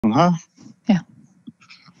one, huh? Yeah.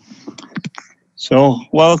 So,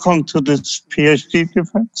 welcome to this Ph.D.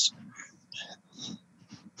 defense.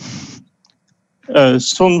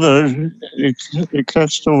 Sunnvør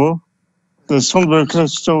Klettskarð, the Sunnvør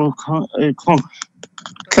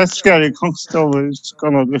Klettskarð in Kongsstovu is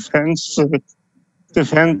going to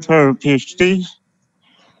defend her Ph.D.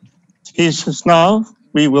 thesis now.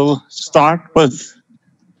 We will start with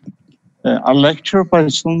a lecture by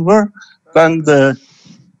Sunnvør, then the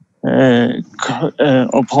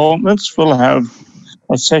opponents will have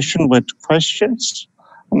a session with questions,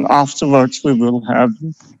 and afterwards we will have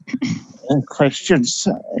questions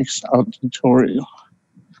ex auditorio.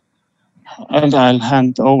 And I'll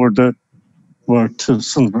hand over the word to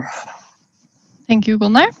Sunnvør. Thank you,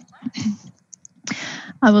 Gunnar.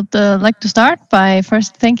 I would like to start by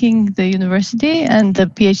first thanking the university and the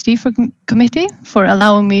PhD committee for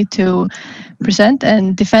allowing me to present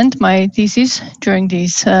and defend my thesis during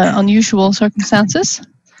these unusual circumstances.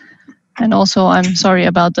 And also, I'm sorry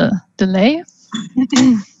about the delay.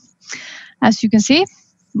 As you can see,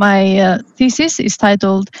 my thesis is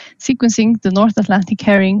titled Sequencing the North Atlantic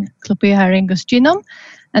herring Clopea herringus genome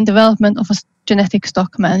and Development of a Genetic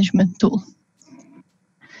Stock Management Tool.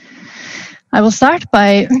 I will start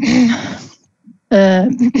by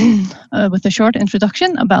with a short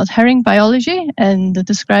introduction about herring biology and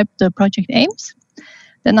describe the project aims.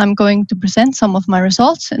 Then I'm going to present some of my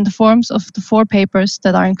results in the forms of the 4 papers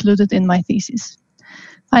that are included in my thesis.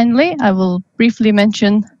 Finally, I will briefly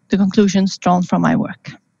mention the conclusions drawn from my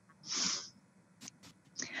work.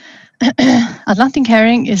 Atlantic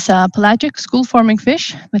herring is a pelagic school-forming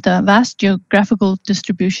fish with a vast geographical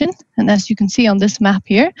distribution, and as you can see on this map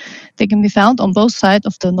here, they can be found on both sides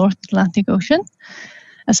of the North Atlantic Ocean,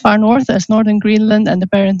 as far north as northern Greenland and the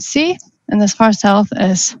Barents Sea, and as far south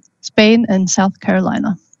as Spain and South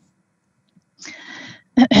Carolina.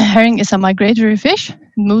 Herring is a migratory fish.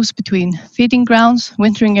 It moves between feeding grounds,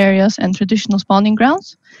 wintering areas, and traditional spawning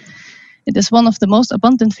grounds. It is one of the most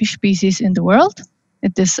abundant fish species in the world.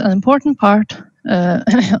 It is an important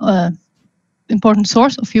important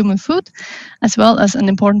source of human food, as well as an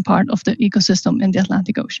important part of the ecosystem in the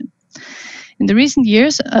Atlantic Ocean. In the recent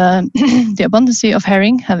years, the abundance of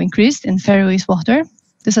herring have increased in Faroese water.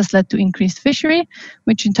 This has led to increased fishery,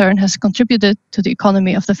 which in turn has contributed to the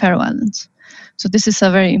economy of the Faroe Islands. So this is a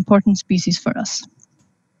very important species for us.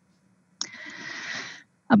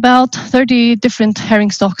 About 30 different herring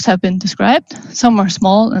stocks have been described. Some are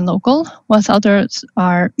small and local, whilst others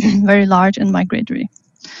are very large and migratory.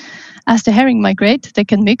 As the herring migrate, they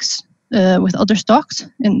can mix with other stocks,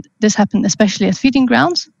 and this happens especially at feeding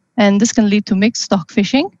grounds, and this can lead to mixed stock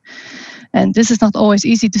fishing. And this is not always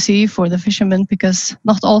easy to see for the fishermen because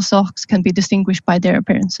not all stocks can be distinguished by their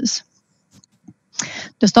appearances.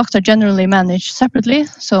 The stocks are generally managed separately,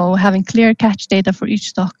 so having clear catch data for each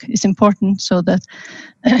stock is important so that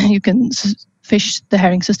you can fish the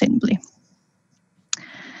herring sustainably.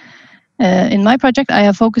 In my project, I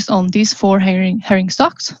have focused on these 4 herring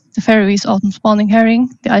stocks: the Faroese autumn spawning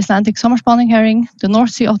herring, the Icelandic summer spawning herring, the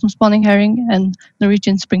North Sea autumn spawning herring, and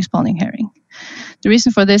Norwegian spring spawning herring. The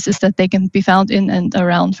reason for this is that they can be found in and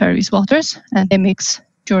around Faroese waters, and they mix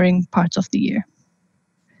during parts of the year.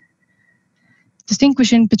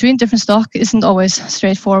 Distinguishing between different stock isn't always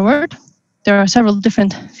straightforward. There are several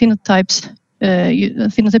different phenotypic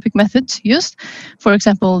methods used, for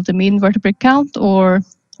example, the mean vertebrate count or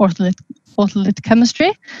otolith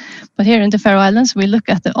chemistry. But here in the Faroe Islands, we look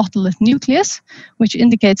at the otolith nucleus, which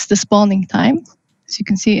indicates the spawning time. As you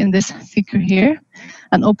can see in this figure here,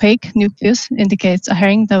 an opaque nucleus indicates a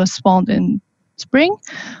herring that was spawned in spring,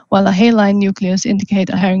 while a haline nucleus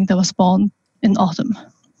indicates a herring that was spawned in autumn.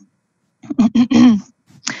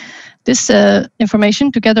 This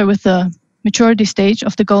information, together with the maturity stage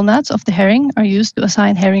of the gonads of the herring, are used to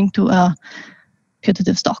assign herring to a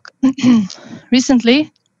putative stock.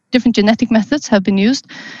 Recently, different genetic methods have been used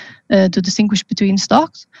to distinguish between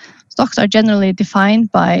stocks. Stocks are generally defined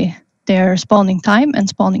by their spawning time and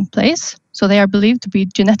spawning place, so they are believed to be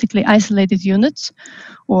genetically isolated units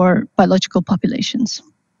or biological populations.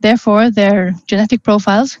 Therefore, their genetic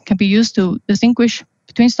profiles can be used to distinguish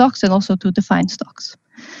between stocks and also to define stocks.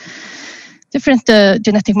 Different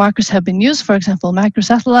genetic markers have been used, for example,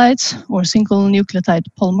 microsatellites or single nucleotide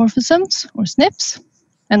polymorphisms or SNPs,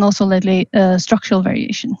 and also lately structural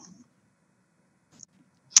variation.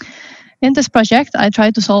 In this project, I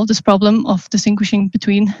tried to solve this problem of distinguishing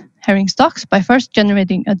between herring stocks by first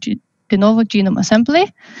generating a de novo genome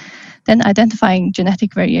assembly, then identifying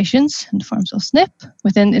genetic variations in the forms of SNP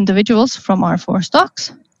within individuals from our 4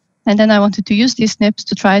 stocks, And then I wanted to use these SNPs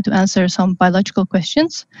to try to answer some biological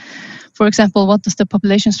questions. For example, what does the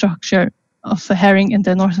population structure of a herring in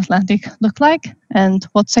the North Atlantic look like? And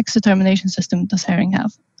what sex determination system does herring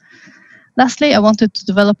have? Lastly, I wanted to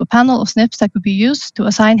develop a panel of SNPs that could be used to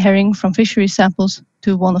assign herring from fishery samples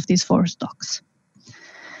to one of these 4 stocks.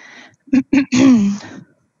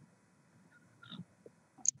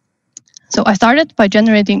 So I started by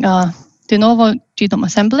generating a de novo genome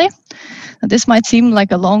assembly. And this might seem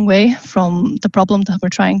like a long way from the problem that we're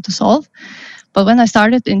trying to solve, but when I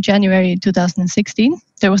started in January 2016,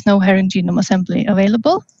 there was no herring genome assembly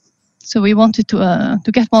available. So we wanted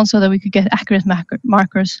to get one so that we could get accurate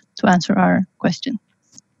markers to answer our question.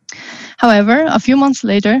 However, a few months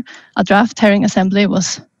later, a draft herring assembly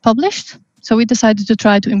was published. So we decided to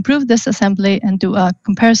try to improve this assembly and do a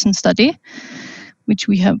comparison study, which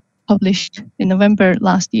we have published in November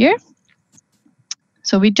last year.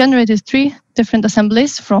 So we generated 3 different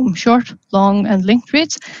assemblies from short, long, and linked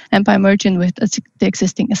reads, and by merging with the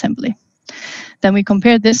existing assembly. Then we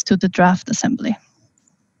compared this to the draft assembly.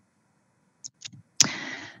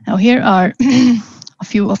 Now here are a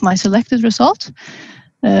few of my selected results.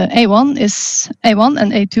 A1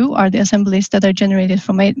 and A2 are the assemblies that are generated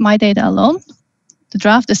from my data alone. The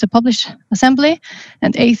draft is the published assembly,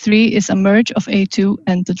 and A3 is a merge of A2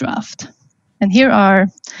 and the draft. And here I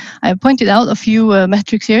have pointed out a few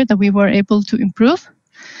metrics here that we were able to improve.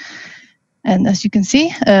 And as you can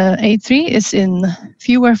see, A3 is in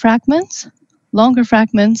fewer fragments, longer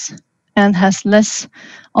fragments, and has less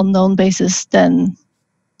unknown bases than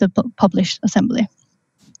the published assembly.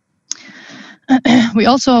 We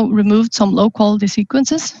also removed some low-quality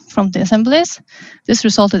sequences from the assemblies. This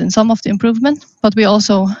resulted in some of the improvement, but we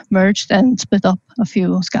also merged and split up a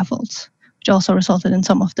few scaffolds, which also resulted in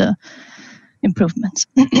some of the improvements.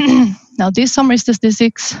 Now, these summary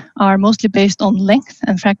statistics are mostly based on length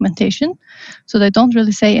and fragmentation, so they don't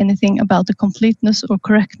really say anything about the completeness or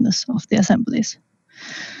correctness of the assemblies.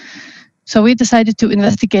 So we decided to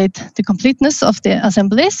investigate the completeness of the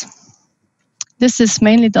assemblies. This is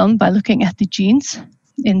mainly done by looking at the genes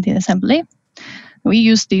in the assembly. We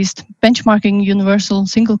use these benchmarking universal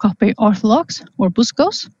single copy orthologs, or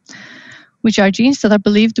BUSCOs, which are genes that are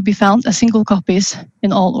believed to be found as single copies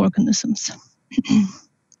in all organisms.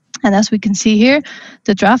 And as we can see here,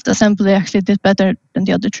 the draft assembly actually did better than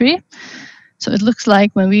the other 3. So it looks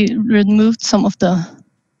like when we removed some of the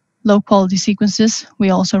low-quality sequences, we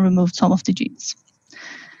also removed some of the genes.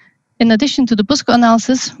 In addition to the BUSCO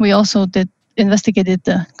analysis, we also investigated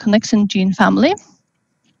the connexin gene family.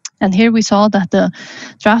 And here we saw that the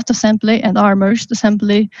draft assembly and our merged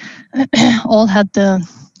assembly all had the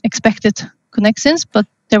expected connexins, but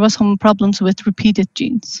there were some problems with repeated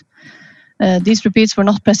genes. These repeats were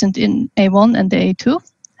not present in A1 and the A2.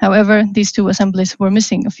 However, these 2 assemblies were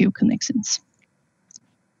missing a few connexins.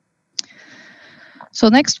 So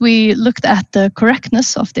next we looked at the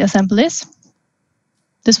correctness of the assemblies.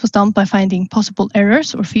 This was done by finding possible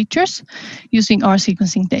errors or features using our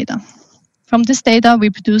sequencing data. From this data, we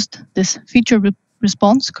produced this feature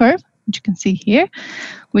response curve, which you can see here,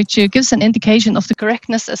 which gives an indication of the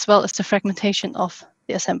correctness as well as the fragmentation of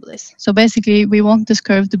the assemblies. So basically, we want this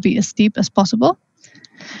curve to be as steep as possible.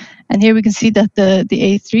 And here we can see that the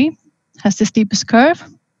A3 has the steepest curve,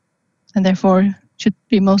 and therefore should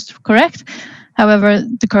be most correct. However,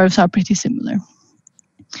 the curves are pretty similar.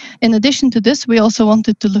 In addition to this, we also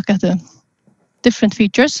wanted to look at the different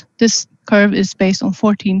features. This curve is based on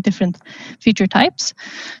 14 different feature types.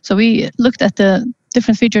 So we looked at the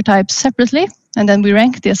different feature types separately, and then we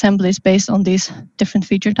ranked the assemblies based on these different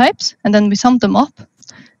feature types, and then we summed them up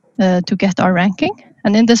to get our ranking.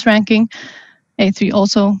 And in this ranking, A3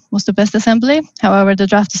 also was the best assembly. However, the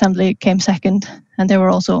draft assembly came second, and they were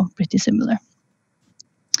also pretty similar.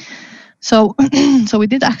 So, we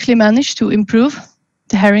did actually manage to improve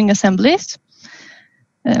the herring assemblies,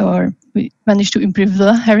 or we managed to improve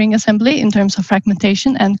the herring assembly in terms of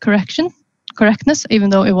fragmentation and correctness,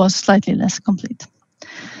 even though it was slightly less complete.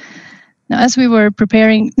 Now, as we were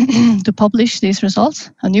preparing to publish these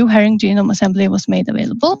results, a new herring genome assembly was made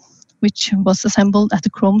available, which was assembled at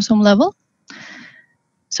the chromosome level.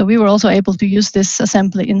 So we were also able to use this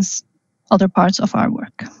assembly in other parts of our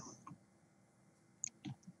work.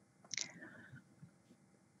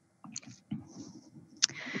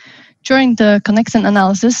 During the connexin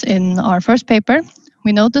analysis in our first paper,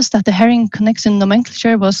 we noticed that the herring connexin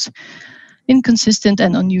nomenclature was inconsistent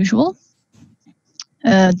and unusual.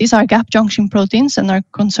 These are gap junction proteins and are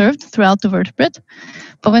conserved throughout the vertebrate.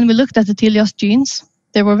 But when we looked at the teleos genes,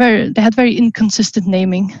 they had very inconsistent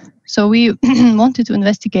naming. So we wanted to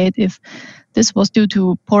investigate if this was due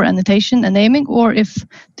to poor annotation and naming, or if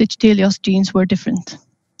the Telios genes were different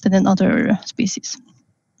than in other species.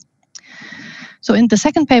 So in the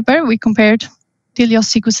second paper, we compared Telios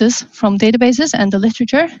sequences from databases and the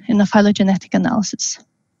literature in a phylogenetic analysis.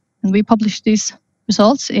 And we published these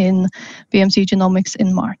results in BMC Genomics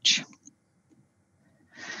in March.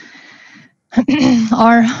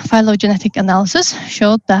 Our phylogenetic analysis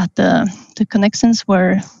showed that the connections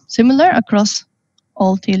were similar across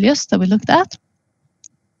all Telios that we looked at.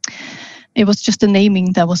 It was just the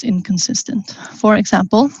naming that was inconsistent. For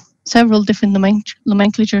example, several different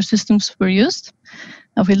nomenclature systems were used.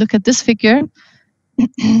 Now, if we look at this figure,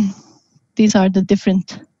 these are the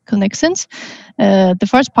different connections. The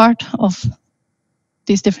first part of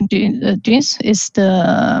these different genes is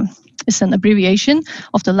an abbreviation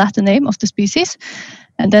of the Latin name of the species.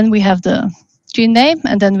 And then we have the gene name,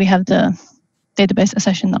 and then we have the database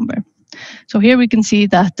accession number. So here we can see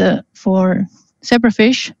that for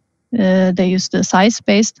zebrafish, they use the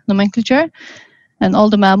size-based nomenclature, and all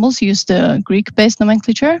the mammals use the Greek-based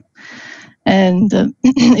nomenclature. And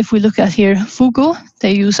if we look at here, fugu,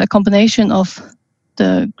 they use a combination of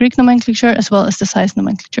the Greek nomenclature as well as the size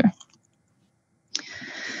nomenclature.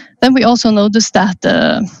 Then we also noticed that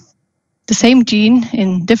the same gene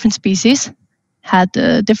in different species had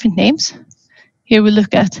different names. Here we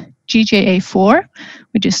look at GJA4,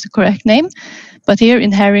 which is the correct name, but here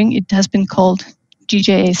in herring it has been called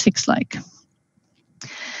GJA6-like.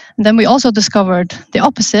 And then we also discovered the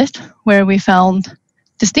opposite, where we found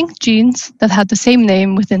distinct genes that had the same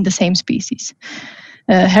name within the same species.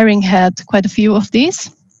 Herring had quite a few of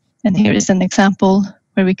these, and here is an example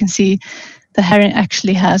where we can see the herring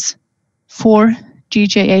actually has 4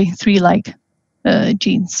 GJA3-like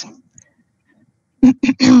genes.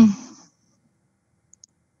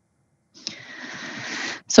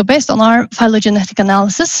 So based on our phylogenetic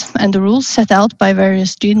analysis and the rules set out by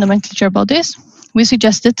various gene nomenclature bodies, we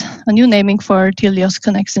suggested a new naming for Telios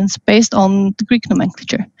connections based on the Greek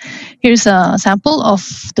nomenclature. Here's a sample of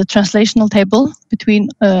the translational table between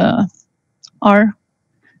our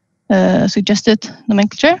suggested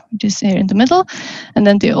nomenclature, which is here in the middle, and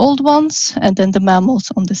then the old ones, and then the mammals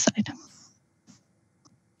on this side.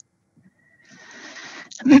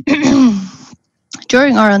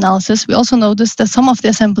 During our analysis, we also noticed that some of the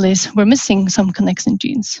assemblies were missing some connection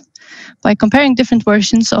genes. By comparing different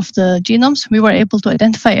versions of the genomes, we were able to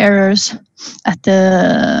identify errors at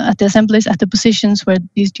the assemblies at the positions where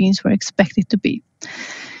these genes were expected to be.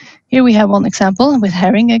 Here we have one example with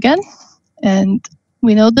herring again, and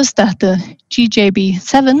we noticed that the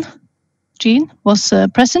GJB7 gene was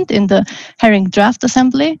present in the herring draft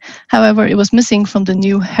assembly. However, it was missing from the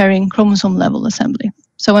new herring chromosome level assembly.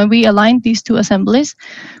 So when we aligned these two assemblies,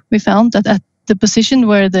 we found that at the position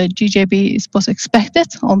where the GJB was expected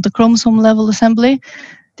on the chromosome level assembly,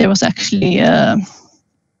 there was actually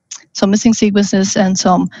some missing sequences and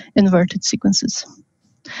some inverted sequences.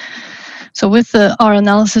 So with our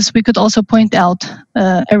analysis, we could also point out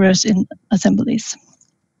errors in assemblies.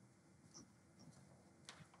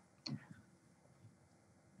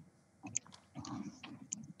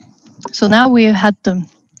 So now we have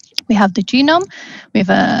the genome, we've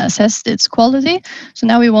assessed its quality, so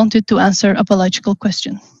now we wanted to answer a biological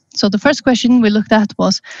question. So the first question we looked at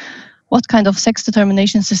was, what kind of sex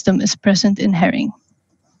determination system is present in herring?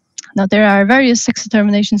 Now there are various sex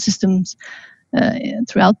determination systems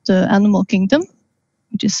throughout the animal kingdom,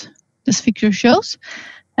 which is this figure shows.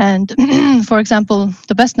 And for example,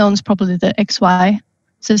 the best known is probably the XY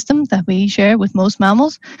system that we share with most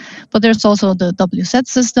mammals, but there's also the WZ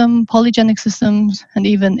system, polygenic systems, and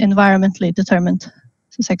even environmentally determined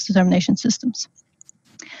sex determination systems.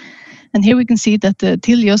 And here we can see that the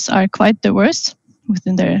Telios are quite diverse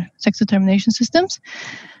within their sex determination systems.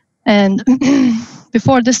 And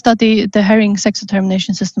before this study, the herring sex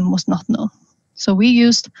determination system was not known. So we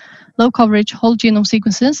used low coverage whole genome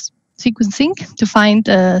sequencing to find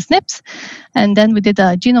SNPs, and then we did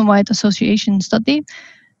a genome-wide association study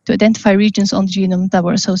to identify regions on the genome that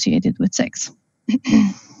were associated with sex.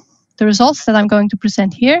 The results that I'm going to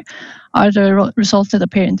present here are the results that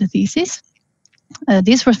appear in the thesis.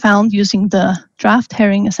 These were found using the draft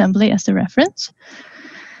herring assembly as the reference.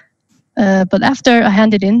 But after I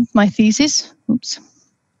handed in my thesis, I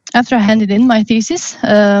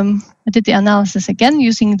did the analysis again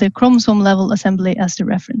using the chromosome level assembly as the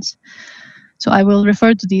reference. So I will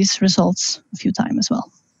refer to these results a few times as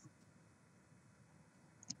well.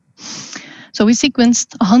 So we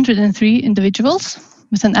sequenced 103 individuals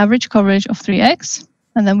with an average coverage of 3x,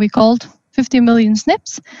 and then we called 50 million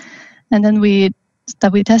SNPs, and then we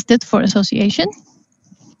tested for association.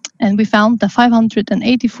 and we found that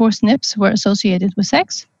 584 SNPs were associated with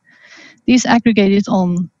sex. These aggregated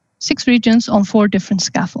on 6 regions on 4 different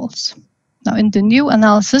scaffolds. Now, in the new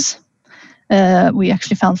analysis, we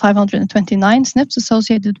actually found 529 SNPs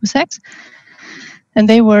associated with sex, and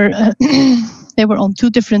they were they were on 2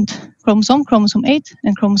 different chromosomes, chromosome 8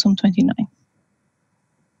 and chromosome 29.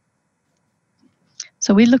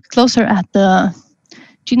 So we looked closer at the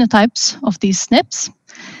genotypes of these SNPs,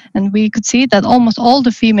 and we could see that almost all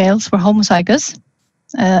the females were homozygous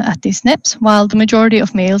at these SNPs, while the majority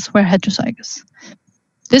of males were heterozygous.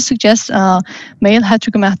 This suggests a male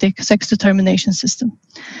heterochromatic sex determination system.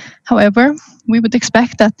 However, we would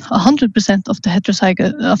expect that 100% of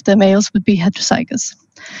the males would be heterozygous.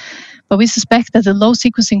 But we suspect that the low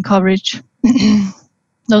sequencing coverage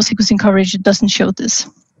doesn't show this.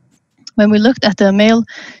 When we looked at the male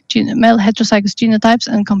heterozygous genotypes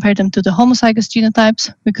and compared them to the homozygous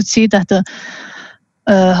genotypes, we could see that the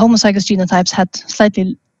homozygous genotypes had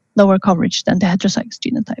slightly lower coverage than the heterozygous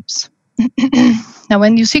genotypes. Now,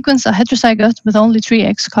 when you sequence a heterozygote with only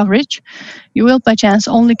 3x coverage, you will by chance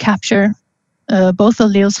only capture both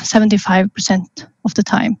alleles 75% of the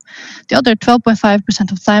time. The other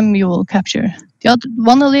 12.5% of the time you will capture the other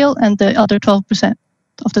one allele, and the other 12%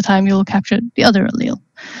 of the time you will capture the other allele.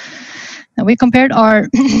 Now, we compared our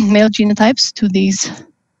male genotypes to these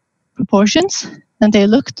proportions, and they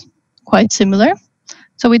looked quite similar.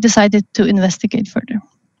 So we decided to investigate further.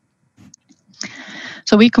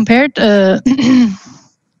 So we compared,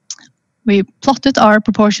 we plotted our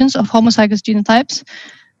proportions of homozygous genotypes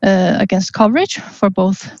against coverage for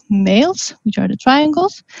both males, which are the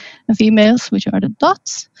triangles, and females, which are the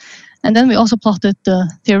dots. And then we also plotted the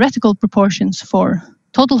theoretical proportions for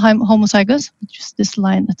total homozygous, which is this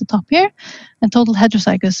line at the top here, and total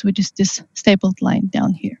heterozygous, which is this stapled line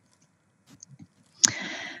down here.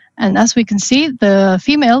 And as we can see, the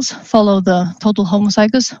females follow the total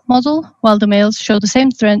homozygous model, while the males show the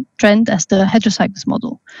same trend as the heterozygous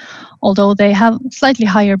model, although they have slightly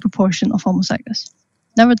higher proportion of homozygous.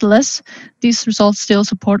 Nevertheless, these results still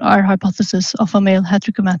support our hypothesis of a male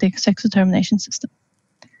heterochromatic sex determination system.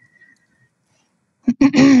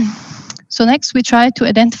 So next, we try to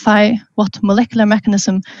identify what molecular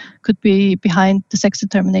mechanism could be behind the sex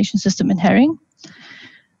determination system in herring.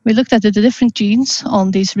 We looked at the different genes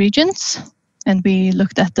on these regions, and we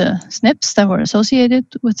looked at the SNPs that were associated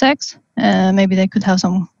with sex. Maybe they could have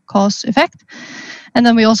some cause effect. And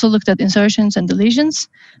then we also looked at insertions and deletions,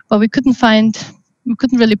 but we couldn't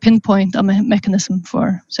really pinpoint a mechanism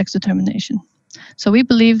for sex determination. So we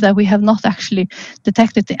believe that we have not actually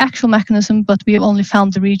detected the actual mechanism, but we have only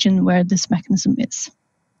found the region where this mechanism is.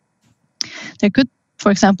 There could,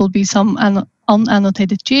 for example, be some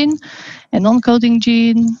unannotated gene, a non-coding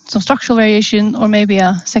gene, some structural variation, or maybe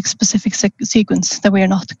a sex-specific sequence that we are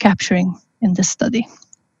not capturing in this study.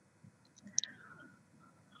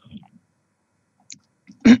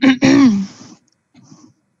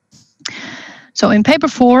 So in paper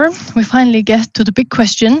 4, we finally get to the big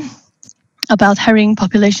question about herring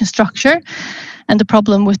population structure and the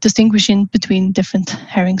problem with distinguishing between different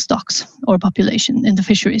herring stocks or population in the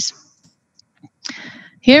fisheries.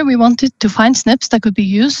 Here we wanted to find SNPs that could be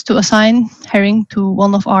used to assign herring to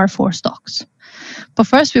one of our 4 stocks. But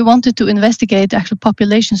first we wanted to investigate the actual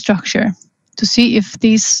population structure to see if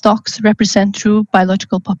these stocks represent true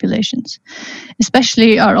biological populations,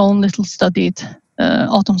 especially our own little studied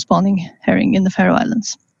autumn spawning herring in the Faroe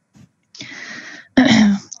Islands.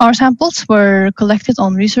 Our samples were collected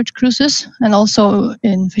on research cruises and also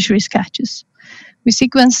in fisheries catches. We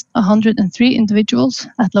sequenced 103 individuals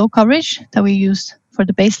at low coverage that we used for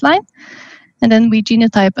the baseline, and then we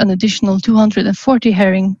genotype an additional 240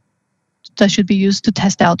 herring that should be used to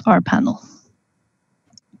test out our panel.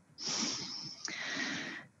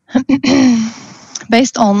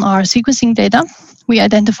 Based on our sequencing data, we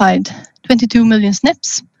identified 22 million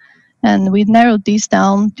SNPs, and we narrowed these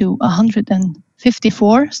down to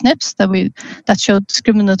 154 SNPs that showed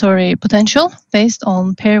discriminatory potential based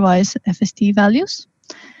on pairwise FST values.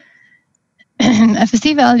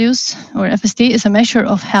 FST values, or FST, is a measure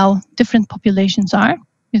of how different populations are.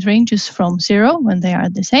 It ranges from 0 when they are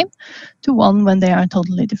the same to 1 when they are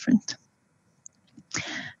totally different.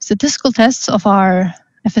 Statistical tests of our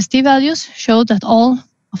FST values showed that all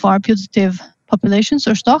of our putative populations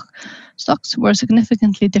or stocks were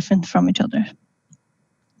significantly different from each other.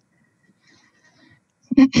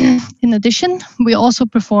 In addition, we also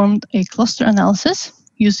performed a cluster analysis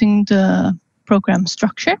using the program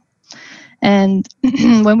structure. And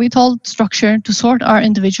when we told structure to sort our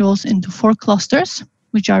individuals into 4 clusters,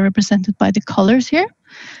 which are represented by the colors here,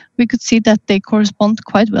 we could see that they correspond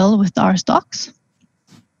quite well with our stocks.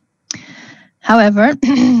 However,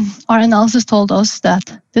 our analysis told us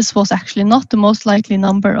that this was actually not the most likely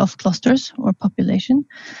number of clusters or population.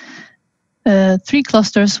 3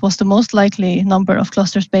 clusters was the most likely number of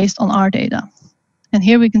clusters based on our data. And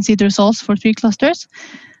here we can see the results for 3 clusters.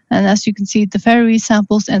 And as you can see, the Faroese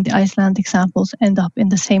samples and the Icelandic samples end up in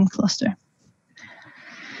the same cluster.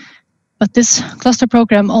 But this cluster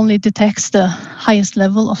program only detects the highest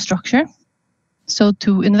level of structure. So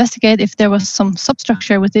to investigate if there was some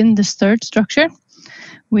substructure within this third structure,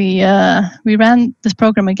 we ran this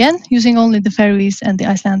program again using only the Faroese and the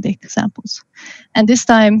Icelandic samples. And this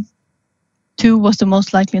time, 2 was the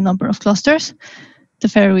most likely number of clusters, the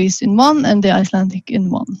Faroese in 1 and the Icelandic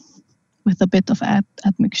in 1, with a bit of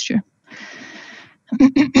admixture.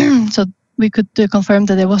 So we could confirm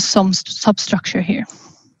that there was some substructure here.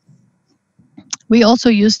 We also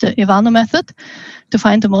used the Ivano method to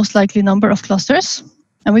find the most likely number of clusters,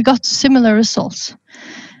 and we got similar results.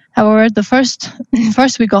 However,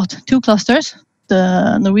 first we got 2 clusters,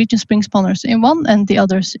 the Norwegian spring spawners in 1 and the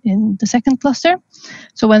others in the second cluster.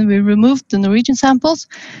 So when we removed the Norwegian samples,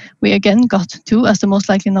 we again got 2 as the most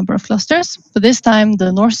likely number of clusters. But this time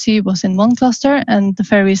the North Sea was in 1 cluster and the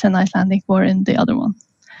Faroese and Icelandic were in the other one.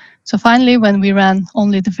 So finally, when we ran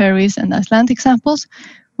only the Faroese and Icelandic samples,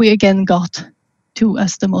 we again got 2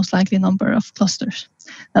 as the most likely number of clusters.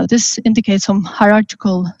 Now this indicates some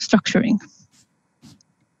hierarchical structuring.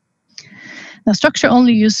 Now structure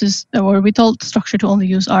only uses, or we told structure to only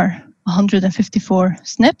use our 154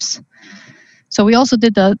 SNPs. So we also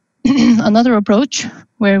did another approach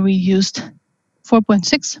where we used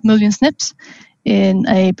 4.6 million SNPs in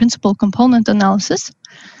a principal component analysis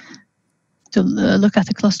to look at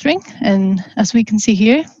the clustering. And as we can see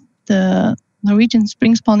here, the Norwegian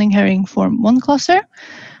spring spawning herring form 1 cluster.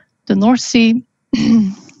 The North Sea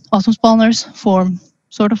autumn spawners form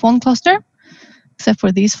sort of 1 cluster, except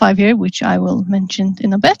for these 5 here, which I will mention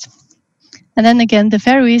in a bit. And then again, the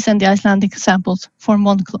Faroese and the Icelandic samples form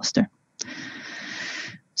 1 cluster.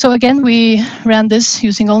 So again, we ran this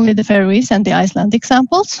using only the Faroese and the Icelandic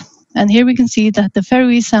samples. And here we can see that the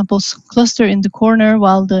Faroese samples cluster in the corner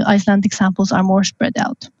while the Icelandic samples are more spread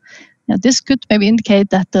out. Now this could maybe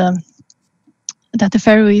indicate that the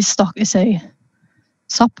Faroese stock is a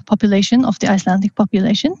subpopulation of the Icelandic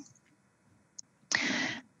population.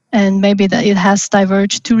 And maybe that it has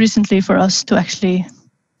diverged too recently for us to actually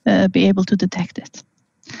be able to detect it.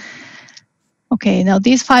 Okay, now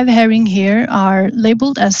these 5 herring here are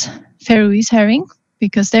labeled as Faroese herring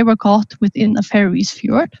because they were caught within a Faroese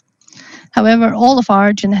fjord. However, all of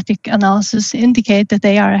our genetic analysis indicate that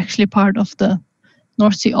they are actually part of the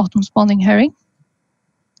North Sea autumn spawning herring.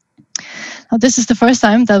 Now, this is the first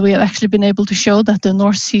time that we have actually been able to show that the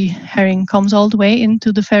North Sea herring comes all the way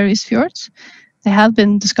into the Faroese fjords. They have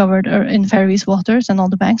been discovered in Faroese waters and on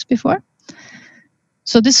the banks before.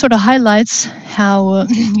 So this sort of highlights how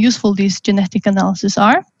useful these genetic analyses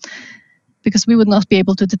are, because we would not be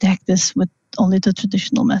able to detect this with only the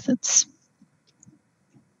traditional methods.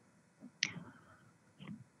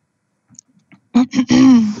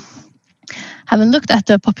 Having looked at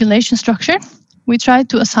the population structure, we tried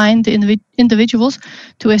to assign the individuals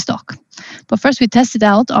to a stock. But first we tested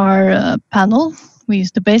out our panel. We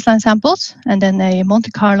used the baseline samples and then a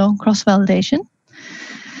Monte Carlo cross-validation.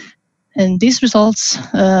 And these results,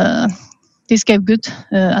 these gave good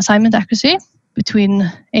assignment accuracy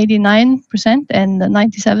between 89% and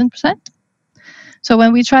 97%. So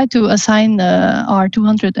when we tried to assign our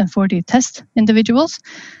 240 test individuals,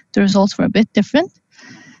 the results were a bit different.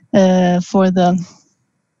 For the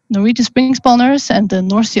Norwegian spring spawners and the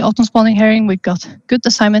North Sea autumn spawning herring, we got good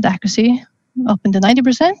assignment accuracy, up in the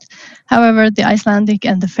 90%. However, the Icelandic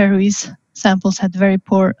and the Faroese samples had very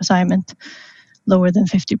poor assignment, lower than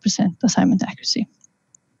 50% assignment accuracy.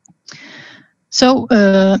 So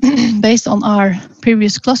based on our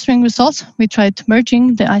previous clustering results, we tried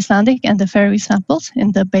merging the Icelandic and the Faroese samples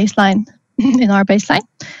in the baseline, in our baseline,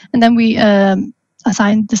 and then we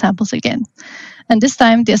assigned the samples again. And this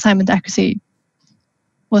time the assignment accuracy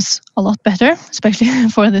was a lot better, especially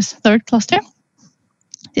for this third cluster.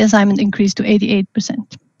 The assignment increased to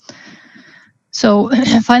 88%. So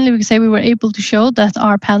finally, we can say we were able to show that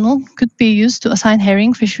our panel could be used to assign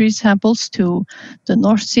herring fisheries samples to the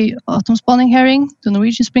North Sea autumn spawning herring, the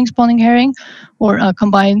Norwegian spring spawning herring, or a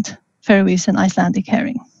combined Faroese and Icelandic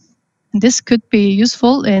herring. And this could be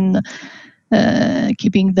useful in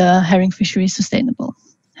keeping the herring fisheries sustainable.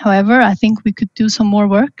 However, I think we could do some more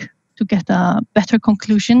work to get a better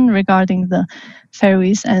conclusion regarding the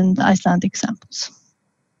Faroese and Icelandic samples.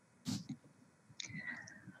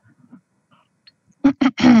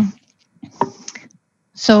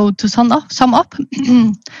 So to sum up,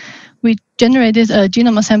 we generated a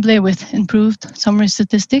genome assembly with improved summary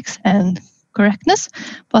statistics and correctness,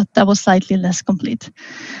 but that was slightly less complete.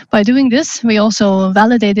 By doing this, we also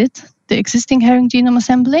validated the existing herring genome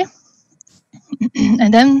assembly.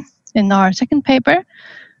 And then in our second paper,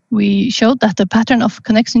 we showed that the pattern of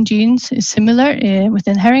connection genes is similar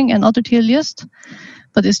within herring and other teleost,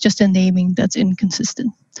 but it's just a naming that's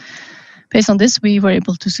inconsistent. Based on this, we were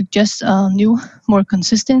able to suggest a new, more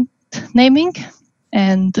consistent naming,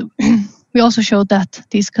 and we also showed that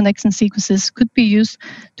these connection sequences could be used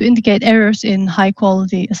to indicate errors in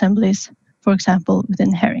high-quality assemblies, for example,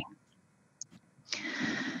 within herring.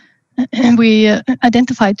 We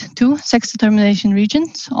identified 2 sex determination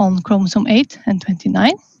regions on chromosome 8 and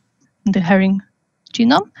 29 in the herring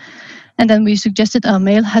genome, and then we suggested a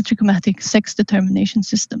male heterochromatic sex determination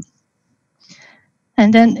system.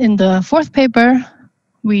 And then in the fourth paper,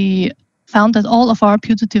 we found that all of our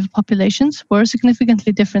putative populations were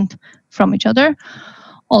significantly different from each other,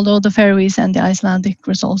 although the Faroese and the Icelandic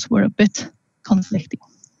results were a bit conflicting.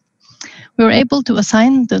 We were able to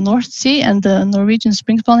assign the North Sea and the Norwegian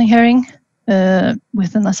spring spawning herring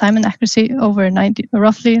with an assignment accuracy over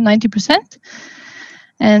roughly 90%.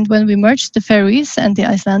 And when we merged the Faroese and the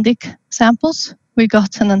Icelandic samples, we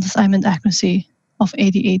got an assignment accuracy of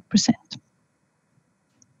 88%.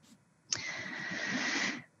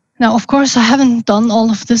 Now, of course, I haven't done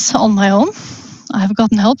all of this on my own. I have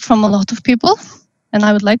gotten help from a lot of people, and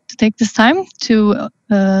I would like to take this time to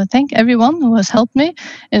thank everyone who has helped me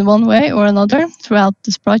in one way or another throughout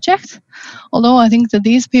this project. Although I think that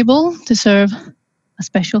these people deserve a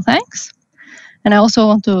special thanks. And I also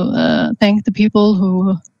want to thank the people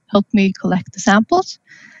who helped me collect the samples.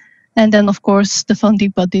 And then, of course, the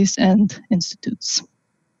funding bodies and institutes.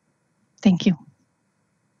 Thank you.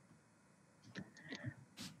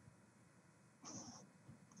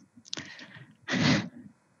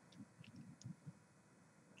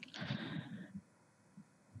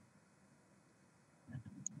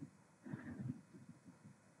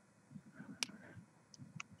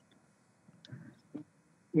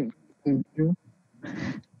 Thank you.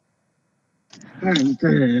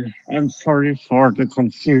 And I'm sorry for the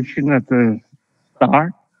confusion at the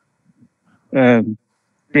start.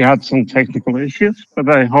 We had some technical issues, but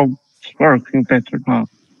I hope it's working better now.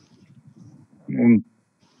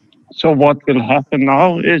 So what will happen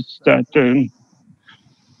now is that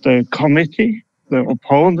the committee, the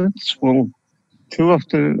opponents will, 2 of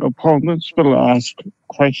the opponents will ask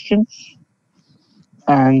questions.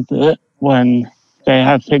 And when they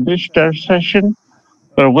have finished their session,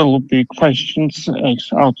 there will be questions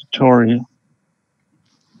ex auditorio.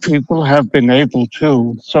 People have been able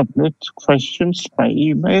to submit questions by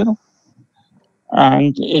email.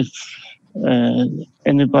 And if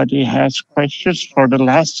anybody has questions for the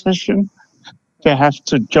last session, they have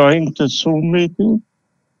to join the Zoom meeting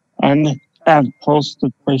and post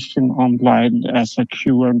the question online as a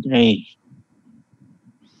Q&A.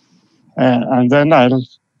 And then I'll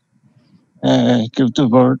give the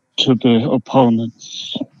word to the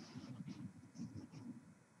opponents.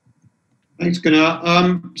 Thanks,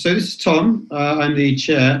 Gunnar. So this is Tom. I'm the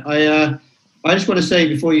chair. I just want to say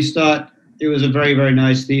before you start, it was a very, very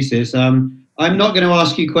nice thesis. I'm not going to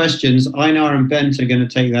ask you questions. Einar and Bent are going to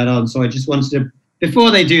take that on. So I just wanted to, before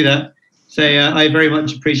they do that, say I very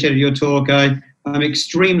much appreciated your talk. I'm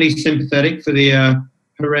extremely sympathetic for the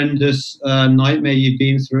horrendous nightmare you've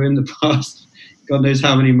been through in the past, God knows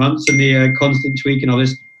how many months, and the constant tweaking of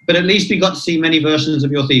this. But at least we got to see many versions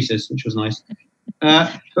of your thesis, which was nice.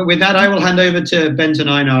 But with that, I will hand over to Bent and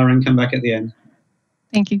Einar and come back at the end.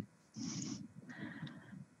 Thank you.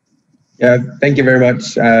 Yeah, thank you very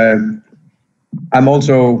much. I'm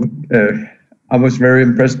also I was very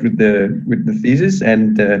impressed with the thesis,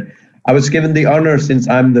 and I was given the honor since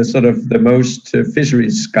I'm the sort of the most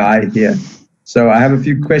fisheries guy here. So I have a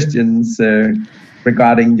few questions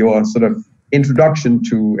regarding your sort of introduction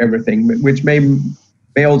to everything, which may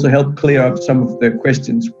also help clear up some of the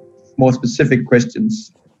questions, more specific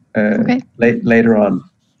questions later on.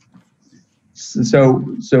 So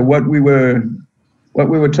what we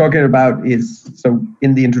were talking about is, so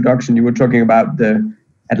in the introduction you were talking about the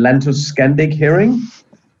Atlanto-Scandic herring,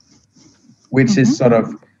 which is sort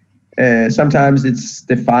of sometimes it's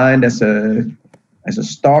defined as a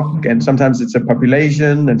stock, and sometimes it's a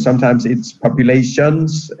population, and sometimes it's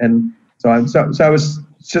populations, and so on. So I was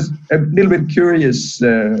just a little bit curious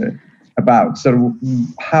about sort of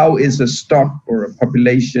how is a stock or a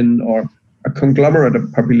population or a conglomerate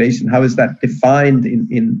of population, how is that defined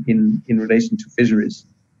in relation to fisheries?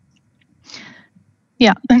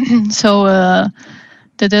 Yeah, so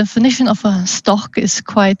the definition of a stock is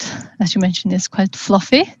quite, as you mentioned, is quite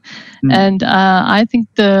fluffy. And I think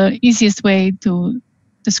the easiest way to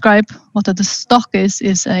describe what a stock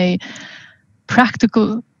is a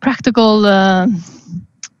practical, how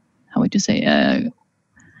would you say, a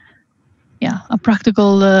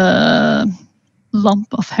practical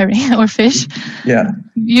lump of herring or fish. Yeah.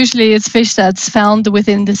 Usually it's fish that's found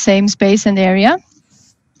within the same space and area.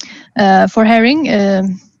 For herring,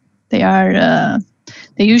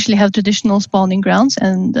 they usually have traditional spawning grounds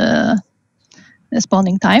and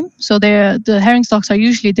spawning time. So the herring stocks are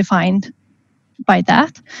usually defined by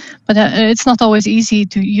that, but it's not always easy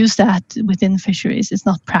to use that within fisheries. It's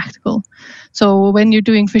not practical. So when you're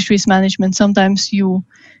doing fisheries management, sometimes you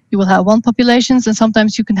will have one populations, and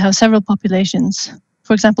sometimes you can have several populations.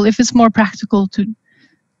 For example, if it's more practical to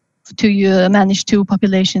manage two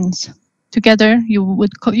populations together, you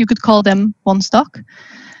could call them one stock.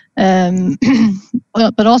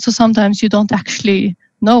 But also sometimes you don't actually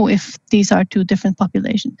know if these are two different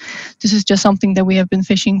populations. This is just something that we have been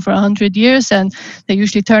fishing for 100 years, and they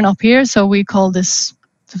usually turn up here, so we call this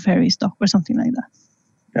the ferry stock or something like that.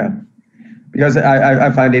 Yeah, because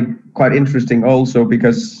I find it quite interesting also,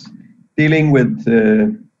 because dealing with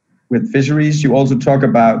fisheries, you also talk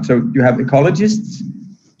about, so you have ecologists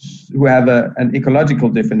who have an ecological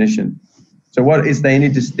definition. So what is there any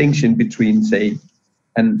distinction between, say,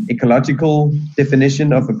 an ecological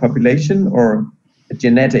definition of a population or a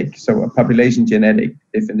genetic, so a population genetic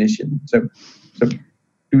definition? So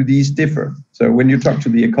do these differ? So when you talk to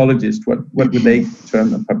the ecologist, what would they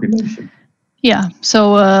term a population? Yeah,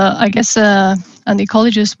 so I guess an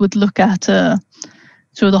ecologist would look at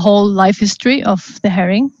through the whole life history of the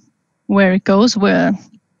herring, where it goes, where,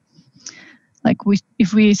 like,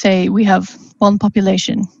 if we say we have one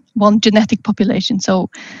population, one genetic population, so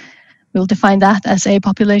we'll define that as a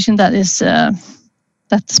population that is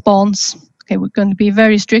that spawns. Okay, we're going to be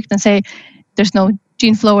very strict and say there's no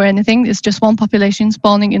gene flow or anything. It's just one population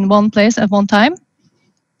spawning in one place at one time.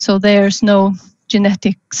 So there's no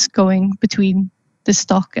genetics going between this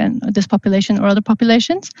stock and this population or other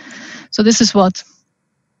populations. So this is what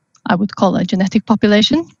I would call a genetic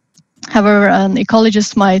population. However, an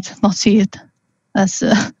ecologist might not see it as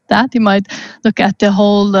that. He might look at the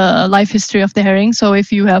whole life history of the herring. So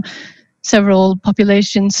if you have several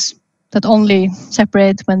populations that only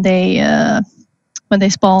separate when they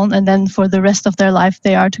spawn, and then for the rest of their life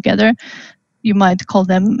they are together, you might call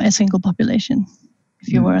them a single population if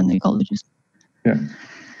you were an ecologist. Yeah.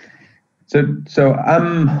 So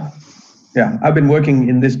I've been working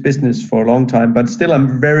in this business for a long time, but still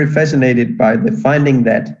I'm very fascinated by the finding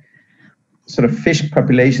that sort of fish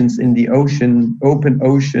populations in the ocean, open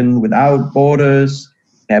ocean, without borders,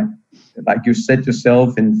 have, like you said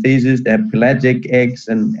yourself in thesis, they have pelagic eggs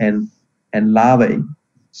and larvae.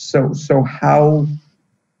 So how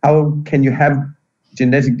can you have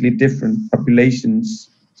genetically different populations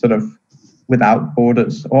sort of without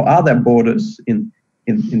borders, or are there borders in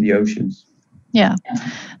the oceans? Yeah,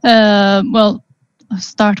 well, I'll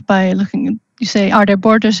start by looking. You say, are there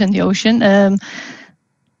borders in the ocean?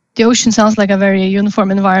 The ocean sounds like a very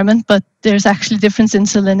uniform environment, but there's actually difference in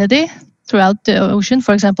salinity throughout the ocean.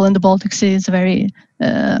 For example, in the Baltic Sea, it's very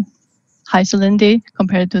high salinity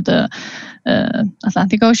compared to the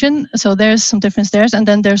Atlantic Ocean. So there's some difference there. And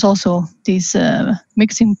then there's also these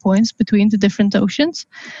mixing points between the different oceans.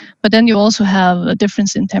 But then you also have a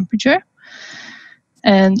difference in temperature.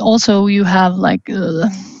 And also you have like,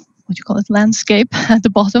 what you call it, landscape at the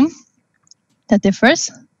bottom that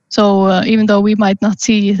differs. So even though we might not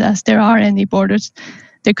see it as there are any borders,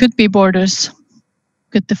 there could be borders,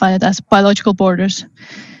 could define it as biological borders.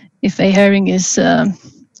 If a herring is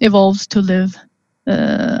evolves to live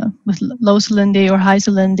with low salinity or high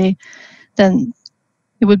salinity, then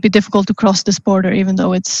it would be difficult to cross this border, even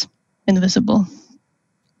though it's invisible.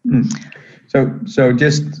 So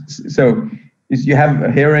you have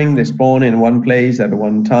a herring, they spawn in one place at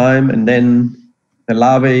one time, and then the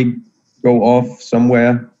larvae go off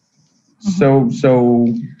somewhere. So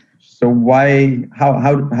why?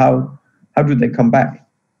 How do they come back?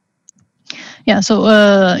 Yeah, so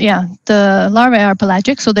the larvae are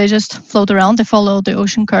pelagic, so they just float around. They follow the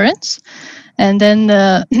ocean currents, and then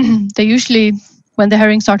they usually, when the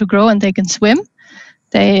herring start to grow and they can swim,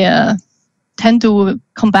 they tend to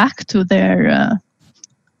come back to their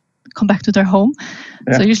home.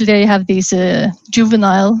 Yeah. So usually they have these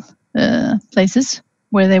juvenile places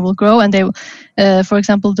where they will grow, and they, for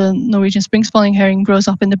example, the Norwegian spring spawning herring grows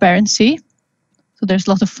up in the Barents Sea. So there's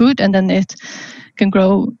a lot of food, and then it can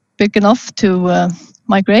grow big enough to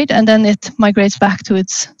migrate, and then it migrates back to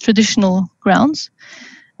its traditional grounds.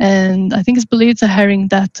 And I think it's believed the herring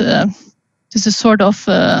that this is sort of,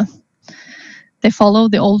 they follow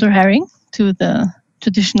the older herring to the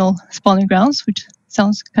traditional spawning grounds, which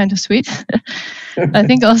sounds kind of sweet. I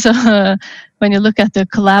think also when you look at the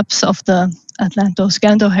collapse of the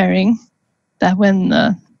Atlanto-Scando herring, that when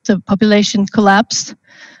the population collapsed,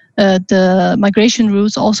 the migration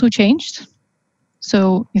routes also changed.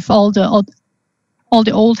 So if all the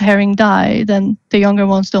old herring die, then the younger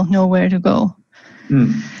ones don't know where to go.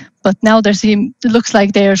 But now it looks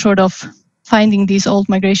like they are sort of finding these old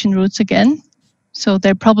migration routes again. So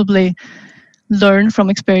they probably learn from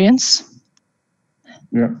experience.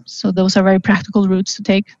 Yeah. So those are very practical routes to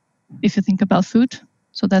take if you think about food.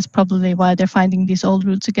 So that's probably why they're finding these old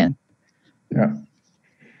routes again. Yeah.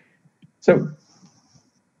 So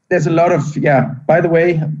there's a lot of, by the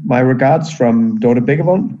way, my regards from Dorte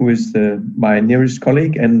Bækkevold, who is my nearest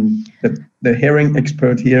colleague and the herring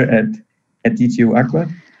expert here at DTU Aqua.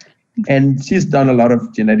 And she's done a lot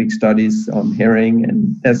of genetic studies on herring,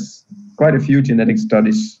 and there's quite a few genetic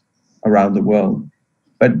studies around the world.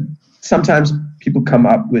 But sometimes people come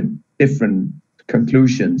up with different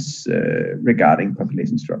conclusions regarding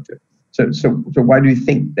population structure. So why do you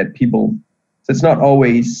think that people, so it's not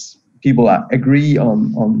always people agree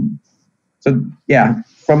on, so yeah,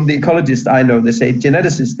 from the ecologists I know, they say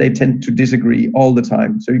geneticists, they tend to disagree all the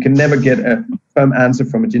time. So you can never get a firm answer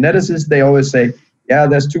from a geneticist. They always say, yeah,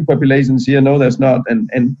 there's two populations here. No, there's not.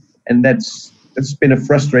 And that's been a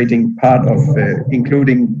frustrating part of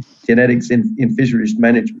including genetics in fisheries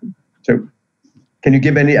management. So can you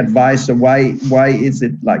give any advice on why is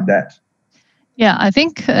it like that? Yeah, I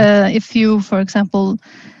think if you, for example,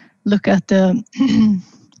 look at the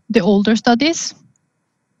older studies,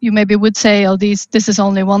 you maybe would say, oh, this is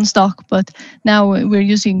only one stock, but now we're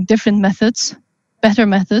using different methods, better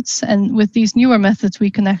methods, and with these newer methods, we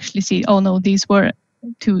can actually see, oh no, these were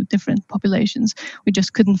two different populations. We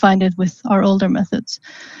just couldn't find it with our older methods.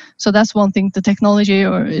 So that's one thing. The technology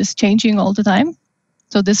is changing all the time.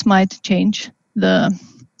 So this might change the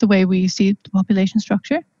way we see the population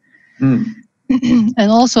structure. And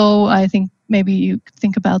also, I think maybe you could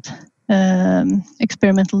think about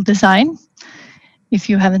experimental design. If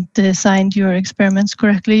you haven't designed your experiments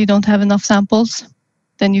correctly, you don't have enough samples,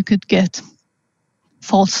 then you could get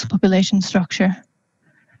false population structure.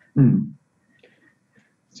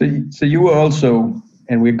 So you were also,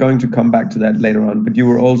 and we're going to come back to that later on, but you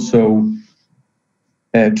were also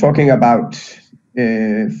talking about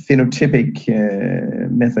phenotypic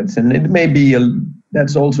methods, and it may be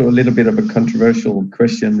that's also a little bit of a controversial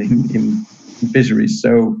question in fisheries.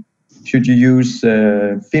 So should you use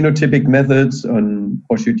phenotypic methods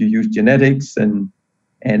or should you use genetics? And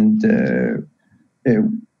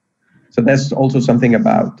so that's also something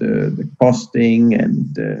about the costing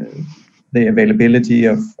and the availability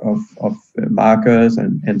of markers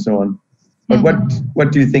and so on. But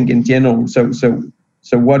what do you think in general? So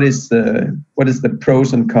what is the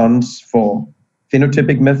pros and cons for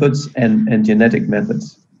phenotypic methods and genetic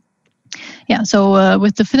methods? Yeah, so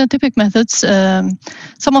with the phenotypic methods,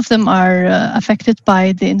 some of them are affected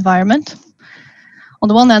by the environment. On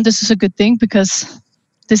the one hand, this is a good thing because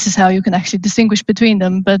this is how you can actually distinguish between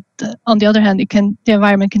them. But on the other hand, the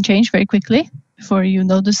environment can change very quickly before you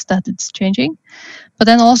notice that it's changing. But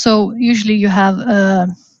then also, usually you have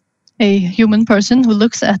a human person who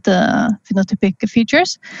looks at the phenotypic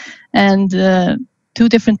features, and two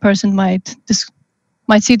different persons might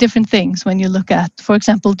see different things when you look at, for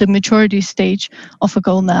example, the maturity stage of a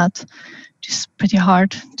gonad, which is pretty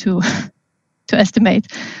hard to estimate.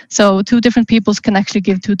 So two different peoples can actually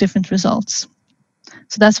give two different results.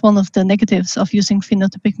 So that's one of the negatives of using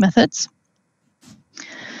phenotypic methods.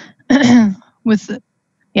 With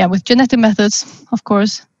genetic methods, of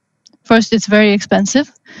course, first it's very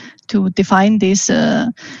expensive to define these.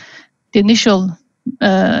 The initial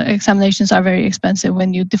examinations are very expensive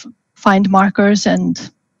when you find markers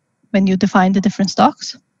and when you define the different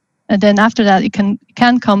stocks. And then after that, it can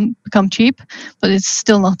become cheap, but it's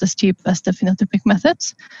still not as cheap as the phenotypic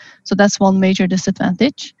methods. So that's one major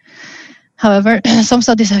disadvantage. However, some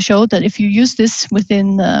studies have showed that if you use this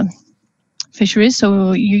within fisheries,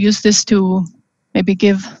 so you use this to maybe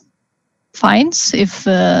give fines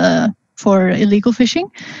for illegal fishing,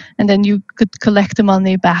 and then you could collect the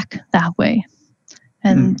money back that way.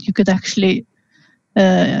 And you could actually,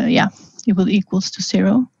 it will equals to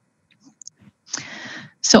zero.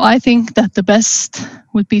 So I think that the best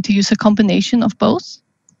would be to use a combination of both.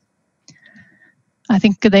 I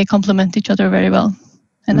think they complement each other very well.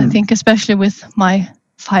 And I think especially with my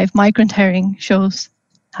 5 migrant herring shows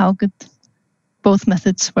how good both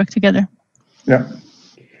methods work together. Yeah.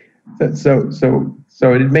 So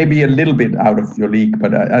So it may be a little bit out of your league,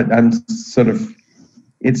 but I'm sort of,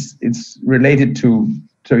 it's related to,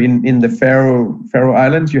 so in the Faroe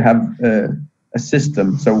Islands, you have a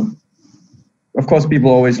system. So of course, people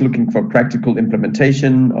are always looking for practical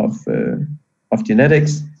implementation of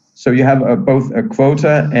genetics. So you have both a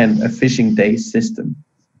quota and a fishing day system.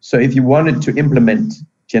 So if you wanted to implement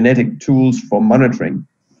genetic tools for monitoring,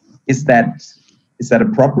 is that a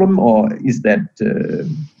problem, or is that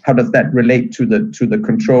how does that relate to the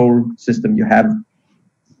control system you have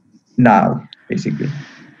now, basically?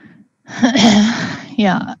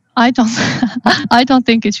 Yeah, I don't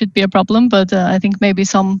think it should be a problem, but I think maybe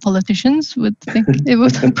some politicians would think it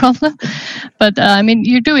would be a problem. But I mean,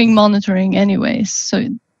 you're doing monitoring anyways, so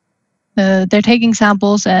they're taking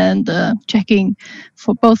samples and checking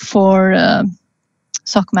for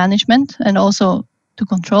stock management and also to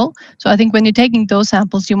control. So I think when you're taking those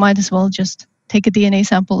samples, you might as well just take a DNA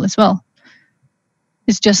sample as well.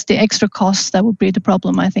 It's just the extra cost that would be the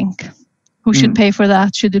problem, I think. Who should pay for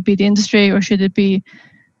that? Should it be the industry or should it be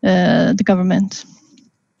the government?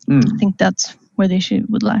 I think that's where the issue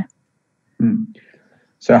would lie.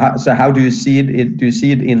 So how do you see it? Do you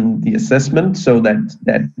see it in the assessment, so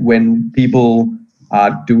that when people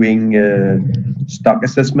are doing stock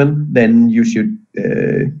assessment, then you should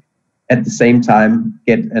at the same time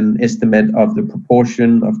get an estimate of the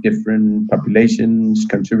proportion of different populations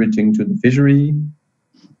contributing to the fishery?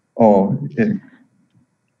 Or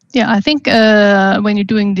yeah, I think when you're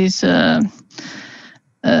doing this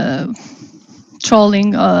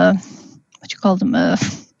trawling, what you call them?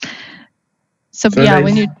 So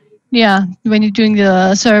surveys? Yeah, when you're doing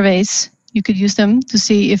the surveys, you could use them to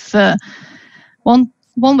see if one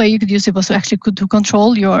way you could use it was actually to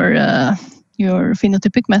control your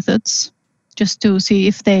phenotypic methods, just to see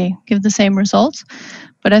if they give the same results.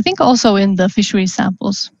 But I think also in the fishery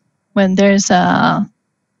samples, when there's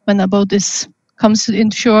when a boat comes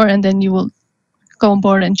into shore, and then you will go on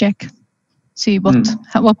board and check, see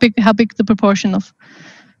how big the proportion of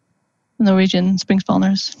Norwegian spring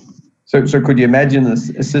spawners. So could you imagine a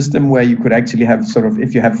system where you could actually have sort of,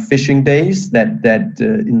 if you have fishing days, that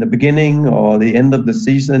in the beginning or the end of the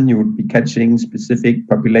season, you would be catching specific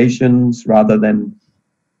populations rather than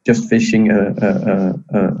just fishing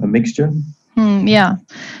a mixture? Yeah.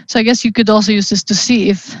 So I guess you could also use this to see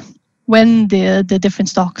if when the different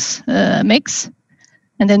stocks mix,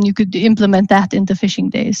 and then you could implement that in the fishing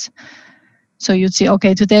days. So you'd see,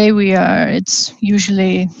 okay, today it's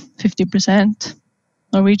usually 50%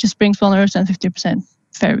 Norwegian spring spawners and 50%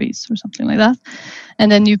 Faroese or something like that.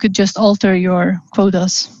 And then you could just alter your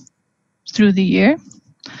quotas through the year.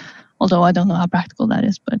 Although I don't know how practical that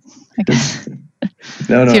is, but I guess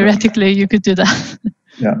theoretically you could do that.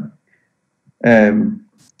 Yeah.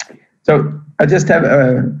 So I just have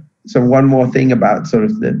one more thing about sort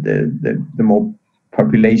of the more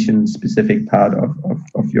population specific part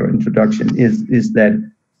of your introduction is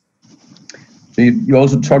that you're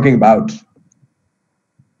also talking about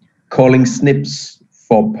calling SNPs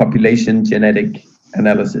for population genetic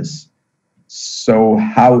analysis. So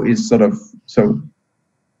how is do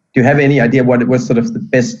you have any idea what was sort of the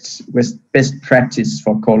best practice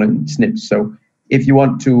for calling SNPs? So if you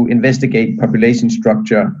want to investigate population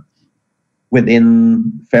structure within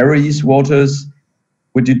Faroese waters,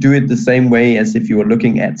 would you do it the same way as if you were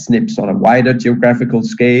looking at SNPs on a wider geographical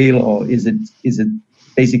scale, or is it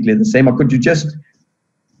basically the same? Or could you just,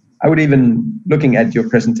 I would even, looking at your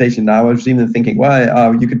presentation now, I was even thinking,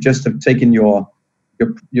 well, you could just have taken your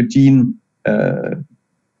gene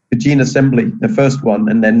assembly, the first one,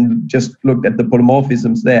 and then just looked at the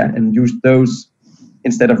polymorphisms there and used those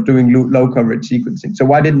instead of doing low coverage sequencing. So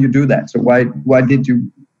why didn't you do that? So why did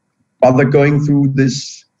you bother going through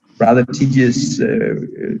this rather tedious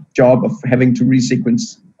job of having to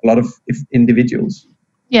resequence a lot of individuals?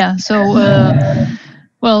 Yeah, so,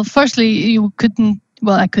 well, firstly, you couldn't,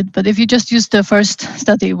 well, I could, but if you just use the first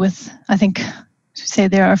study with, I think, say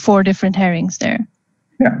there are 4 different herrings there.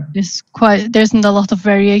 Yeah. There isn't a lot of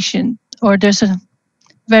variation, or there's a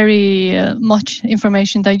very much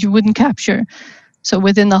information that you wouldn't capture. So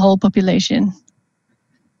within the whole population.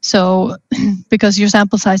 So because your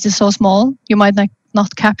sample size is so small, you might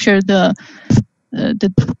not capture the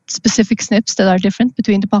specific SNPs that are different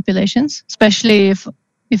between the populations, especially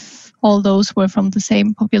if all those were from the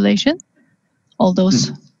same population. All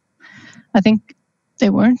those, I think they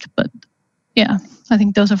weren't, but yeah, I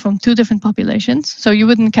think those are from 2 different populations. So you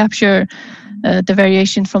wouldn't capture the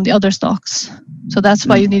variation from the other stocks. So that's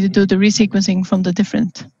why you need to do the resequencing from the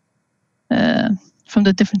different from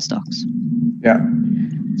the different stocks. Yeah.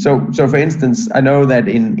 So for instance, I know that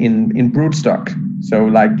in broodstock, so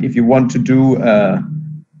like if you want to do a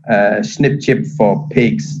snip chip for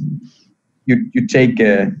pigs, you take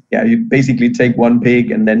you basically take one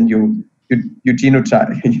pig and then you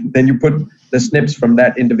genotype, then you put the snips from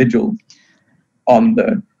that individual on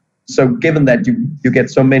the. So given that you get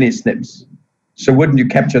so many snips, so wouldn't you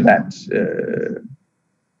capture that?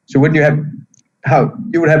 So wouldn't you have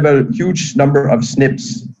you would have a huge number of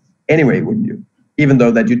snips anyway, wouldn't you? Even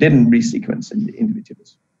though that you didn't resequence in the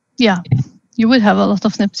individuals. Yeah, you would have a lot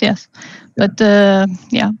of snips, yes. But I'm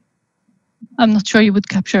not sure you would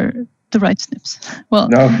capture the right snips. Well,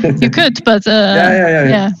 no. You could, but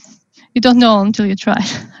yeah. You don't know until you try,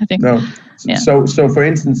 I think. No. Yeah. So for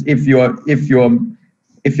instance, if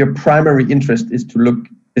your primary interest is to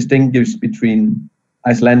distinguish between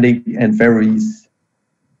Icelandic and Faroese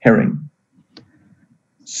herring,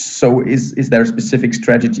 so is there a specific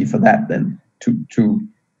strategy for that then? To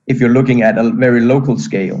if you're looking at a very local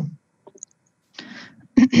scale,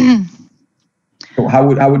 so how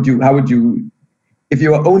would you if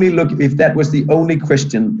that was the only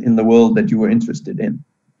question in the world that you were interested in,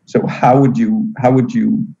 so how would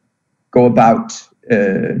you go about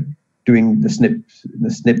doing the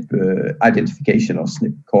snip identification or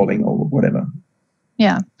snip calling or whatever?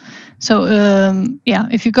 Yeah. So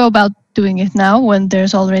if you go about doing it now when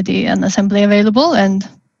there's already an assembly available and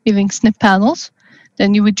giving snip panels,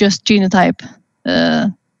 then you would just genotype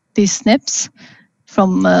these snips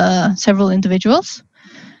from several individuals,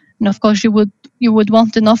 and of course you would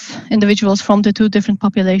want enough individuals from the two different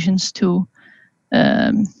populations to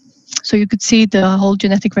so you could see the whole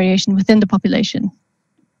genetic variation within the population.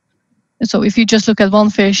 So if you just look at one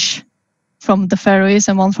fish from the Faroese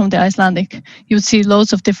and one from the Icelandic, you would see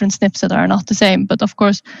loads of different snips that are not the same. But of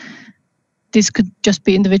course, this could just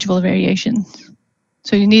be individual variation.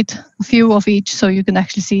 So you need a few of each so you can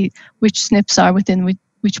actually see which snips are within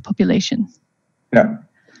which population. Yeah.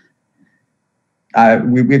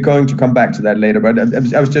 We're going to come back to that later, but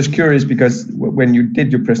I was just curious because when you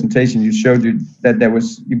did your presentation, you showed that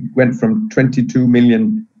you went from 22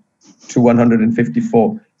 million to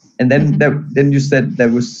 154, and then then you said there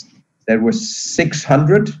was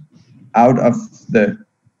 600 out of the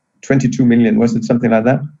 22 million. Was it something like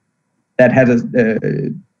that? That had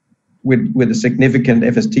with a significant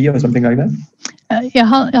FST or something like that?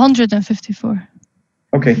 154.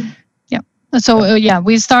 Okay. So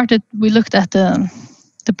we looked at the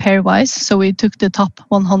pairwise. So we took the top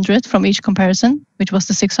 100 from each comparison, which was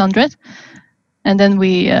the 600, and then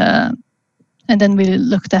we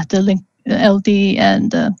looked at the link LD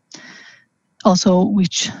and also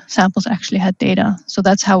which samples actually had data. So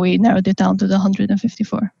that's how we narrowed it down to the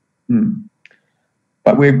 154.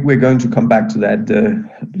 But we're going to come back to that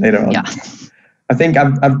later on. Yeah. I think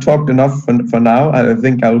I've talked enough for now. I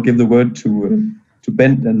think I'll give the word to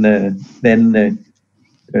Bent, and then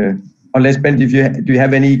unless Bent, do you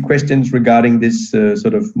have any questions regarding this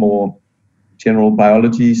sort of more general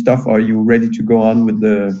biology stuff? Or are you ready to go on with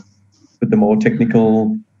the more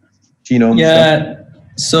technical genome stuff?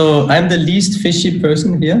 So I'm the least fishy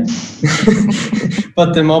person here,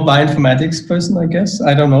 but the more bioinformatics person, I guess.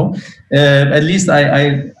 I don't know. At least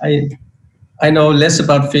I know less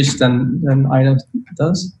about fish than Ida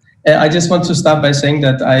does. I just want to start by saying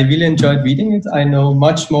that I really enjoyed reading it. I know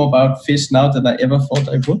much more about fish now than I ever thought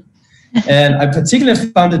I would. And I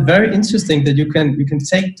particularly found it very interesting that you can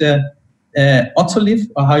take the otolith,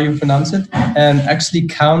 or how you pronounce it, and actually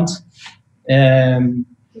count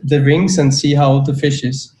the rings and see how old the fish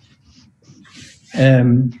is.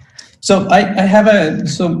 So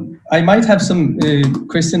I might have some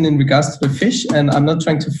question in regards to the fish, and I'm not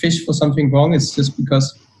trying to fish for something wrong. It's just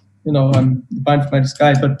because I'm the bioinformatics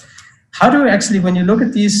guy. But how do you actually, when you look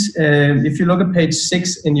at these, if you look at page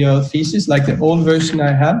 6 in your thesis, like the old version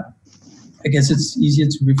I have, I guess it's easier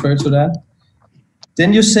to refer to that.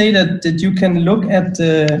 Then you say that you can look at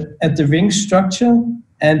the ring structure,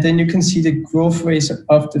 and then you can see the growth rates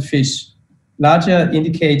of the fish. Larger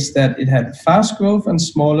indicates that it had fast growth, and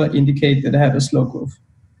smaller indicate that it had a slow growth.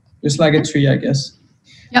 Just like a tree, I guess.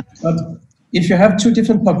 Yep. But if you have two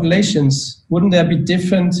different populations, wouldn't there be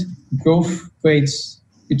different growth rates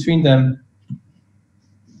between them?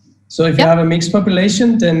 So if you have a mixed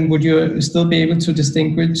population, then would you still be able to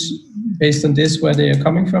distinguish based on this where they are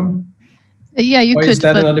coming from? Yeah, you could. Or is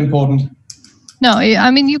that not important? No,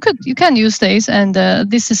 I mean you can use these, and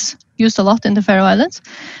this is used a lot in the Faroe Islands.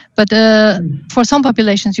 But for some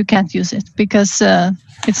populations you can't use it because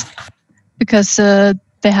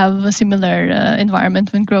they have a similar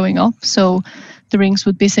environment when growing up. So the rings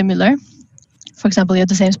would be similar. For example, you have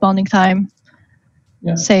the same spawning time.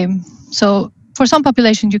 same. So for some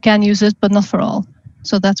populations you can use it, but not for all.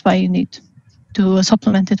 So that's why you need to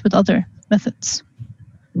supplement it with other methods.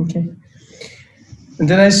 Okay. And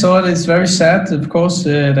then I saw that it's very sad, of course,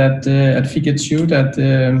 that at Figure 2 that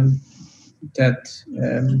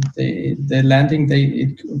the landing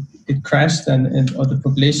it crashed or the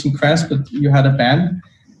population crashed, but you had a ban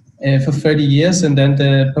for 30 years, and then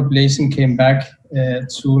the population came back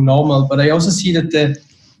to normal. But I also see that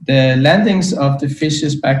the landings of the fish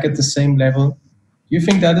is back at the same level. Do you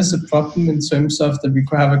think that is a problem in terms of that we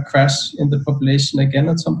could have a crash in the population again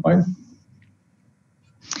at some point?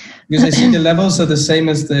 Because I see the levels are the same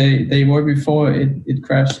as they were before it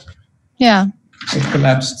crashed. Yeah. It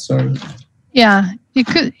collapsed, sorry. Yeah, it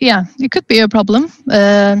could be a problem.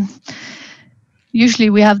 Usually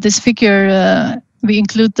we have this figure, we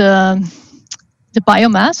include the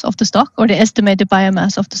biomass of the stock, or the estimated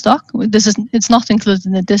biomass of the stock. It's not included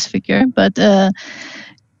in this figure, but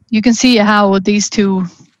you can see how these two,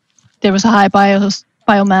 there was a high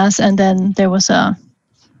biomass, and then there was a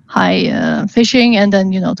high fishing, and then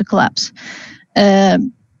the collapse.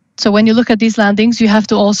 So when you look at these landings, you have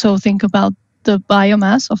to also think about the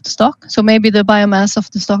biomass of the stock. So maybe the biomass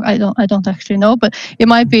of the stock, I don't actually know, but it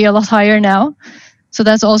might be a lot higher now. So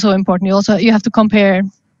that's also important. You have to compare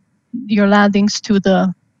your landings to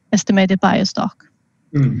the estimated biostock.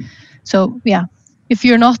 So yeah, if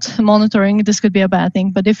you're not monitoring, this could be a bad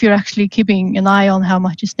thing. But if you're actually keeping an eye on how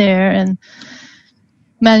much is there and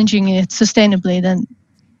managing it sustainably, then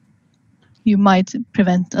you might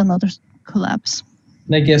prevent another collapse.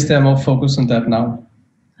 And I guess they're more focused on that now.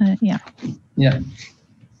 Yeah. Yeah.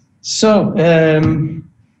 So the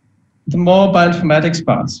more bioinformatics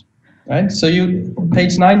parts, right? So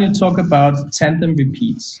page 9, you talk about tandem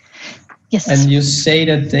repeats. Yes. And you say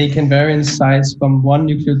that they can vary in size from 1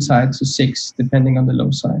 nucleotide to 6, depending on the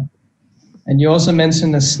loci. And you also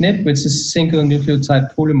mentioned a SNP, which is single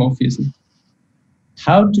nucleotide polymorphism.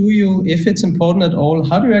 How do you, if it's important at all,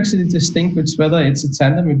 how do you actually distinguish whether it's a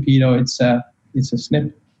tandem repeat or it's a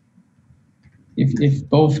SNP? If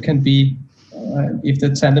both can be, if the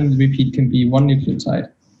tandem repeat can be 1 nucleotide.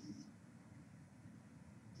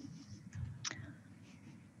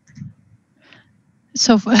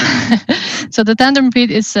 So, so the tandem repeat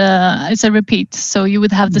is a repeat. So you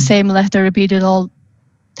would have the same letter repeated all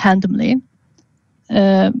tandemly.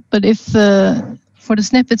 But if for the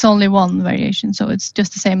SNP, it's only one variation, so it's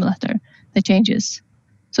just the same letter that changes.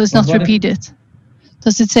 So it's not repeated.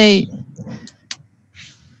 Does it say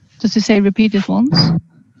repeated once?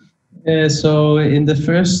 So in the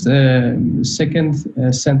first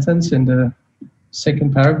second sentence in the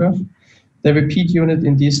second paragraph, the repeat unit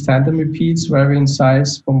in these tandem repeats vary in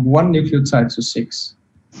size from 1 nucleotide to 6.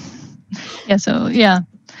 So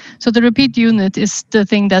the repeat unit is the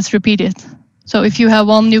thing that's repeated. So if you have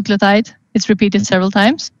 1 nucleotide, it's repeated several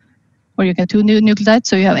times, or you get 2 nucleotides.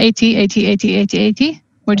 So you have AT, AT, AT, AT, AT,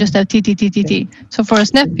 or just have TT, TT, T. So for a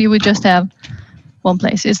SNP, you would just have one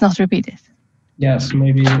place. It's not repeated. Yes,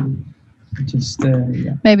 maybe just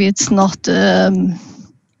Maybe it's not.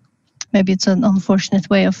 Maybe it's an unfortunate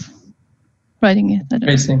way of writing it.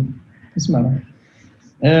 Tracing. Doesn't matter.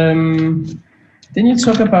 Then you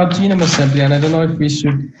talk about genome assembly, and I don't know if we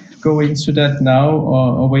should go into that now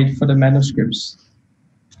or wait for the manuscripts.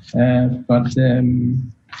 But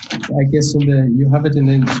I guess you have it in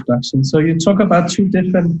the introduction. So you talk about 2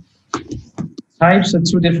 different types and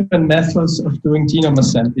 2 different methods of doing genome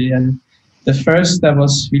assembly. And the first that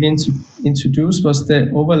was really introduced was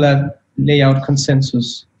the overlap layout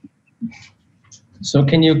consensus. So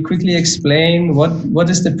can you quickly explain what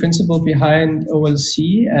is the principle behind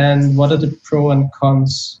OLC and what are the pros and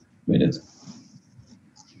cons with it?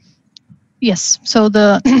 Yes, so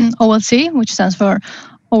the OLC, which stands for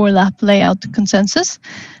Overlap Layout Consensus,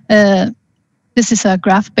 this is a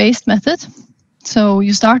graph-based method. So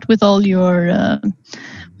you start with all your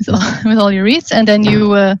with all your reads, and then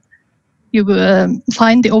you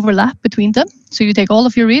find the overlap between them. So you take all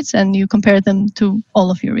of your reads and you compare them to all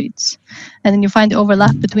of your reads, and then you find the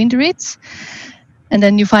overlap between the reads, and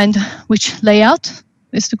then you find which layout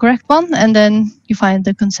is the correct one, and then you find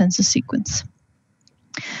the consensus sequence.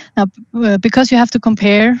 Now, because you have to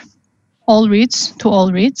compare all reads to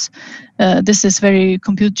all reads, this is very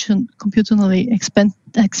computationally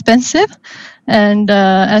expensive, and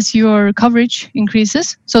as your coverage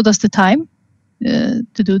increases, so does the time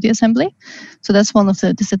to do the assembly. So that's one of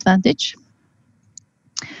the disadvantage.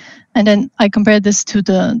 And then I compared this to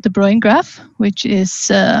the Breuil graph, which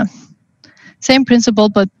is same principle,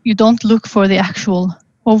 but you don't look for the actual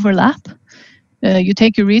overlap. You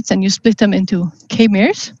take your reads and you split them into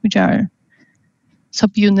k-mers, which are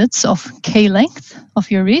subunits of k length of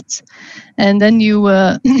your reads, and then you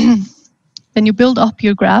then you build up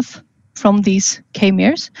your graph from these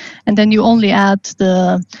k-mers, and then you only add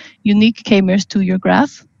the unique k-mers to your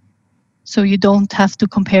graph, so you don't have to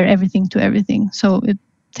compare everything to everything. So it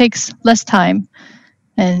takes less time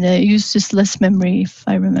and uses less memory, if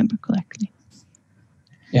I remember correctly.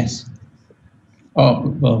 Yes.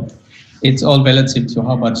 Oh, well, it's all relative to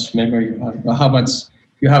how much memory you have, or how much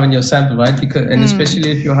you have in your sample, right? Because, and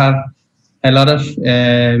especially if you have a lot of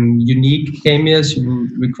unique k-mers, you will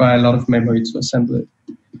require a lot of memory to assemble it.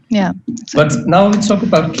 Yeah. But now we talk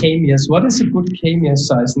about k-mers. What is a good k-mer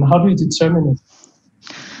size, and how do you determine it?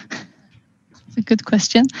 It's a good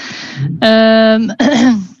question.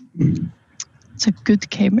 It's a good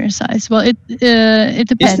k-mer size. Well, it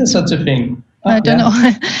depends. Is there such a thing? I don't know.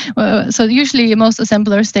 Well, so usually most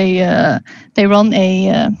assemblers they run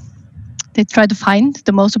they try to find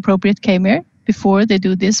the most appropriate k-mer before they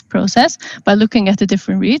do this process by looking at the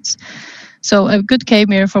different reads. So a good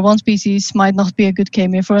k-mer for one species might not be a good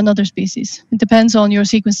k-mer for another species. It depends on your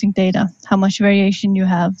sequencing data, how much variation you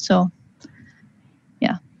have. So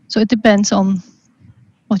yeah, so it depends on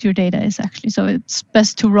what your data is actually. So it's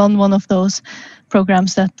best to run one of those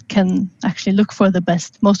programs that can actually look for the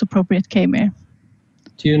best, most appropriate k-mer.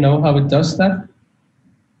 Do you know how it does that?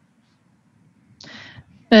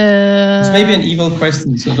 It's maybe an evil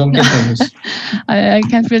question, so don't get nervous. I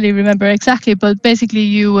can't really remember exactly, but basically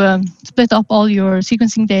you split up all your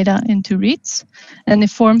sequencing data into reads, and it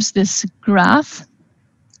forms this graph.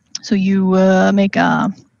 So you make a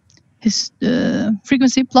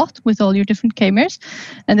frequency plot with all your different k-mers,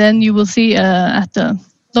 and then you will see at the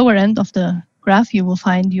lower end of the graph, you will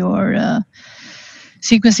find your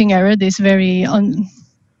sequencing error, this very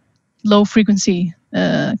low frequency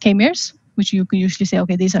k-mers, which you can usually say,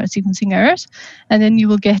 okay, these are sequencing errors. And then you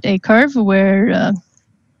will get a curve where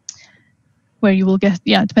you will get,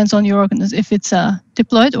 it depends on your organism. If it's a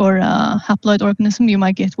diploid or a haploid organism, you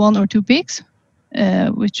might get 1 or 2 peaks,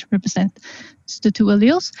 which represent the 2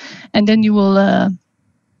 alleles. And then you will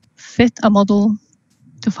fit a model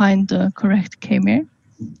to find the correct k-mer.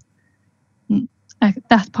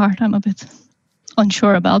 That part I'm a bit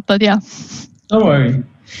unsure about, but yeah. Don't worry.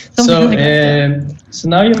 So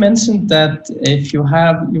now you mentioned that if you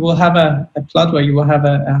will have a plot where you will have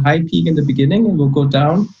a high peak in the beginning, it will go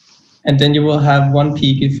down, and then you will have one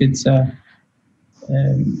peak if it's I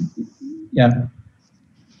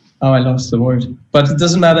lost the word, but it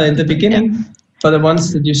doesn't matter in the beginning. Yeah. For the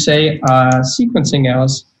ones that you say are sequencing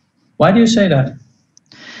errors, why do you say that?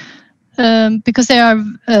 Because they are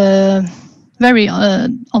very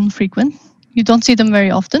infrequent. You don't see them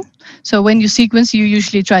very often. So when you sequence, you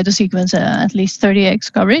usually try to sequence at least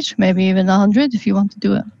 30x coverage, maybe even 100 if you want to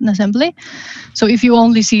do an assembly. So if you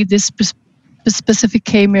only see this specific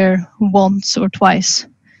k-mer once or twice,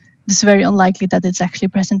 it's very unlikely that it's actually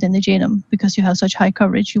present in the genome because you have such high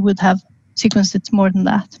coverage. You would have sequenced it more than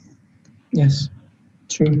that. Yes,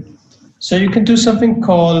 true. So you can do something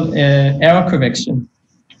called error correction.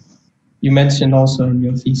 You mentioned also in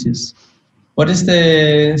your thesis. What is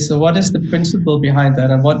the principle behind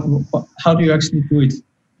that, and how do you actually do it?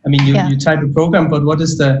 I mean, you type a program, but what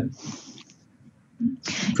is the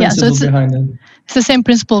principle behind it? It's the same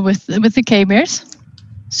principle with the k-mers.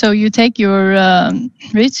 So you take your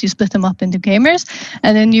reads, you split them up into k-mers,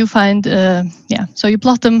 and then you find so you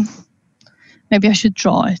plot them. Maybe I should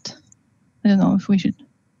draw it. I don't know if we should.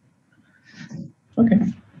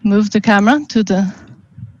 Okay. Move the camera to the.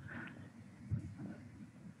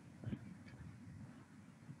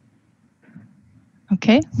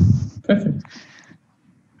 Okay. Perfect.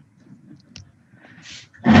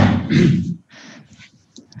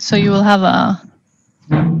 So you will have a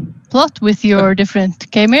plot with your different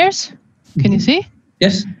k-mers. Can you see?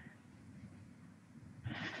 Yes.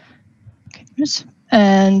 K-mers.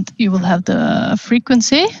 And you will have the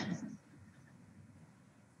frequency.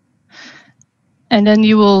 And then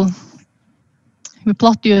you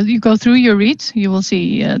go through your reads. You will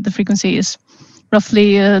see the frequency is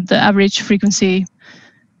roughly the average frequency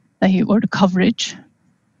or the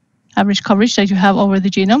average coverage that you have over the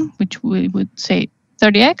genome, which we would say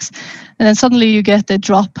 30x. And then suddenly you get a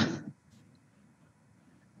drop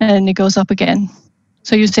and it goes up again.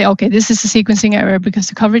 So you say, okay, this is a sequencing error because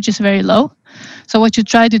the coverage is very low. So what you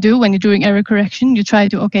try to do when you're doing error correction, you try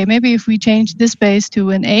to, okay, maybe if we change this base to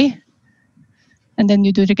an A, and then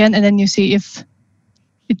you do it again, and then you see if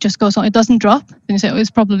it just goes on, it doesn't drop, then you say, oh,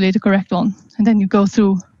 it's probably the correct one. And then you go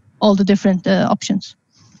through all the different options.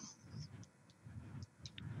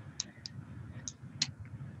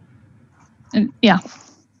 And Yeah,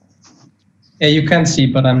 you can see,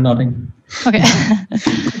 but I'm nodding. Okay.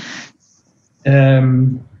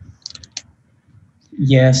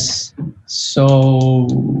 Yes. So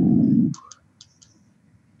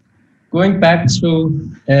going back to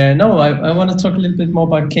no, I want to talk a little bit more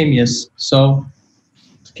about k-meres. So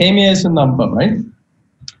k-mere is a number, right?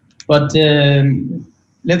 But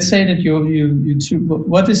let's say that you choose.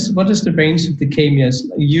 What is the range of the k-meres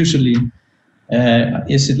usually?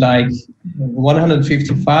 Is it like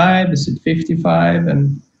 155? Is it 55?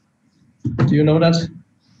 And do you know that?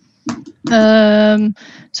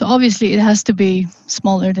 So obviously it has to be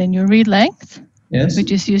smaller than your reed length, Yes.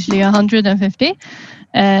 which is usually 150.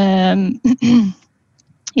 Yeah,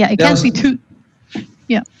 it can't be too.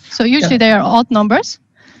 Yeah. So usually they are odd numbers.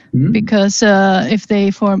 Because if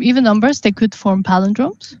they form even numbers, they could form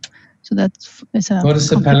palindromes. So that's what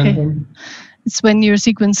is a palindrome? It's when your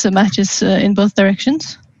sequence matches in both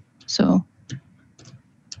directions. So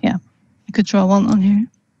yeah, you could draw one on here.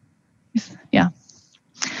 Yeah.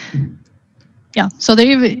 So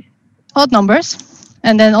they're odd numbers,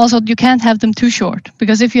 and then also you can't have them too short,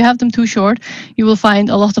 because if you have them too short, you will find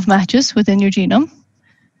a lot of matches within your genome.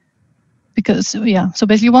 Because so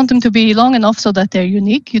basically you want them to be long enough so that they're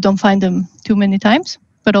unique. You don't find them too many times,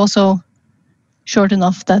 but also short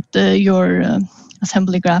enough that your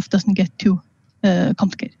assembly graph doesn't get too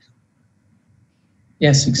complicated.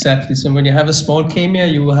 Yes, exactly. So when you have a small k-mere,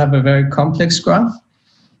 you will have a very complex graph,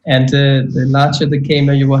 and the larger the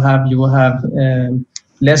k-mere you will have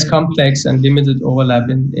less complex and limited overlap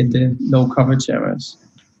in the low coverage areas.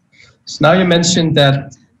 So now you mentioned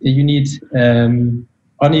that you need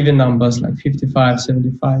uneven numbers like 55,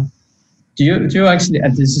 75. Do you actually,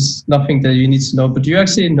 and this is nothing that you need to know, but do you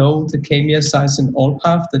actually know the k-mere size in all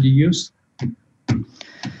path that you use?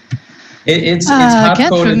 It's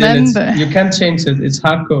hard-coded. You can't change it. It's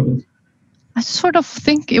hard-coded. I sort of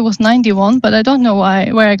think it was 91, but I don't know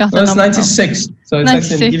where I got the number. It's 96, so it's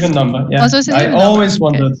 96. Actually an even number. Yeah, I always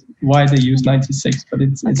wondered why they use 96, but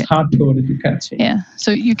it's hard-coded. You can't change. Yeah,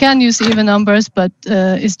 so you can use even numbers, but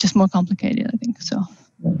it's just more complicated, I think. So.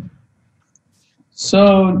 Yeah.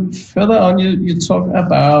 So further on, you talk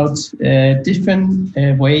about different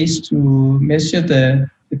ways to measure the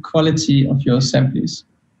quality of your assemblies.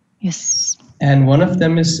 Yes. And one of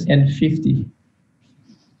them is N50.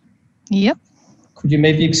 Yep. Could you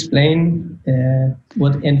maybe explain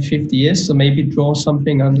what N50 is? So maybe draw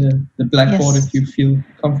something on the blackboard if you feel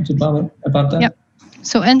comfortable about that. Yep.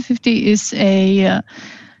 So N50 is a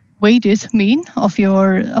weighted mean of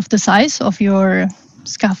the size of your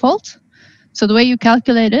scaffold. So the way you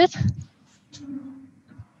calculate it.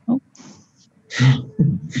 Oh.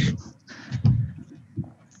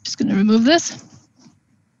 Just going to remove this.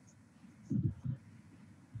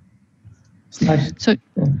 Nice.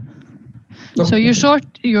 So you sort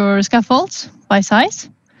your scaffolds by size.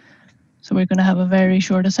 So we're going to have a very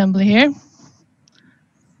short assembly here.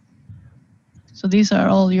 So these are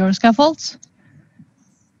all your scaffolds.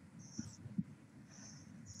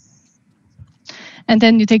 And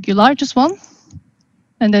then you take your largest one,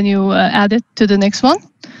 and then you add it to the next one.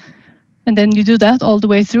 And then you do that all the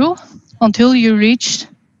way through until you reach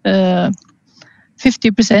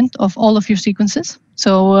 50% of all of your sequences.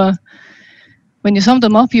 So when you sum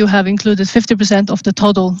them up, you have included 50% of the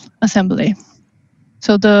total assembly.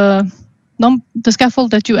 So the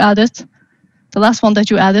scaffold that you added, the last one that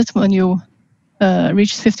you added when you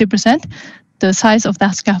reached 50%, the size of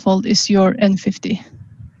that scaffold is your N50.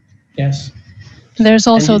 Yes. There's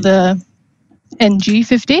also the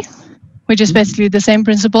NG50, which is basically the same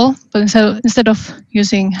principle, but instead of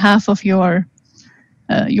using half of your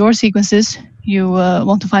sequences, you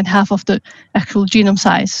want to find half of the actual genome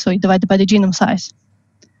size, so you divide it by the genome size.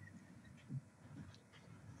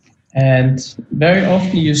 And very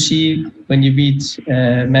often you see when you read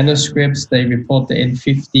manuscripts, they report the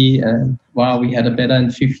N50, and wow, we had a better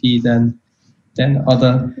N50 than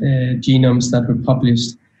other genomes that were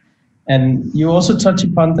published. And you also touch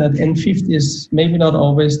upon that N50 is maybe not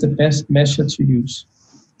always the best measure to use.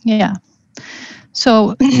 Yeah.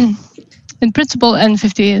 So in principle,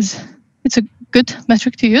 N50 it's a good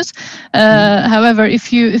metric to use. However,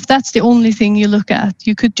 if that's the only thing you look at,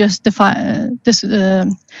 you could just make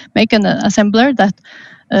an assembler that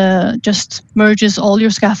just merges all your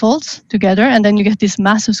scaffolds together, and then you get this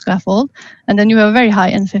massive scaffold, and then you have a very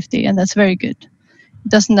high N50, and that's very good. It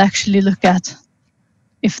doesn't actually look at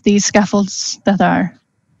if these scaffolds that are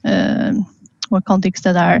or contigs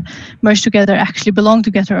that are merged together actually belong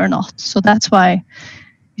together or not. So that's why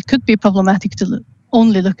it could be problematic to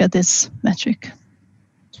only look at this metric.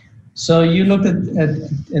 So you looked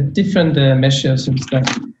at different measures instead,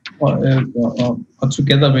 or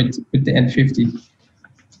together with the N50.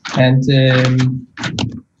 And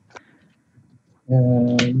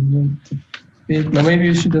maybe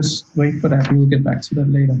you should just wait for that and we'll get back to that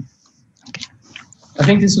later. I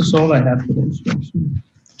think this is all I have for the introduction.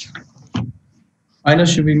 Aina,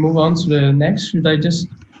 should we move on to the next? Should I just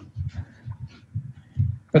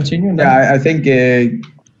continue? Yeah, I think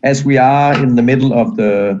as we are in the middle of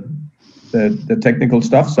the technical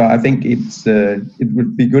stuff, so I think it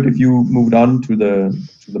would be good if you moved on to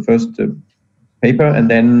the first paper, and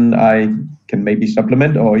then I can maybe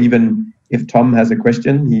supplement, or even if Tom has a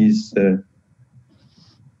question, he's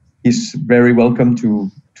very welcome to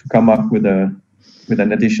come up with an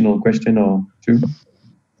additional question or two.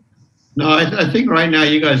 No, I think right now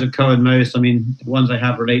you guys have covered most. I mean, the ones I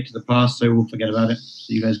have relate to the past, so we'll forget about it.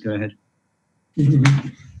 So you guys go ahead.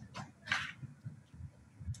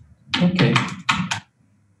 Okay.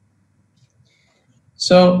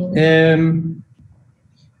 So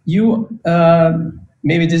you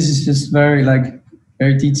maybe this is just very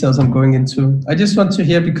details I'm going into. I just want to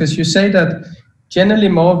hear, because you say that generally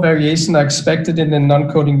more variation are expected in the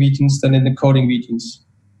non-coding regions than in the coding regions.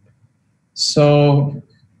 So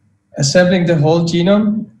assembling the whole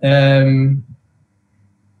genome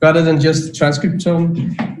rather than just the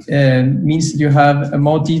transcriptome means that you have a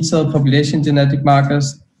more detailed population genetic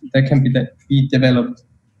markers that can be developed.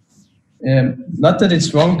 Not that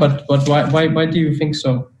it's wrong, but why do you think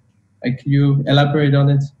so? Can you elaborate on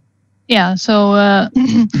it? Yeah, so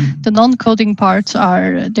the non-coding parts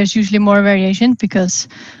there's usually more variation because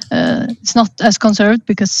it's not as conserved,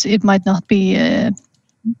 because it might not be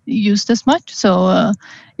used as much. So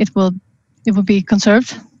it will be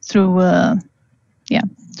conserved throughout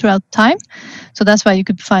time. So that's why you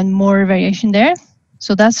could find more variation there.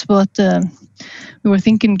 So that's what we were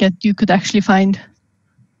thinking, that you could actually find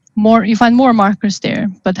more. You find more markers there,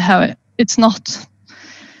 but it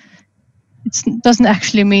doesn't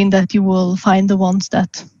actually mean that you will find the ones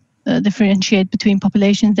that differentiate between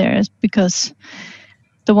populations there, because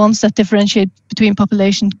the ones that differentiate between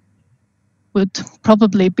populations would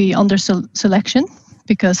probably be under selection,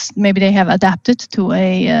 because maybe they have adapted to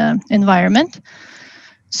a environment.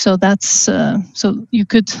 So that's so you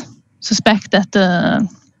could suspect that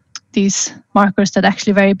these markers that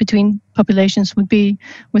actually vary between populations would be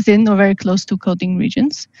within or very close to coding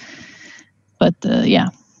regions. But yeah.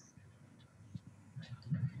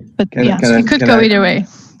 But it could go either way.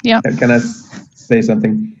 Yeah. Can I say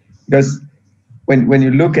something? Because when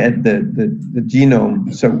you look at the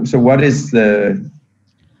genome, so what is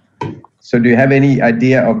so do you have any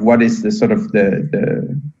idea of what is the sort of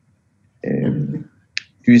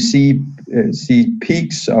do you see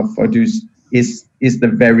peaks of, or is the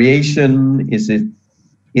variation, is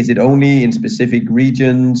it only in specific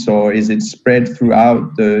regions, or is it spread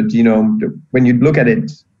throughout the genome? When you look at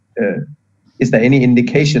it, is there any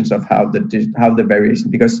indications of how the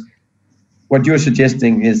variation? Because what you're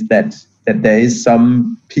suggesting is that there is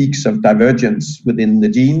some peaks of divergence within the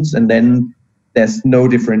genes, and then there's no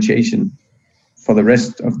differentiation for the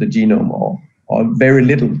rest of the genome, or very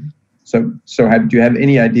little. So do you have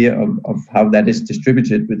any idea of how that is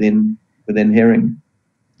distributed within herring?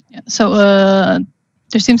 Yeah, so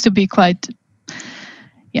there seems to be quite.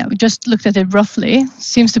 Yeah, we just looked at it roughly.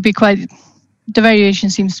 Seems to be quite. The variation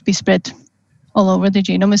seems to be spread all over the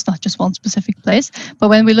genome. It's not just one specific place. But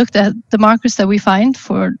when we looked at the markers that we find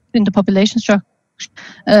in the population structure,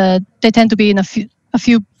 they tend to be in a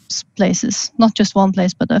few places, not just one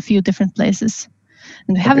place, but a few different places.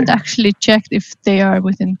 And we haven't actually checked if they are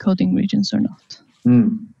within coding regions or not.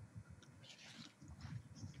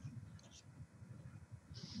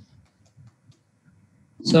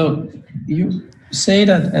 So you say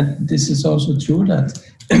that, and this is also true,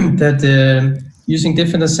 that using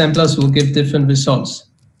different assemblers will give different results.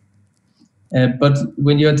 But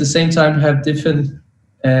when you at the same time have different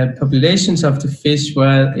populations of the fish,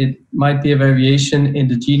 where it might be a variation in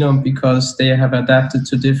the genome because they have adapted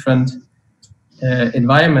to different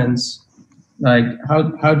environments, like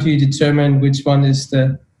how do you determine which one is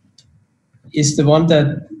the one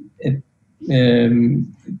that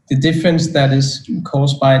the difference that is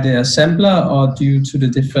caused by the assembler or due to the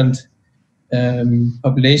different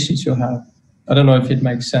populations you have? I don't know if it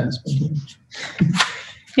makes sense.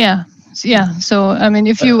 Yeah. So I mean,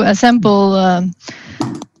 if you assemble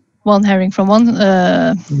one herring from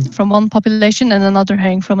one population and another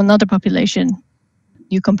herring from another population,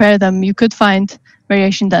 you compare them, you could find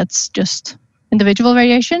variation that's just individual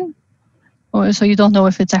variation, or so you don't know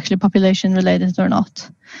if it's actually population related or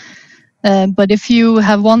not. But if you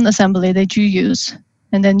have one assembly that you use,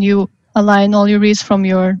 and then you align all your reads from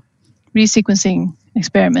your resequencing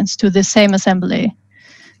experiments to the same assembly,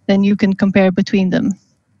 then you can compare between them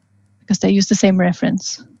because they use the same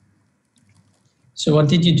reference. So what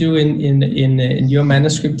did you do in your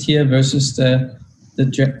manuscript here versus the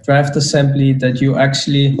draft assembly, that you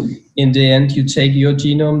actually, in the end, you take your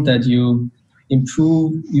genome that you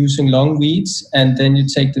improve using long reads, and then you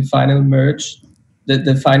take the final merge,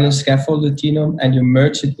 the final scaffolded genome, and you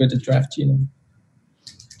merge it with the draft genome?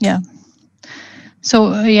 Yeah.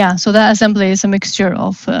 So so that assembly is a mixture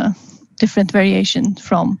of different variation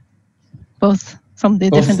from both from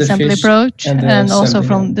the different assembly approach and also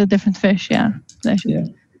from the different fish. Yeah. Yeah.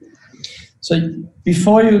 So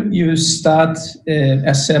before you start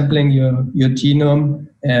assembling your genome,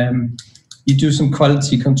 you do some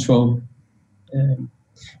quality control.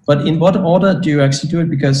 But in what order do you actually do it?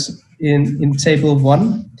 Because in table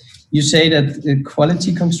 1, you say that the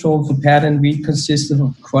quality control for paired and read consists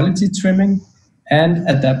of quality trimming and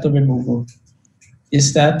adapter removal.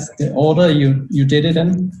 Is that the order you did it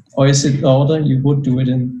in, or is it the order you would do it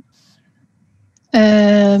in?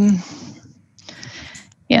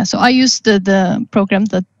 Yeah, so I use the program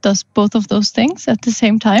that does both of those things at the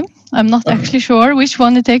same time. I'm not actually sure which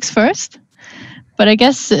one it takes first, but I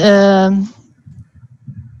guess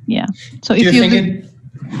yeah. So if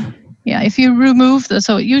if you remove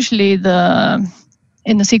so usually in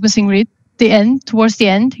the sequencing read, towards the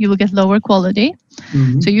end, you will get lower quality.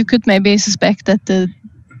 Mm-hmm. So you could maybe suspect that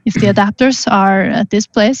if the adapters are at this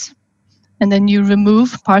place, and then you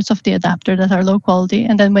remove parts of the adapter that are low quality,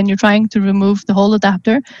 and then when you're trying to remove the whole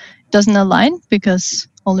adapter, it doesn't align because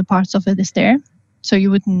only parts of it is there. So you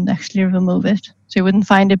wouldn't actually remove it. So you wouldn't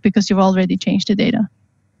find it because you've already changed the data.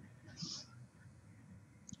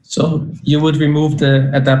 So you would remove the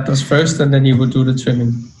adapters first, and then you would do the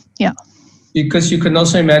trimming. Yeah. Because you can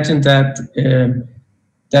also imagine that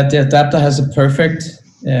that the adapter has a perfect.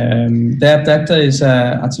 The adapter is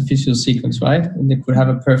an artificial sequence, right? And it could have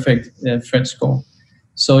a perfect thread score.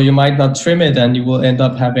 So you might not trim it, and you will end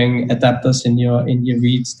up having adapters in your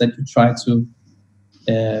reads that you try to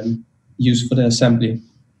use for the assembly.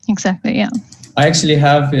 Exactly. Yeah. I actually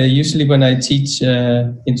have, usually when I teach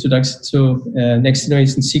Introduction to Next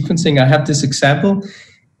Generation Sequencing, I have this example,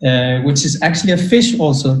 which is actually a fish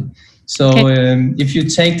also. So if you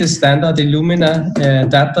take the standard Illumina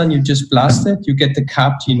adapter and you just blast it, you get the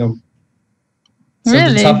carp genome. So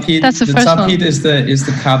really? The top heat, that's the first top one. heat is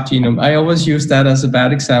the carp genome. I always use that as a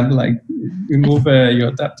bad example, like remove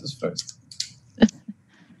your adapters first.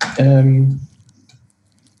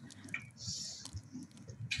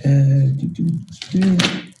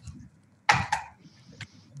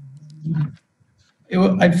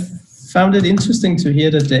 I found it interesting to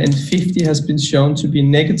hear that the N50 has been shown to be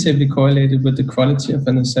negatively correlated with the quality of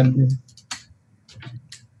an assembly.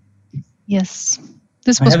 Yes,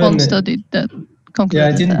 this was one study that concluded. Yeah,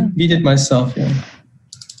 I didn't read it myself.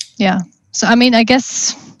 Yeah. So I mean, I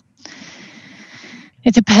guess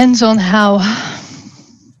it depends on how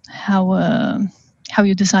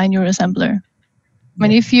you design your assembler. I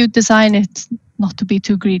mean, if you design it not to be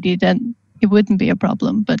too greedy, then it wouldn't be a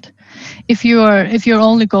problem. But if your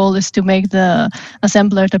only goal is to make the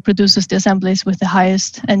assembler that produces the assemblies with the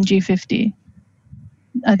highest NG50,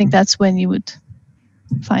 I think that's when you would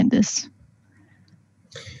find this.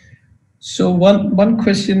 So one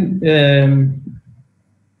question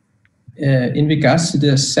in regards to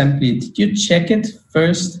the assembly, did you check it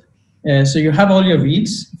first? So you have all your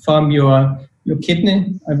reads from your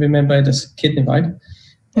kidney. I remember it as kidney, right?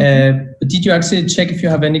 But did you actually check if you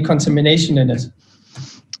have any contamination in it?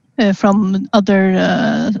 From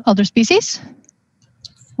other species?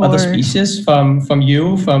 Other species, from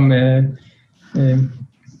you, from the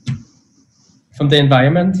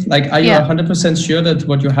environment? Like, are you 100% sure that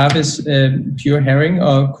what you have is pure herring,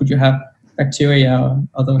 or could you have bacteria or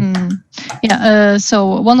other?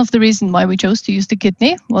 So one of the reasons why we chose to use the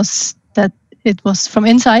kidney was that it was from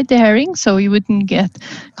inside the herring, so you wouldn't get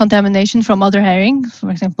contamination from other herring.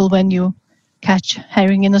 For example, when you catch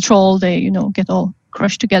herring in a trawl, they get all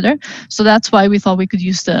crushed together. So that's why we thought we could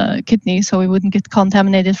use the kidney, so we wouldn't get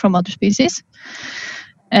contaminated from other species.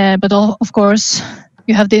 But of course,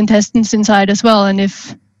 you have the intestines inside as well, and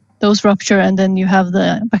if those rupture and then you have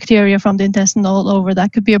the bacteria from the intestine all over,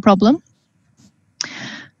 that could be a problem.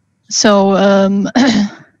 So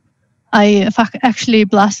I actually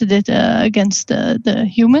blasted it against the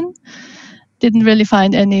human. Didn't really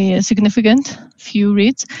find any significant, few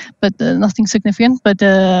reads, but nothing significant. But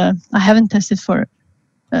I haven't tested for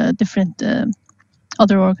different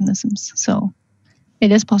other organisms, so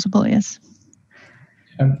it is possible, yes.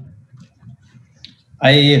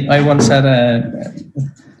 I once had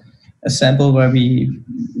a sample where we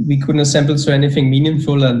couldn't assemble to anything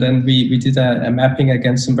meaningful, and then we did a mapping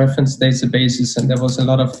against some reference databases, and there was a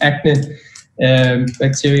lot of acne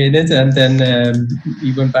bacteria in it, and then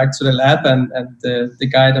we went back to the lab, and the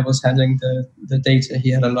guy that was handling the data, he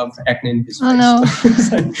had a lot of acne in his face. Oh no.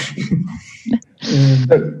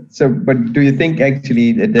 But do you think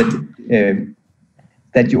actually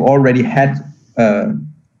that you already had a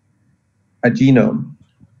genome?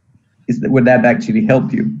 Would that actually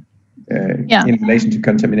help you in relation to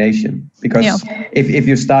contamination? Because if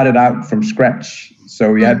you started out from scratch,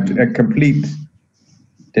 so you had a complete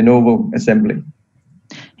de novo assembly.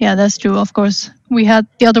 Yeah, that's true. Of course, we had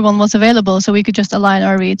the other one was available, so we could just align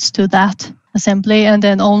our reads to that assembly and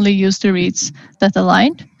then only use the reads that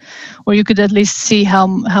aligned. Or you could at least see how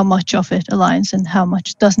much of it aligns and how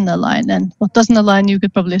much doesn't align. And what doesn't align, you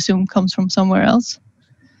could probably assume comes from somewhere else.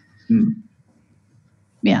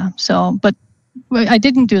 Yeah. So, but I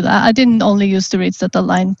didn't do that. I didn't only use the reads that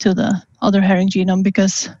aligned to the other herring genome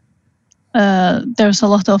because there's a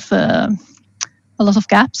lot of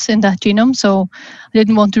gaps in that genome. So I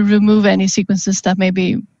didn't want to remove any sequences that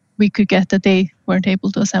maybe we could get that they weren't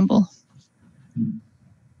able to assemble.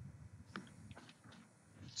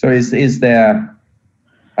 So is there?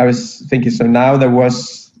 I was thinking. So now there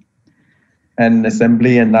was an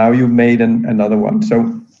assembly, and now you've made another one. So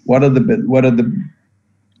what are the?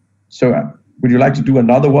 So would you like to do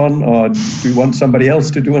another one, or do you want somebody else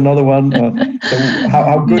to do another one? Or, so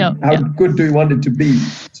how good do you want it to be?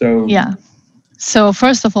 So yeah. So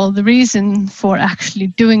first of all, the reason for actually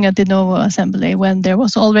doing a de novo assembly when there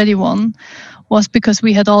was already one was because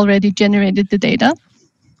we had already generated the data.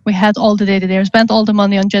 We had all the data there, spent all the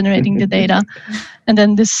money on generating the data, and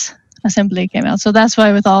then this assembly came out. So that's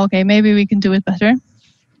why we thought, okay, maybe we can do it better.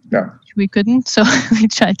 Yeah. We couldn't, so we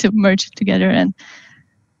tried to merge it together and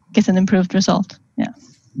get an improved result. Yeah.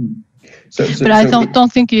 But I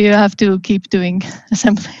don't think you have to keep doing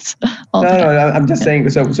assemblies all the time. No, I'm just saying.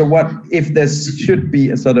 So what if there should be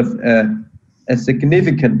a sort of a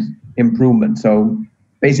significant improvement? So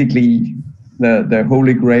basically, the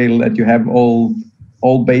holy grail that you have all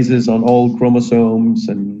bases on all chromosomes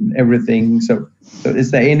and everything. So is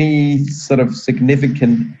there any sort of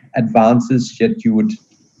significant advances that you would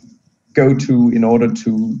go to in order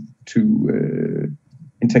to in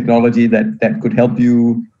technology that could help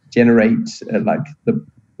you generate like the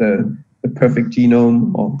perfect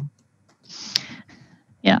genome? Or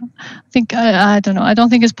yeah, I think I don't know. I don't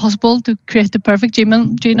think it's possible to create the perfect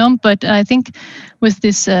genome, but I think with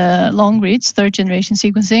this long reads, third generation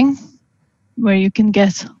sequencing, where you can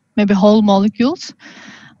get maybe whole molecules,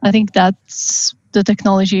 I think that's the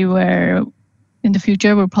technology where in the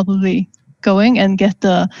future we're probably going and get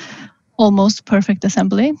the almost perfect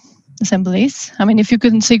assemblies. I mean, if you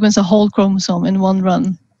couldn't sequence a whole chromosome in one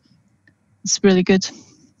run, it's really good.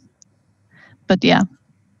 But yeah,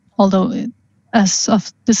 although as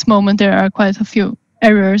of this moment there are quite a few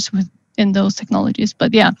errors within those technologies.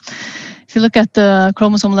 But yeah, if you look at the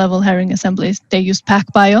chromosome level herring assemblies, they used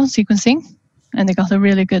PacBio sequencing, and they got a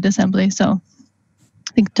really good assembly. So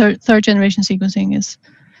I think third generation sequencing is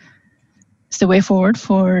the way forward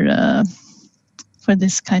for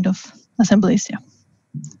this kind of assemblies. Yeah.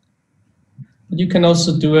 You can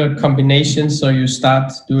also do a combination. So you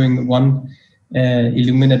start doing one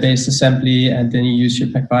Illumina-based assembly, and then you use your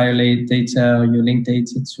PacBio data or your link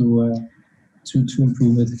data to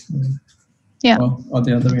improve it. Yeah. Or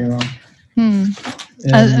the other way around.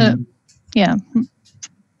 Yeah.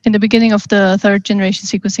 In the beginning of the third generation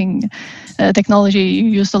sequencing technology, you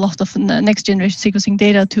used a lot of next generation sequencing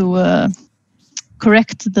data to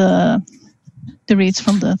correct the reads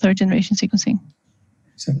from the third generation sequencing.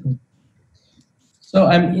 Exactly. So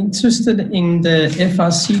I'm interested in the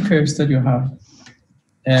FRC curves that you have.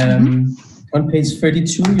 On page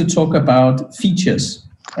 32, you talk about features,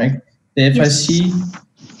 right? The FRC,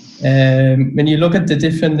 when you look at the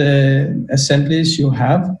different assemblies you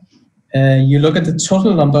have, you look at the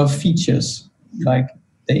total number of features, like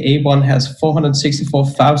the A1 has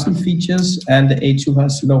 464,000 features and the A2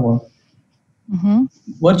 has lower.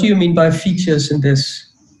 What do you mean by features in this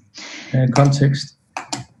context?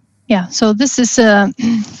 Yeah, so this is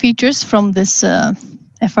features from this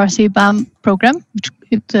FRC BAM program, which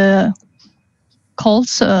it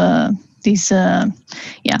calls these,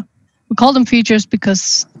 we call them features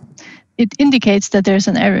because it indicates that there's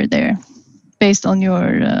an error there based on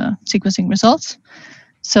your sequencing results.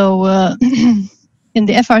 So in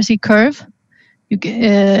the FRC curve,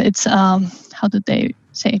 it's, how did they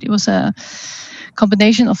say it? It was a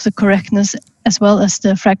combination of the correctness as well as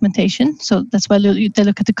the fragmentation. So that's why they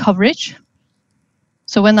look at the coverage.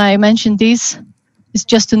 So when I mentioned these is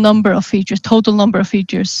just the number of features, total number of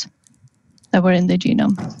features that were in the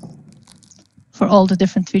genome for all the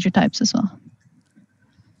different feature types as well.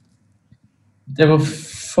 There were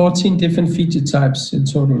 14 different feature types in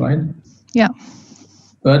total, right? Yeah.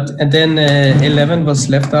 And then 11 was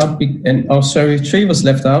left out, 3 was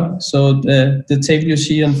left out. So the table you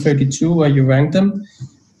see on 32, where you rank them,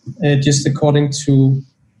 just according to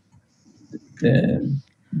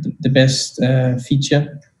the best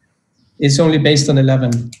feature, is only based on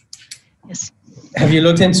 11. Yes. Have you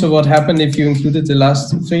looked into what happened if you included the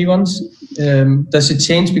last 3 ones? Does it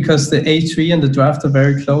change because the A3 and the draft are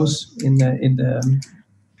very close in the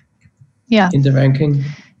ranking?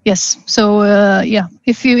 Yes. So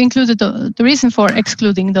if you included the reason for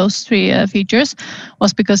excluding those 3 features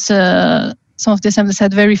was because some of the assemblies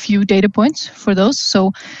had very few data points for those.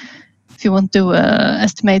 So if you want to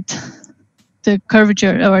estimate the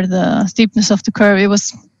curvature or the steepness of the curve,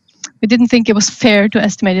 we didn't think it was fair to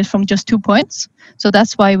estimate it from just 2 points. So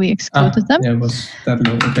that's why we excluded them. Yeah, it was that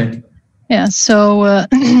low. Okay. Yeah. So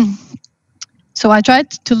so I tried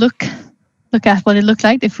to look at what it looked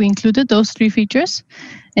like if we included those 3 features,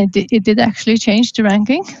 and it did actually change the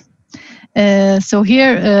ranking. So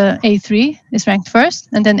here A3 is ranked first,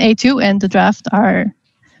 and then A2 and the draft are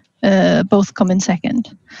both come in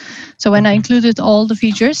second. So when I included all the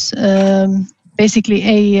features, basically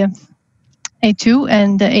A2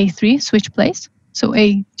 and the A3 switch place. So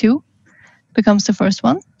A2 becomes the first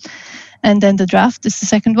one, and then the draft is the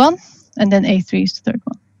second one, and then A3 is the third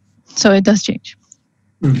one. So it does change.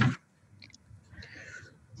 Mm.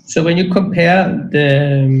 So when you compare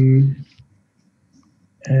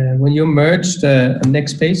when you merge the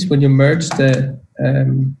next page, when you merge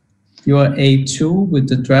your A2 with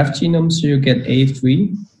the draft genome, so you get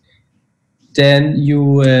A3, then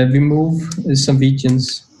you remove some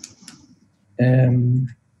regions.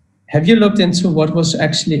 Have you looked into what was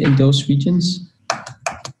actually in those regions?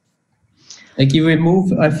 Like you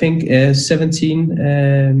remove, I think, 17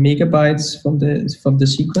 megabytes from the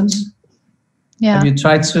sequence. Yeah. Have you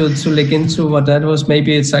tried to look into what that was?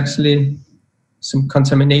 Maybe it's actually some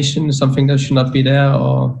contamination, something that should not be there,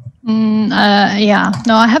 or? Yeah.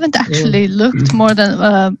 No, I haven't actually looked more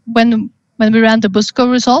than when we ran the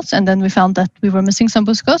Busco results, and then we found that we were missing some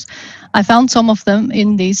Buscos. I found some of them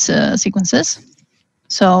in these sequences.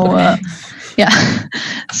 So yeah.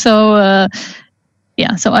 So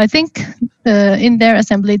yeah. So I think in their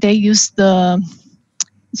assembly they used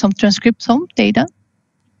some transcriptome data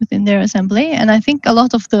within their assembly, and I think a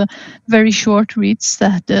lot of the very short reads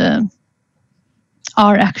that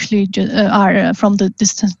are actually are from the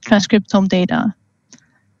distance transcriptome data.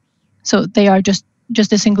 So they are just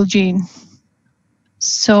a single gene.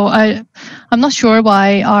 So I'm not sure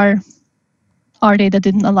why our data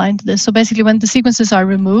didn't align to this. So basically, when the sequences are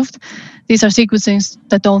removed, these are sequences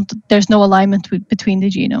that there's no alignment between the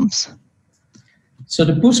genomes. So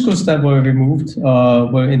the Buscos that were removed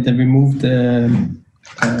were in the removed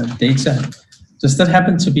data. Does that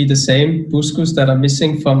happen to be the same Buscos that are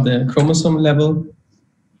missing from the chromosome level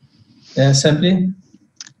assembly?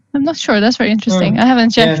 I'm not sure. That's very interesting. I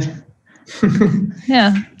haven't checked.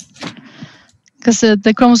 Yeah. Because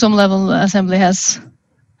the chromosome level assembly has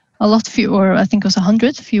a lot fewer, I think it was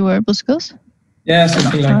 100 fewer Buscos. Yeah,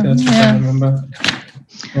 something like that, if I remember.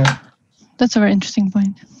 Yeah. That's a very interesting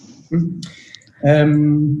point.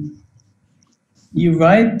 You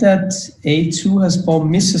write that A2 has more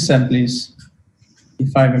misassemblies,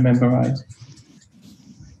 if I remember right.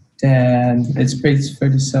 Then it's page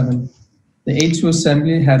 37. The A2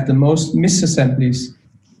 assembly had the most misassemblies,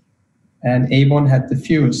 and A1 had the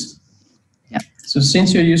fewest. Yeah. So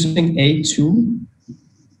since you're using A2,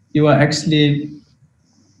 you are actually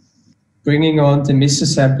bringing on the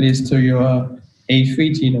misassemblies to your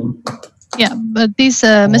A3 genome. Yeah, but these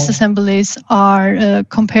misassemblies are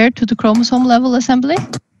compared to the chromosome level assembly.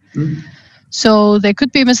 Mm. So they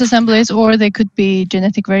could be misassemblies, or they could be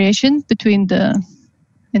genetic variation between the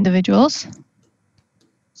individuals.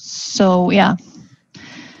 So yeah.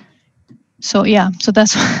 So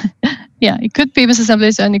that's yeah, it could be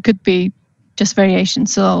misassemblies and it could be just variation.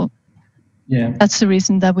 So yeah, that's the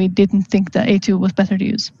reason that we didn't think that A2 was better to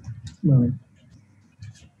use. No.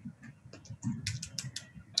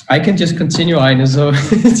 I can just continue, Aine, so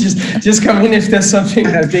just come in if there's something.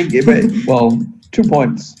 I think, well, 2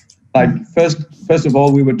 points. Like first of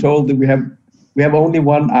all, we were told that we have only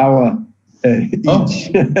 1 hour each,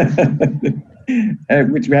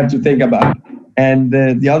 which we have to think about. And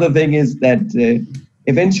the other thing is that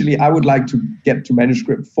eventually I would like to get to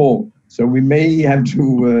manuscript 4, so we may have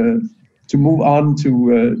to move on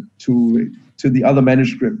to to the other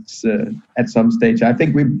manuscripts at some stage. I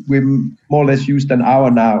think we've more or less used an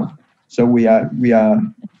hour now, so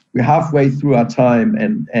we're halfway through our time,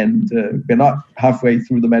 and we're not halfway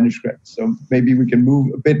through the manuscript. So maybe we can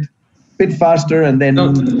move a bit faster, and then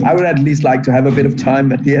I would at least like to have a bit of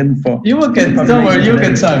time at the end for. You will get. Don't worry, you'll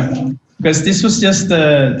get time. Because this was just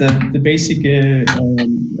the basic,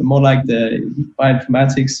 more like the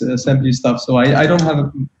bioinformatics assembly stuff. So I don't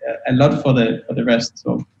have a lot for the rest.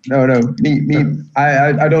 So no, me.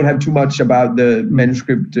 I don't have too much about the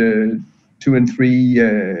manuscript 2 and 3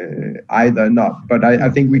 either. Not, but I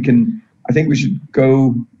think we can. I think we should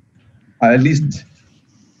go at least.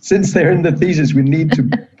 Since they're in the thesis, we need to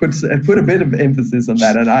put a bit of emphasis on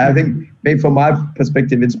that. And I think maybe from my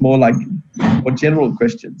perspective, it's more like more general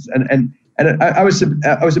questions. And I was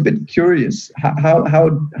a bit curious.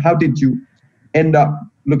 How did you end up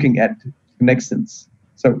looking at connexins?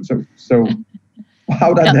 So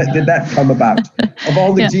how did that come about? Of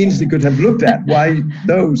all the genes you could have looked at, why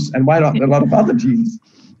those and why not a lot of other genes?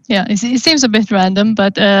 Yeah, it seems a bit random,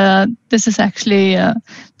 but this is actually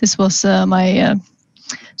this was my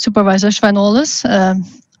supervisor Svein Ole's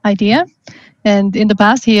idea, and in the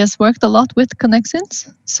past he has worked a lot with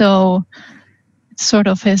connexins, so it's sort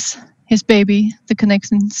of his baby, the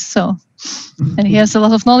connexins. So, and he has a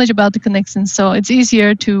lot of knowledge about the connexins, so it's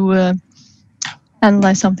easier to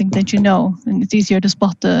analyze something that you know, and it's easier to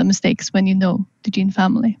spot the mistakes when you know the gene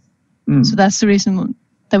family. So that's the reason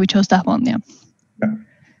that we chose that one. Yeah.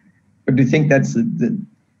 But do you think that's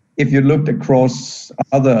if you looked across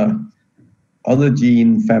other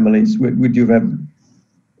gene families, would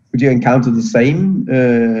you encounter the same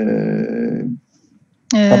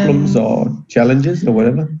problems or challenges or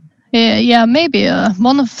whatever? Yeah, maybe.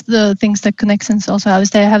 One of the things that connexins also have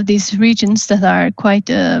is they have these regions that are quite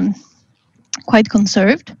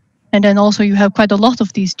conserved, and then also you have quite a lot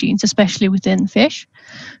of these genes, especially within fish.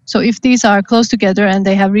 So if these are close together and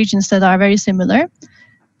they have regions that are very similar,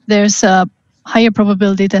 there's a higher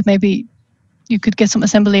probability that maybe you could get some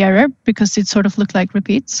assembly error because it sort of look like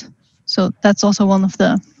repeats. So that's also one of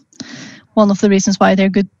the reasons why they're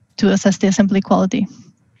good to assess the assembly quality.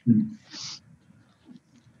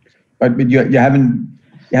 But you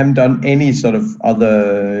haven't done any sort of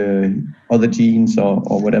other genes or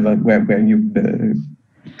whatever where you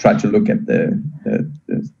tried to look at the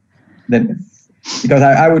because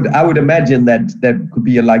I would imagine that could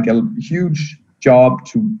be like a huge job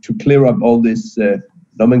to clear up all this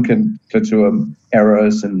nomenclature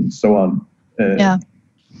errors and so on. Yeah.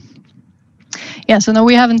 So no,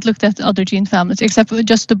 we haven't looked at other gene families except for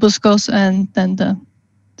just the buscos and then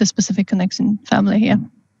the specific connexin family. Yeah.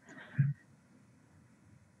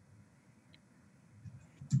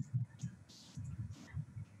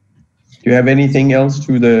 Do you have anything else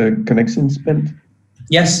to the connexins, Bent?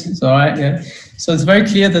 Yes. So it's very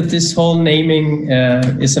clear that this whole naming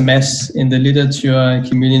is a mess in the literature and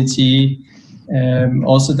community.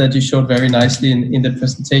 Also that you showed very nicely in the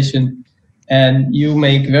presentation, and you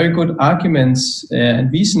make very good arguments and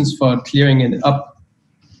reasons for clearing it up.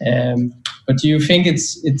 But do you think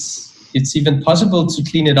it's even possible to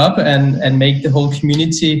clean it up and make the whole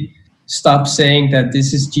community stop saying that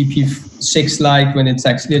this is GP6 like when it's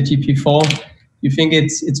actually a GP4? Do you think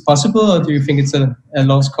it's possible, or do you think it's a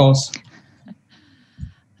lost cause?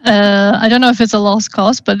 I don't know if it's a lost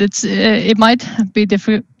cause, but it might be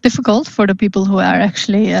difficult for the people who are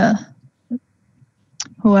actually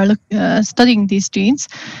studying these genes.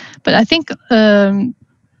 But I think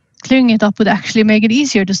clearing it up would actually make it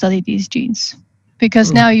easier to study these genes,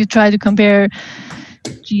 because now you try to compare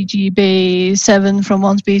GGB7 from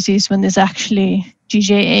one species when it's actually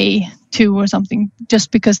GJA2 or something, just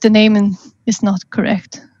because the naming is not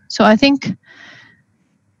correct. So I think,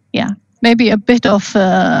 maybe a bit of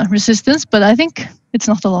resistance, but I think it's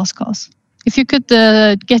not a lost cause. If you could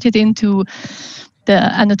get it into the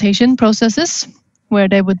annotation processes, where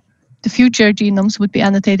the future genomes would be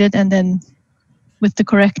annotated and then with the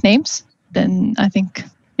correct names, then I think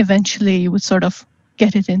eventually you would sort of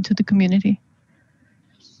get it into the community.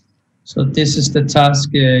 So this is the task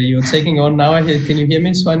you're taking on now. Can you hear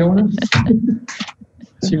me, Svein Ole?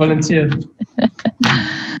 She volunteered.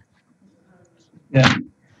 Yeah.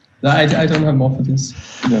 No, I don't have more for this.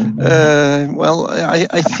 No. Well,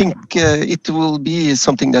 I think it will be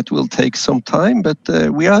something that will take some time, but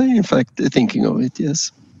we are in fact thinking of it,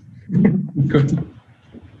 yes. Good.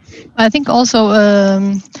 I think also,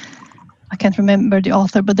 I can't remember the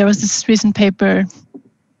author, but there was this recent paper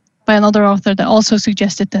by another author that also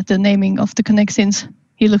suggested that the naming of the connexins,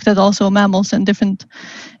 he looked at also mammals and different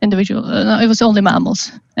individuals. No, it was only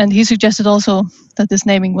mammals. And he suggested also that this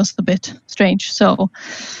naming was a bit strange. So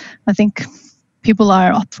I think people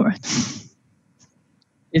are up for it.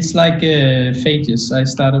 It's like phages. I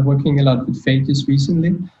started working a lot with phages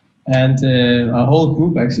recently, and our whole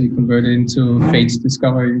group actually converted into phage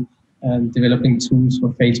discovery and developing tools for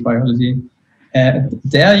phage biology. There,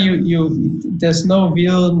 there's no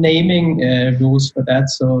real naming rules for that.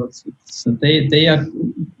 So they are.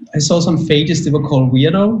 I saw some phages. They were called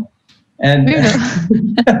weirdo, and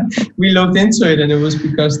we looked into it, and it was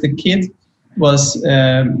because the kid was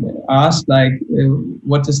asked like,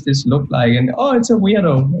 what does this look like? And oh, it's a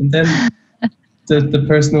weirdo. And then the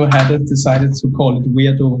person who had it decided to call it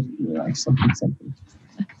weirdo, like something.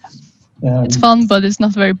 It's fun, but it's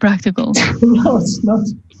not very practical. No, it's not.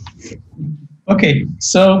 Okay,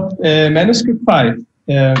 so manuscript 5,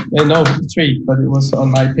 no 3, but it was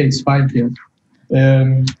on my page 5 here.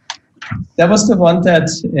 That was the one that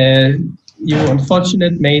you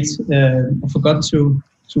unfortunately made, forgot to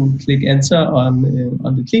click enter on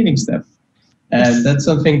the cleaning step. And that's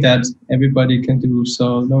something that everybody can do,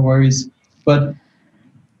 so no worries. And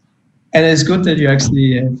it's good that you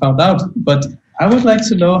actually found out, but I would like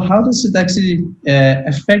to know, how does it actually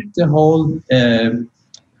affect the whole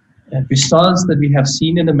results that we have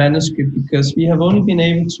seen in the manuscript? Because we have only been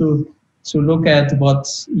able to look at what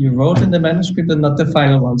you wrote in the manuscript and not the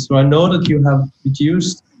final one. So I know that you have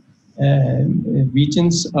reduced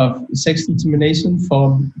regions of sex determination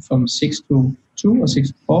from 6 to 2 or 6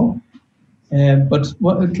 to 4. But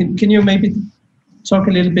can you maybe talk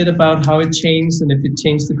a little bit about how it changed, and if it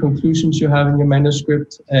changed the conclusions you have in your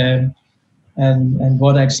manuscript, and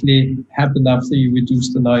what actually happened after you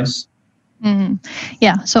reduced the noise? Mm-hmm.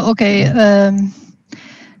 Yeah, so okay.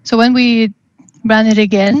 So when we ran it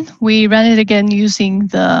again using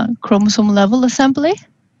the chromosome level assembly.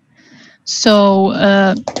 So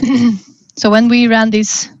so when we ran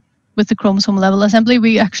this with the chromosome level assembly,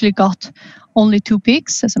 we actually got only 2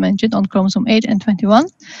 peaks, as I mentioned, on chromosome 8 and 21.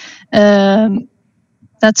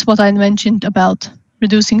 That's what I mentioned about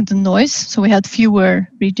reducing the noise. So we had fewer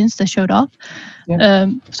regions that showed up. Yeah.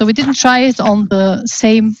 So we didn't try it on the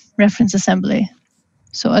same reference assembly.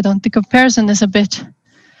 So the comparison is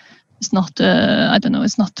it's not, I don't know,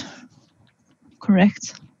 it's not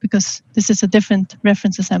correct, because this is a different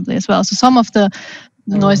reference assembly as well. So some of the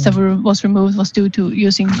noise that was removed was due to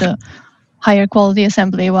using the higher quality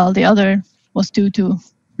assembly, while the other was due to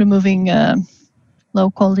removing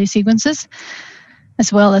low quality sequences,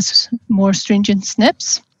 as well as more stringent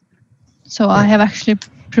SNPs. So I have actually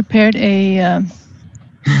prepared a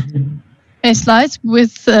slide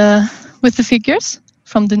with the figures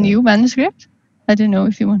from the new manuscript. I don't know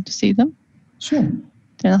if you want to see them. Sure.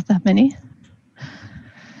 There are not that many.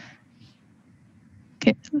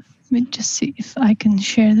 Okay, let me just see if I can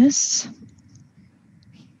share this.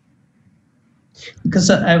 Because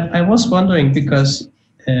I was wondering, because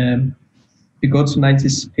we go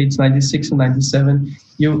to page 96 and 97,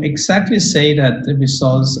 you exactly say that the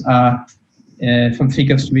results are from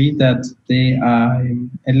figure 3, that they are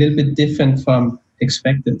a little bit different from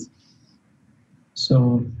expected.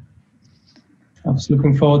 So I was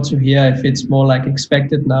looking forward to hear if it's more like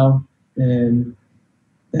expected now than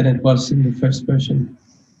it was in the first version.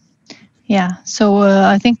 Yeah, so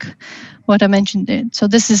I think what I mentioned, so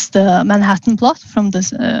this is the Manhattan plot from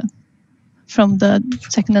this from the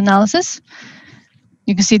second analysis.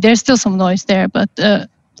 You can see there's still some noise there, but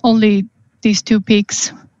only these 2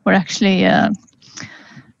 peaks were actually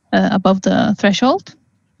above the threshold.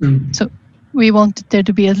 So we wanted there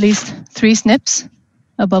to be at least 3 SNPs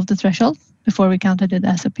above the threshold before we counted it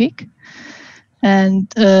as a peak.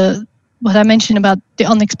 And what I mentioned about the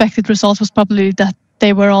unexpected results was probably that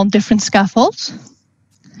they were on different scaffolds.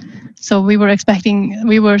 So we were expecting,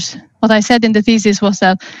 what I said in the thesis was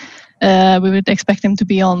that we would expect them to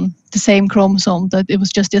be on the same chromosome, that it was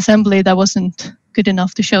just the assembly that wasn't good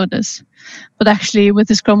enough to show this. But actually with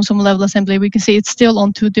this chromosome level assembly, we can see it's still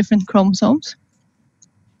on 2 different chromosomes,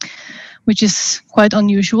 which is quite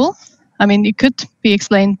unusual. I mean, it could be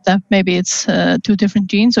explained that maybe it's 2 different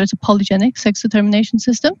genes, or it's a polygenic sex determination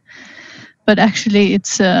system. But actually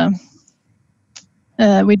it's,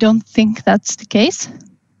 we don't think that's the case.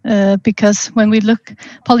 Because when we look,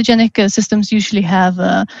 polygenic systems usually have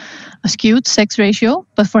a skewed sex ratio,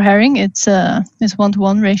 but for herring it's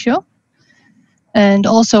 1-to-1 ratio. And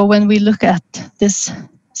also when we look at this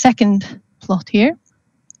second plot here,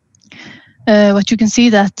 what you can see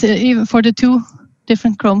that even for the 2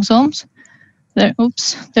 different chromosomes,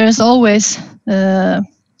 there's always,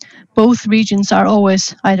 both regions are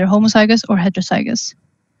always either homozygous or heterozygous.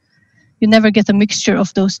 You never get a mixture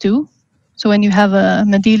of those 2. So when you have a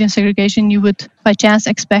Mendelian segregation, you would by chance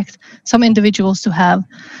expect some individuals to have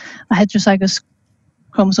a heterozygous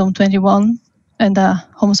chromosome 21 and a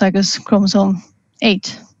homozygous chromosome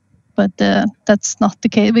 8. But that's not the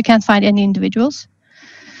case. We can't find any individuals.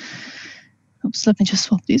 Oops, let me just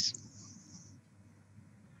swap these.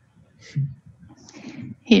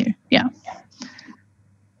 Here, yeah.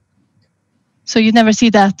 So you never see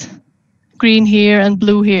that green here and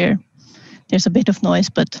blue here. There's a bit of noise,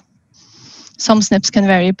 but some SNPs can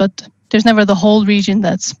vary, but there's never the whole region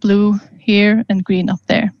that's blue here and green up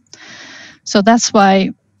there. So that's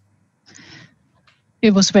why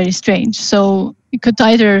it was very strange. So it could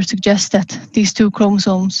either suggest that these two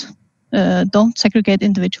chromosomes don't segregate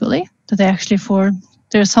individually, that they actually form.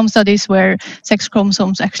 There are some studies where sex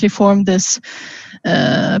chromosomes actually form this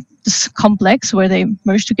complex where they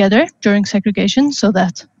merge together during segregation, so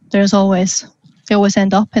that they always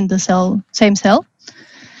end up in the same cell.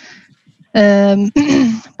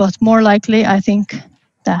 But more likely, I think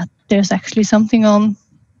that there's actually something on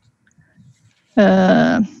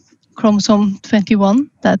chromosome 21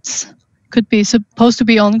 that could be supposed to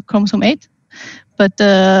be on chromosome 8. But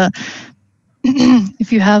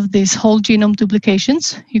if you have these whole genome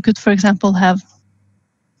duplications, you could, for example, have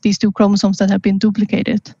these two chromosomes that have been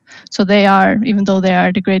duplicated. So they are, even though they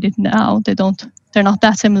are degraded now, they're not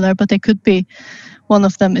that similar, but they could be, one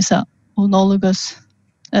of them is a homologous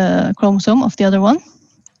chromosome of the other one,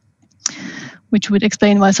 which would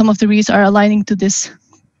explain why some of the reads are aligning to this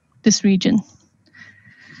region.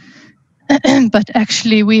 But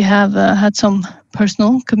actually, we have had some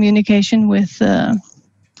personal communication with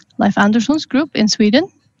Leif Andersson's group in Sweden,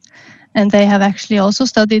 and they have actually also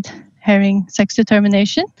studied herring sex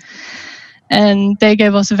determination, and they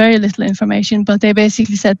gave us very little information, but they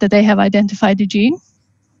basically said that they have identified the gene.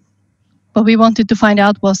 What we wanted to find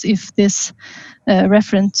out was if this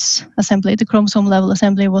reference assembly, the chromosome level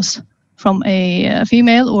assembly, was from a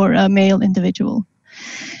female or a male individual.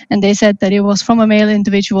 And they said that it was from a male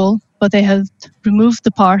individual, but they had removed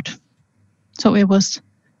the part, so it was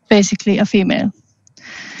basically a female.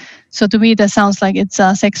 So to me, that sounds like it's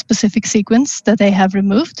a sex-specific sequence that they have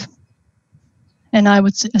removed. And I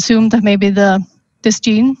would assume that maybe this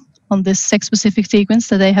gene on this sex-specific sequence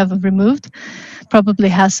that they have removed probably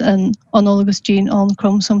has an homologous gene on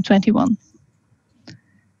chromosome 21.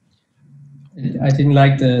 I didn't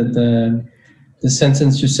like the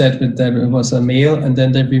sentence you said that it was a male, and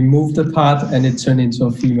then they removed the part and it turned into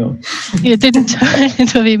a female. It didn't turn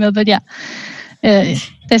into a female, but yeah.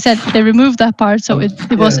 They said they removed that part, so it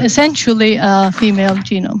was essentially a female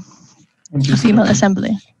genome, a female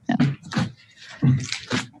assembly. Yeah.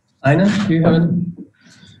 Aina, do you have any?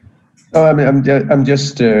 Oh, I mean, I'm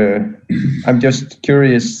just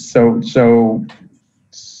curious. So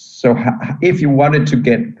if you wanted to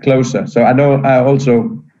get closer, so I know I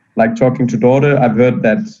also like talking to Dorte. I've heard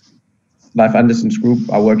that Leif Andersson's group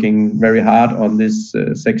are working very hard on this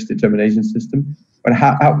sex determination system. But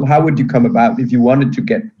how would you come about if you wanted to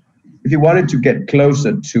get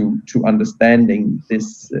closer to understanding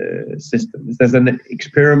this system? Is there an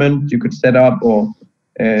experiment you could set up, or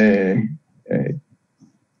do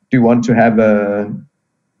you want to have a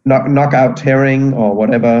knockout herring or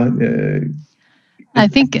whatever? I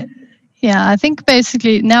think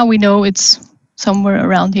basically now we know it's somewhere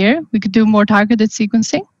around here. We could do more targeted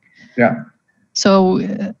sequencing. Yeah. So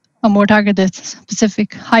a more targeted,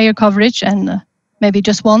 specific, higher coverage, and maybe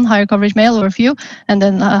just one higher coverage male or a few, and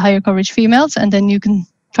then higher coverage females, and then you can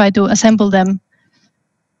try to assemble them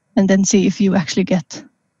and then see if you actually get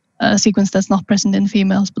a sequence that's not present in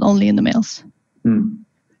females but only in the males.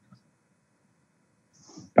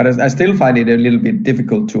 But I still find it a little bit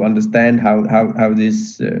difficult to understand how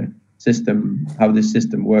this system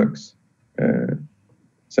works.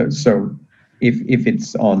 So if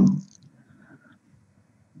it's on,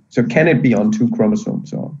 so can it be on two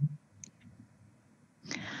chromosomes or?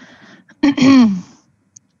 It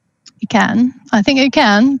can. I think it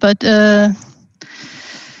can, but I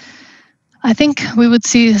think we would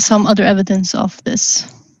see some other evidence of this.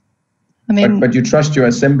 I mean, but you trust your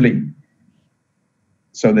assembly,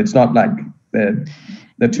 so it's not like the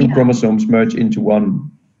two chromosomes merge into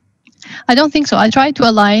one. I don't think so. I tried to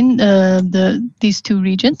align these two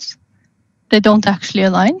regions. They don't actually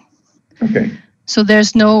align. Okay. So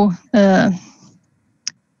there's no.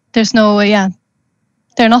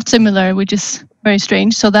 They're not similar, which is very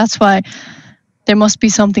strange. So that's why there must be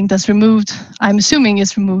something that's removed. I'm assuming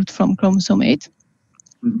it's removed from chromosome 8.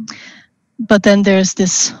 But then there's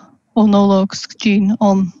this homologous gene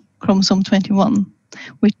on chromosome 21,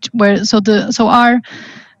 when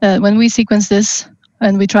we sequence this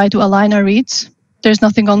and we try to align our reads, there's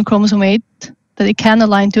nothing on chromosome 8 that it can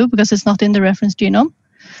align to because it's not in the reference genome.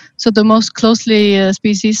 So the most closely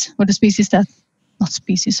species, or the species that not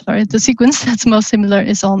species, sorry, the sequence that's most similar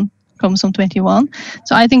is on chromosome 21.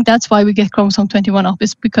 So I think that's why we get chromosome 21 up,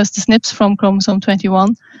 is because the SNPs from chromosome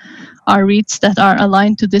 21 are reads that are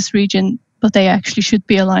aligned to this region, but they actually should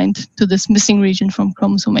be aligned to this missing region from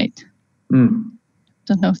chromosome 8.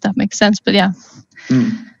 Don't know if that makes sense, but yeah.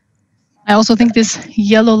 I also think this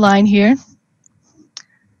yellow line here,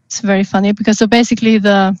 it's very funny, because so basically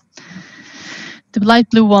the light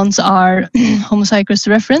blue ones are homozygous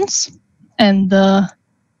reference, and the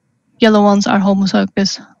yellow ones are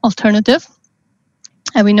homozygous alternative.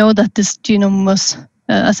 And we know that this genome was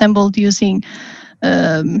assembled using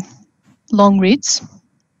long reads.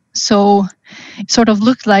 So it sort of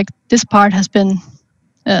looked like this part has been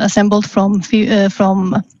assembled from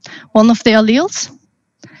one of the alleles,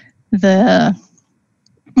 the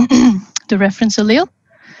reference allele,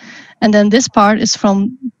 and then this part is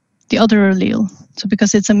from the other allele. So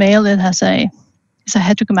because it's a male, it's a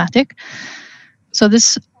heterochromatic. So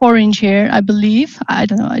this orange here, I believe, I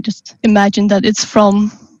don't know, I just imagine that it's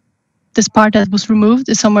from this part that was removed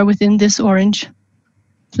is somewhere within this orange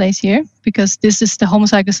place here, because this is the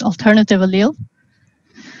homozygous alternative allele.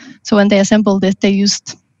 So when they assembled it, they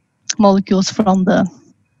used molecules from the,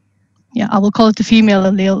 I will call it the female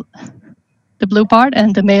allele, the blue part,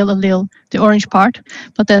 and the male allele, the orange part.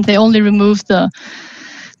 But then they only removed the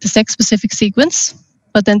sex-specific sequence.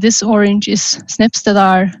 But then this orange is SNPs that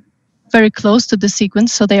are very close to the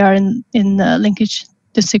sequence, so they are in linkage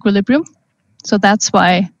disequilibrium. So that's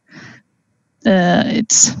why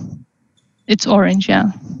it's orange.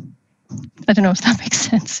 Yeah, I don't know if that makes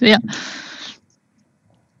sense. Yeah.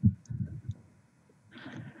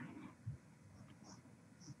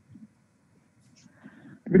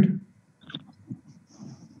 Good.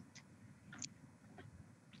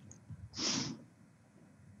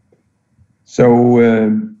 So,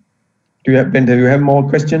 do you have more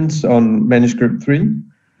questions on manuscript 3?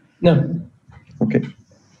 No. Okay.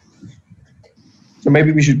 So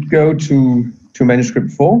maybe we should go to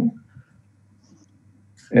manuscript 4.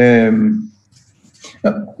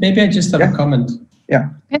 Maybe I just have a comment. Yeah.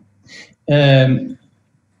 Okay.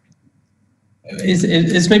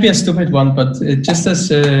 It's maybe a stupid one, but just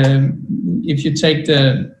as if you take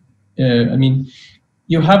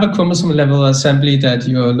you have a chromosome level assembly that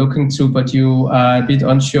you're looking to, but you are a bit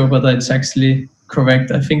unsure whether it's actually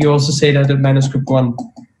correct. I think you also say that in manuscript 1,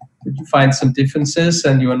 that you find some differences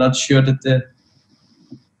and you are not sure that the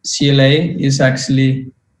CLA is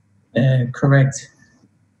actually correct.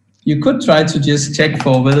 You could try to just check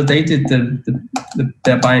for whether they did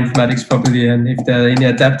their bioinformatics properly, and if there are any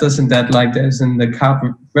adapters in that, like there's in the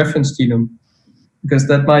CARP reference genome, because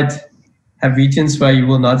that might have regions where you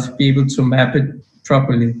will not be able to map it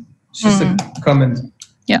properly. It's just a comment.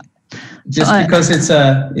 Yeah. Just because it's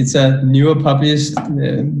a newer published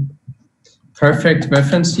perfect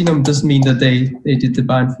reference genome doesn't mean that they did the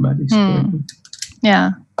bioinformatics correctly.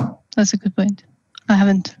 Yeah, that's a good point. I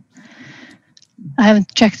haven't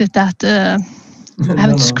checked it that I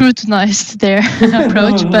haven't scrutinized their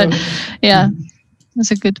approach, but yeah,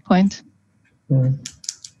 that's a good point. Yeah.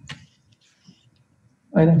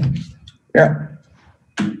 I know. Yeah.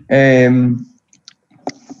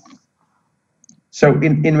 So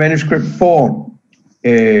in manuscript 4,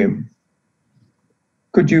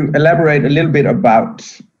 could you elaborate a little bit about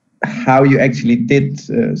how you actually did?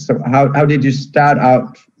 So how did you start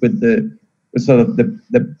out with the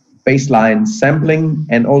baseline sampling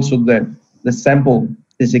and also the sample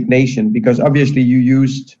designation? Because obviously you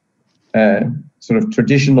used sort of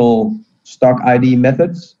traditional stock ID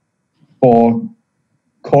methods for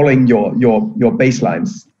calling your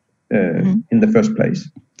baselines in the first place.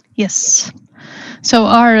 Yes. So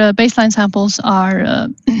our baseline samples are,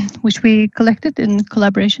 which we collected in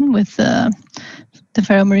collaboration with the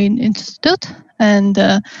Føroyar Marine Institute. And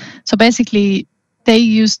so basically they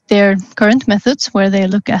used their current methods where they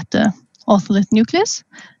look at the ortholith nucleus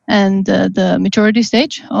and the maturity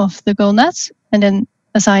stage of the gonads, and then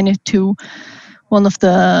assign it to one of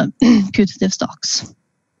the putative stocks.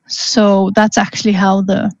 So that's actually how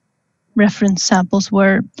the reference samples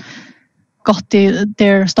got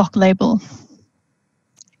their stock label.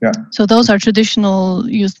 Yeah. So those are traditional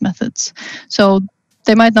used methods. So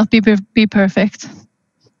they might not be perfect.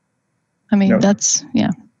 I mean, that's, yeah.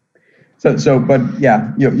 So, but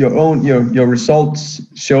yeah, your results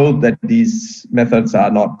show that these methods are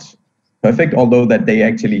not perfect, although that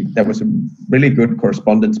there was a really good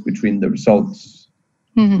correspondence between the results.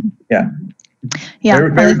 Mm-hmm. Yeah. Yeah.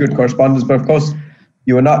 Very good correspondence, but of course,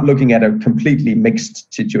 you are not looking at a completely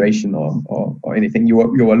mixed situation or anything. You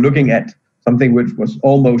were looking at something which was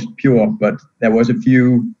almost pure, but there was a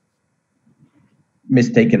few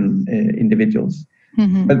mistaken individuals.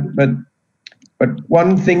 Mm-hmm. But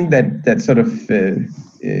one thing that sort of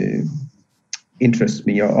interests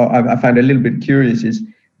me, or I find a little bit curious, is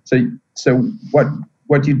so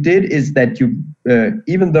what you did is that you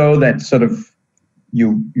even though that sort of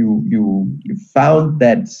you found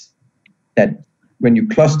that when you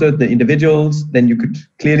clustered the individuals, then you could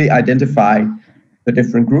clearly identify the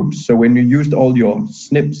different groups. So when you used all your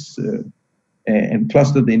SNPs and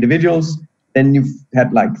clustered the individuals, then you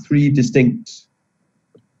had like 3 distinct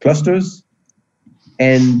clusters,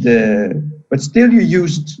 and but still you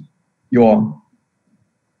used your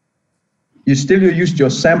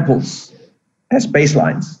samples as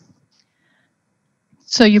baselines.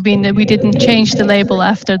 So you mean that we didn't change the label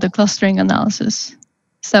after the clustering analysis?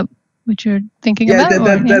 Is that what you're thinking about?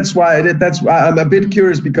 That's why I'm a bit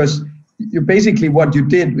curious, because you basically what you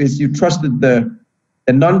did is you trusted the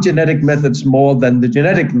non-genetic methods more than the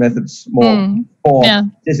genetic methods for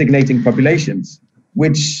designating populations,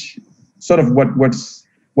 which sort of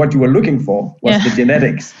what you were looking for was the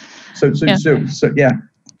genetics. So yeah.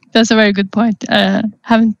 That's a very good point.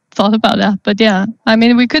 Haven't thought about that, but yeah, I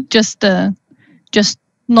mean, we could just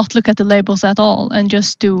not look at the labels at all and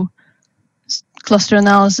just do cluster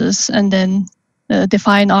analysis and then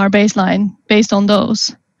define our baseline based on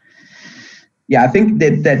those. Yeah, I think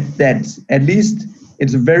that at least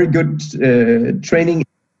it's a very good training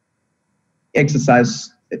exercise.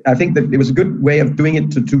 I think that it was a good way of doing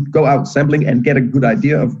it to go out sampling and get a good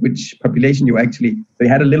idea of which population you they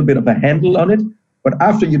had a little bit of a handle on it. But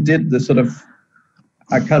after you did the sort of,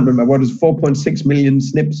 I can't remember, what is 4.6 million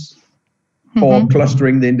SNPs for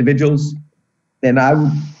clustering the individuals, then I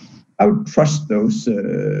would trust those.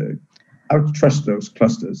 I would trust those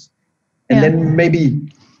clusters, and then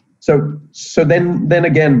maybe so then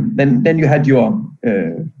again you had your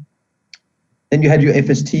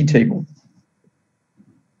FST table.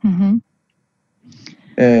 And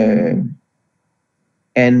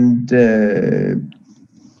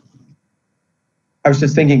I was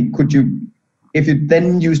just thinking, if you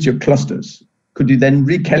then used your clusters, could you then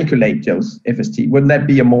recalculate those FST? Wouldn't that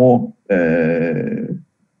be a more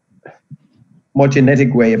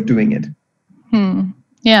genetic way of doing it?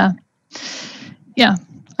 Yeah,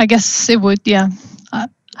 I guess it would. Yeah, I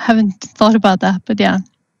haven't thought about that, but yeah,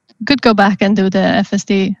 could go back and do the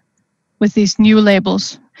FST with these new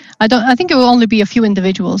labels. I think it will only be a few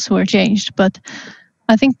individuals who are changed, but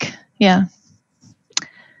I think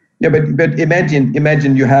Yeah, but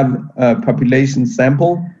imagine you have a population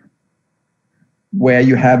sample where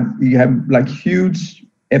you have like huge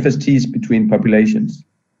FSTs between populations,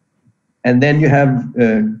 and then you have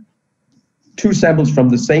 2 samples from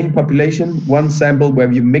the same population, one sample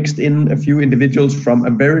where you mixed in a few individuals from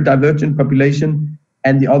a very divergent population,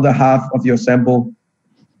 and the other half of your sample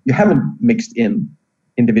you haven't mixed in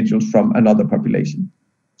individuals from another population.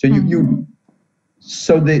 So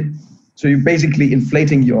so you're basically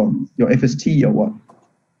inflating your FST or what?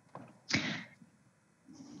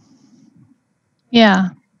 Yeah.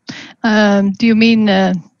 Do you mean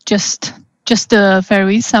just the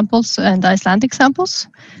Faroese samples and Icelandic samples?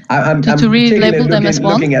 I'm to relabel them as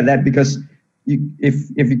one? Looking at that, because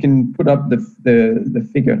if you can put up the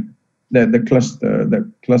figure,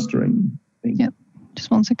 the clustering thing. Yeah. Just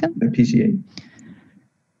 1 second. The PCA.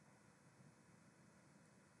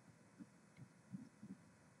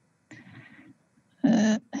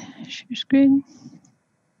 Share screen.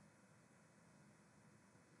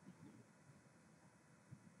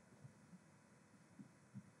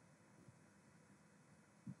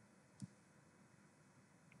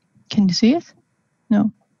 Can you see it?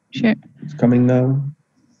 No. Share. It's coming now.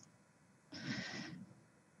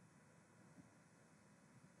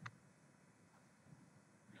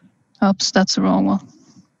 Oops, that's the wrong one.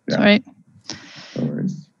 Yeah. Sorry. No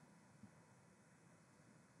worries.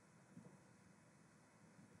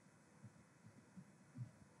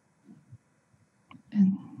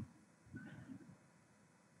 And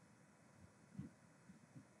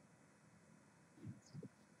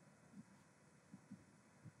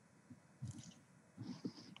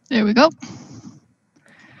there we go.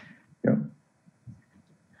 Yeah.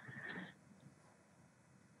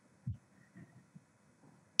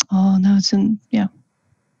 Oh, no, it's in, yeah.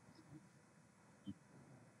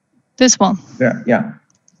 This one. Yeah.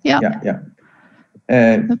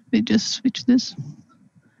 Let me just switch this.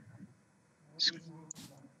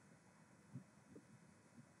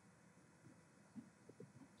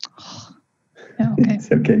 Yeah, okay.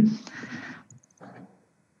 It's okay.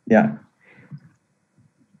 Yeah.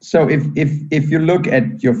 So if you look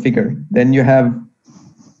at your figure, then you have,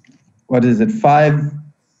 what is it, 5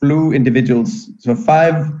 blue individuals. So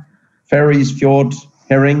 5 Faroese fjord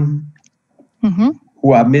herring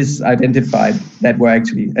who are misidentified that were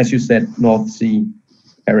actually, as you said, North Sea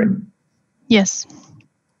herring. Yes.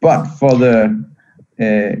 But for the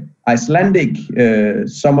Icelandic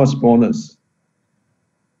summer spawners,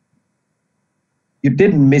 you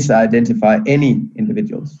didn't misidentify any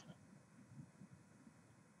individuals.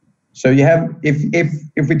 So you have,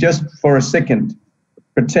 if we just for a second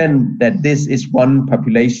pretend that this is one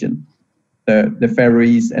population, the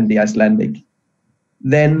Faroese and the Icelandic,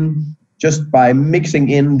 then just by mixing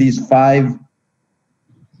in these 5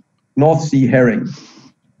 North Sea herring,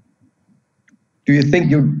 do you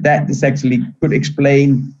think that this actually could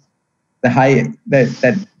explain the high,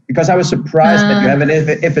 that because I was surprised that you have an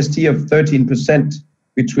FST of 13%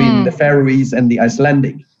 between the Faroese and the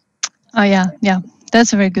Icelandic. Oh yeah,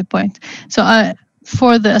 that's a very good point. So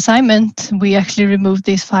for the assignment, we actually removed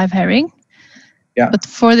these 5 herring. Yeah. But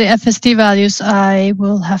for the FST values, I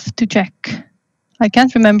will have to check. I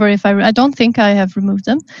can't remember if I don't think I have removed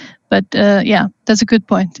them, but yeah, that's a good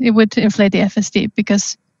point. It would inflate the FST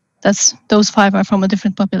because those 5 are from a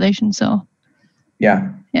different population. So yeah.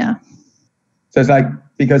 So it's like,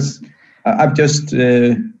 because I've just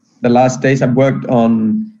the last days I've worked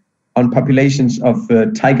on populations of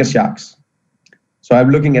tiger sharks. So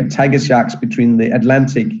I'm looking at tiger sharks between the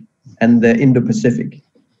Atlantic and the Indo-Pacific,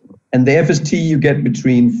 and the FST you get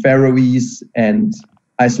between Faroese and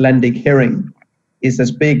Icelandic herring is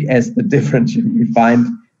as big as the difference you find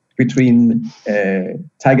between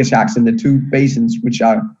tiger sharks in the 2 basins, which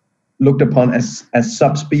are looked upon as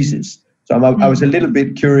subspecies. So I was a little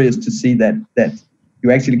bit curious to see that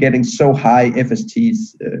you're actually getting so high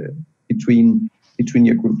FSTs between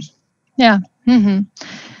your groups. Yeah,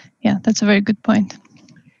 yeah, that's a very good point.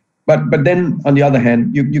 But then on the other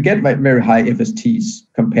hand, you get very high FSTs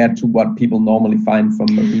compared to what people normally find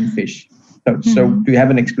from marine fish. So do you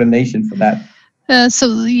have an explanation for that?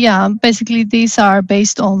 So yeah, basically these are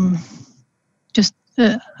based on just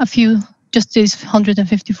these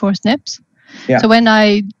 154 SNPs. Yeah. So when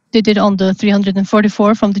I did it on the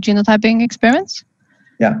 344 from the genotyping experiments,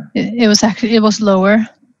 it was lower,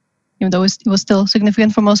 even though it was still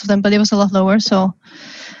significant for most of them, but it was a lot lower. So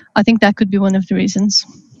I think that could be one of the reasons.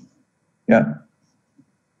 Yeah.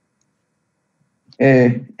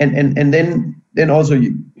 And then also,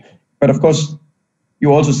 but of course,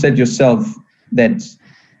 you also said yourself that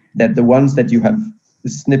the ones that you have, the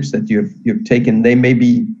SNPs that you've taken, they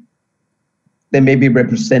maybe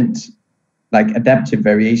represent like adaptive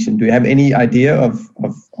variation. Do you have any idea of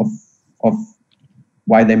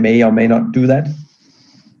why they may or may not do that?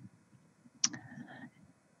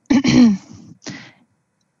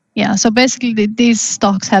 Yeah, so basically these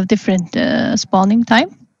stocks have different spawning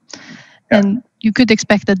time, and you could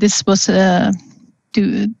expect that this was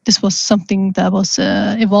something that was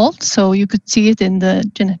evolved, so you could see it in the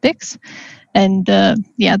genetics. And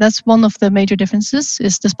yeah, that's one of the major differences,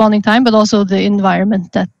 is the spawning time, but also the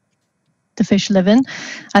environment that the fish live in.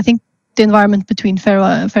 I think the environment between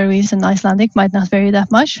Faroese and Icelandic might not vary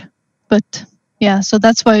that much, but yeah, so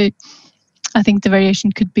that's why I think the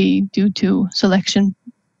variation could be due to selection,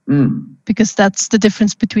 because that's the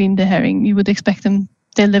difference between the herring. You would expect them,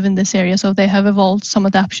 they live in this area, so they have evolved some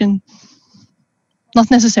adaptation.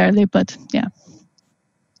 Not necessarily, but yeah.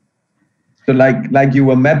 So like you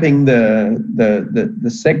were mapping the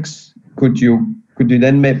sex, could you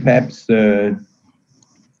then perhaps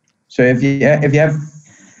so if you have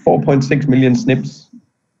 4.6 million SNPs,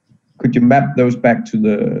 could you map those back to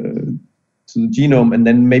the genome and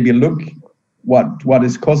then maybe look what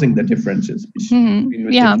is causing the differences between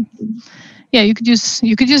yeah you could use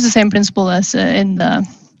the same principle as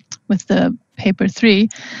with the paper 3.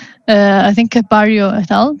 I think Barrio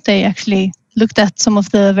et al, they actually looked at some of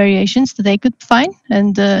the variations that they could find,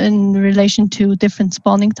 and in relation to different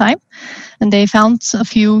spawning time, and they found a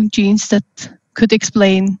few genes that could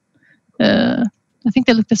explain. I think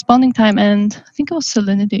they looked at spawning time, and I think it was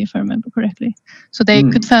salinity, if I remember correctly. So they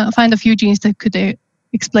could find a few genes that could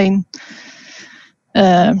explain.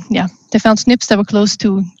 They found SNPs that were close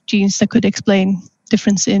to genes that could explain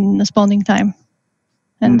difference in the spawning time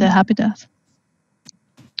and the habitat.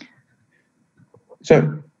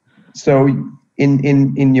 So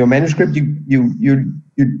in your manuscript, you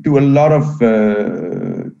do a lot of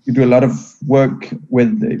work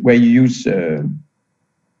with where you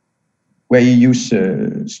use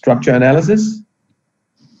structure analysis,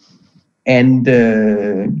 and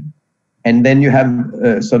then you have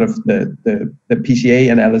sort of the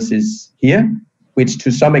PCA analysis here, which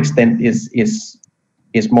to some extent is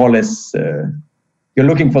more or less you're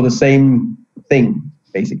looking for the same thing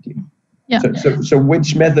basically. Yeah. So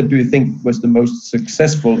which method do you think was the most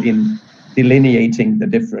successful in delineating the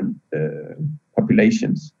different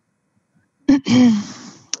populations?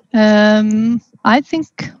 I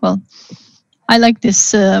think, well, I like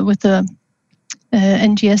this with the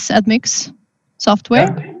NGS admix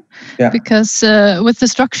software, because with the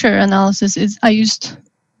structure analysis, I used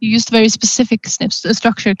very specific SNPs. The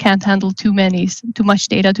structure can't handle too much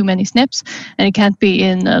data, too many SNPs, and it can't be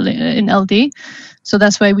in LD. So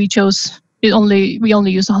that's why we chose we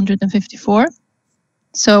only used 154.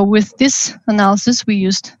 So with this analysis, we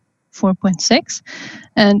used 4.6,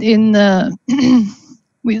 and in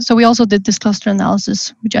we also did this cluster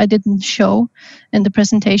analysis, which I didn't show in the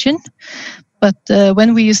presentation. But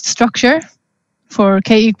when we used structure for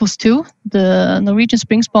k = 2, the Norwegian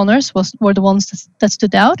spring spawners were the ones that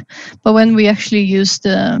stood out. But when we actually used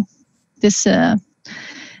this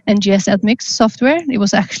NGS admix software, it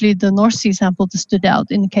was actually the North Sea sample that stood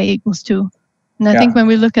out in k = 2. And I think when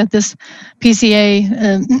we look at this PCA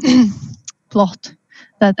plot,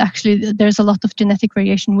 that actually there's a lot of genetic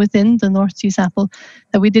variation within the North Sea sample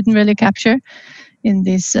that we didn't really capture in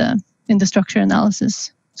this in the structure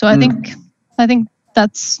analysis. So I think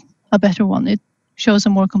that's a better one. It shows a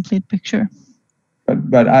more complete picture.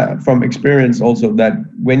 But from experience also, that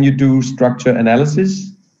when you do structure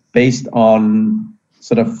analysis based on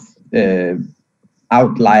sort of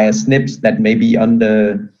outlier SNPs that may be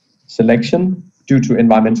under selection due to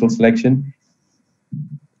environmental selection,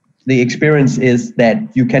 the experience is that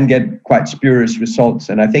you can get quite spurious results.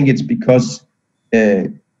 And I think it's because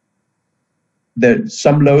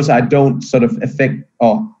some loci don't sort of affect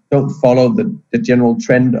or don't follow the general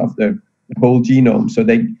trend of the whole genome. So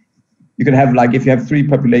you can have, like, if you have 3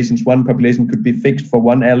 populations, one population could be fixed for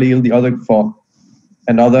one allele, the other for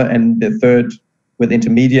another, and the third with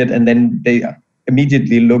intermediate, and then they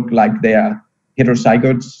immediately look like they are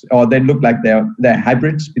heterozygotes, or they look like they're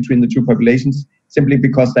hybrids between the 2 populations, simply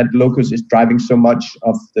because that locus is driving so much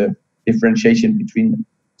of the differentiation between them.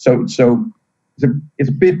 So it's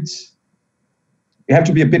a bit, you have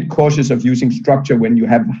to be a bit cautious of using structure when you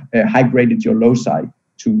have high-graded your loci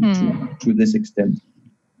to this extent.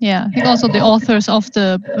 Yeah, I think also the authors of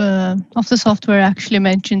the software actually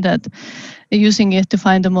mentioned that using it to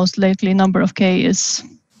find the most likely number of k is,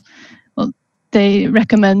 well, they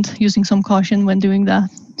recommend using some caution when doing that.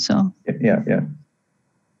 So yeah.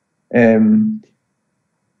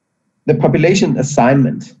 The population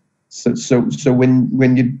assignment. So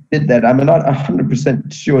when you did that, I'm not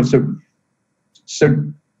 100% sure. So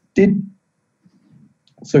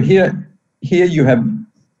here you have.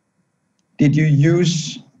 Did you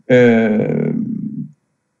use for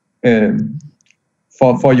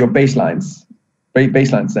your baseline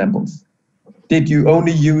samples? Did you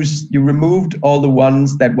only you removed all the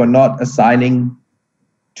ones that were not assigning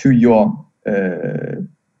to your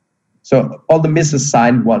so all the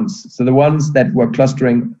misassigned ones, so the ones that were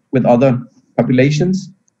clustering with other populations,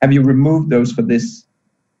 have you removed those for this?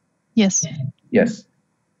 Yes. Yes.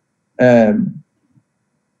 Do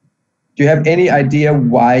you have any idea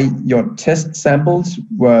why your test samples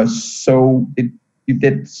were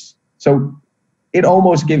it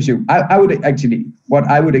almost gives you, I would actually, what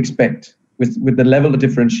I would expect with the level of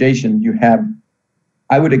differentiation you have,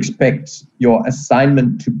 I would expect your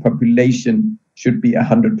assignment to population should be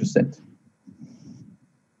 100%.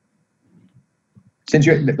 Since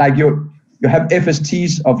you have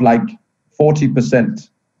FSTs of like 40%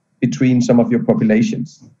 between some of your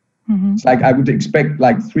populations. Mm-hmm. It's like I would expect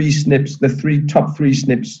like 3 SNPs, the top 3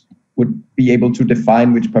 SNPs would be able to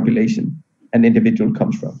define which population an individual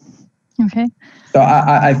comes from. Okay. So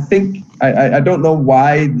I think, I don't know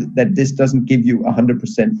why that this doesn't give you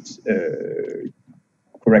 100%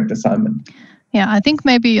 correct assignment. Yeah, I think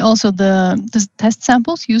maybe also the test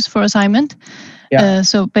samples used for assignment. Yeah.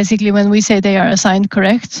 So basically when we say they are assigned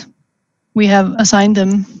correct, we have assigned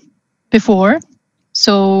them before.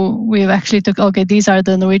 So we've actually okay, these are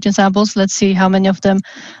the Norwegian samples. Let's see how many of them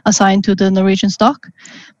assigned to the Norwegian stock.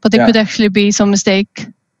 But there could actually be some mistake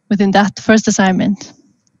within that first assignment.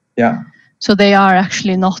 Yeah. So they are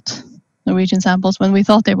actually not Norwegian samples when we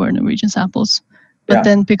thought they were Norwegian samples. But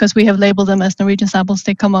then because we have labeled them as Norwegian samples,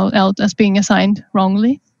 they come out as being assigned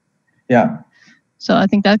wrongly. Yeah. So I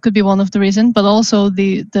think that could be one of the reasons. But also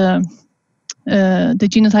the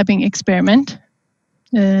genotyping experiment,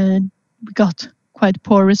 we got quite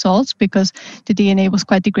poor results because the DNA was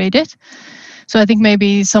quite degraded. So I think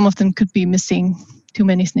maybe some of them could be missing too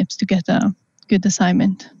many SNPs to get a good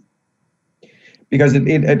assignment. Because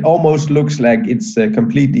it almost looks like it's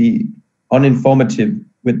completely uninformative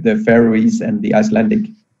with the Faroese and the Icelandic.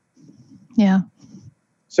 Yeah.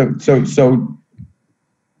 So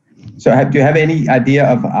So do you have any idea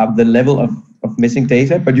of the level of missing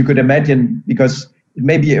data? But you could imagine, because it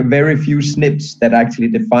may be a very few SNPs that are actually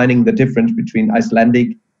defining the difference between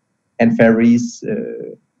Icelandic and Faroese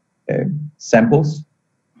samples.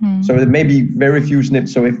 So there may be very few SNPs.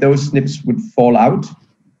 So if those SNPs would fall out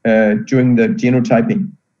during the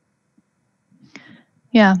genotyping.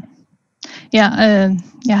 Yeah, I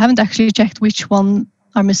haven't actually checked which one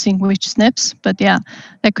are missing which SNPs, but yeah,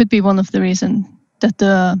 that could be one of the reasons that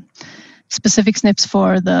the specific SNPs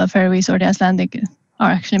for the Faroese or the Icelandic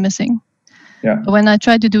are actually missing. Yeah. When I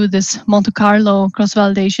tried to do this Monte Carlo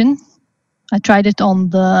cross-validation, I tried it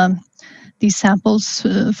on these samples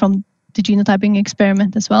from the genotyping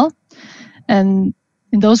experiment as well. And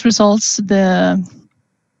in those results, the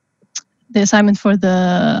assignment for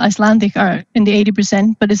the Icelandic are in the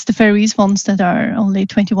 80%, but it's the Faroese ones that are only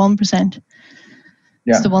 21%.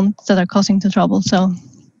 Yeah. It's the ones that are causing the trouble. So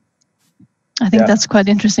I think that's quite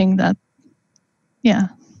interesting that the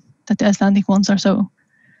Icelandic ones are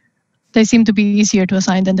they seem to be easier to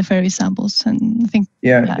assign than the Faroese samples. And I think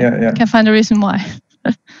I can't find a reason why.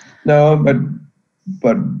 No,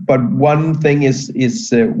 but one thing is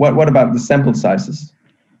what about the sample sizes?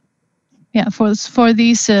 Yeah, for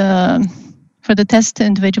these for the test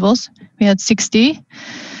individuals, we had 60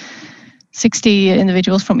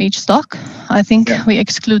 individuals from each stock. I think we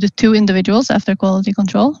excluded 2 individuals after quality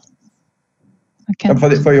control.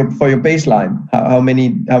 For your baseline, how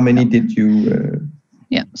many did you?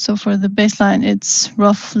 Yeah, so for the baseline, it's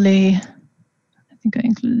roughly, I think I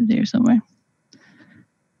included it here somewhere.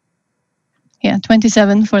 Yeah,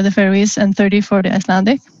 27 for the Faroese and 30 for the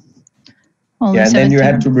Icelandic. Only and 17. Then you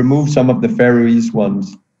had to remove some of the Faroese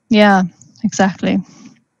ones. Yeah, exactly.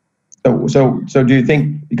 So do you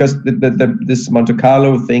think, because this Monte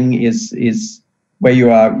Carlo thing is where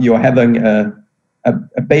you're having a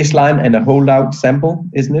baseline and a holdout sample,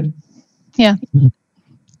 isn't it? Yeah.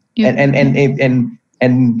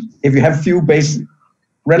 And if you have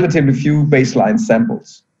relatively few baseline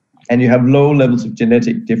samples, and you have low levels of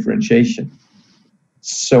genetic differentiation,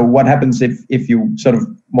 so what happens if you sort of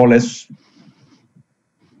more or less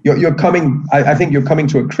you're coming? I think you're coming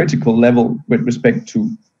to a critical level with respect to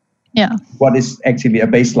what is actually a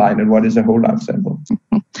baseline and what is a holdout sample.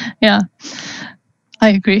 Yeah, I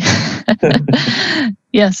agree.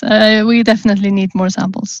 Yes, we definitely need more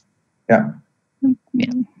samples. Yeah.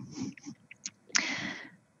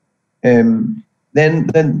 Then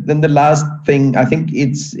the last thing, I think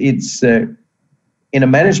it's in a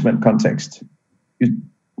management context. You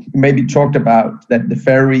maybe talked about that the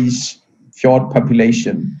Faroese fjord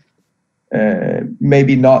population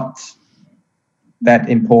maybe not that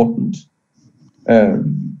important,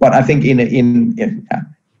 but I think I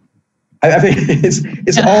think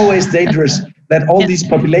it's always dangerous that all these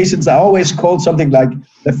populations are always called something like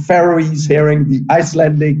the Faroese herring, the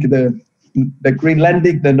Icelandic, the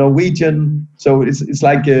Greenlandic, the Norwegian. So it's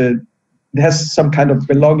like it has some kind of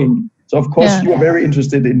belonging. So of course you are very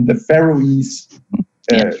interested in the Faroese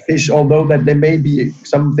fish, although that there may be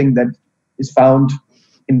something that is found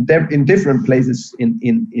in different places in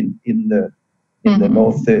the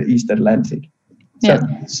northeast Atlantic.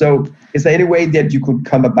 So is there any way that you could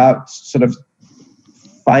come about sort of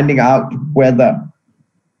finding out whether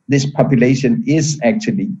this population is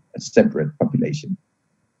actually a separate population?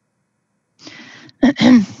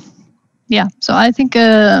 Yeah, so I think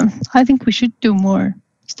we should do more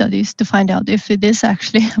studies to find out if it is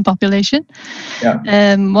actually a population.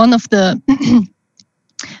 Yeah. One of the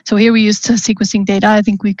so here we used sequencing data. I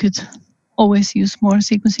think we could always use more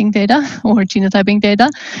sequencing data or genotyping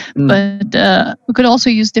data, but we could also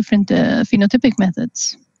use different phenotypic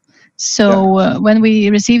methods. So when we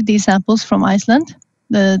received these samples from Iceland,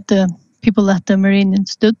 the people at the Marine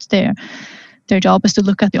Institute their job is to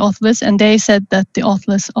look at the otoliths, and they said that the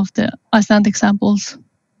otoliths of the Icelandic samples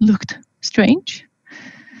looked strange.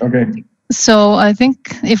 Okay. So I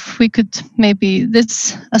think if we could maybe,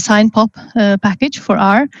 this assign pop package for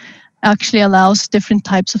R actually allows different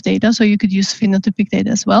types of data, so you could use phenotypic data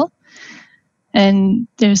as well. And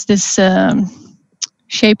there's this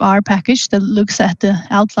shape R package that looks at the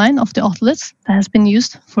outline of the otoliths that has been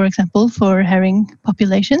used, for example, for herring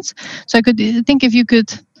populations. So I could think if you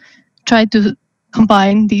could try to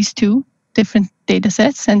combine these two different data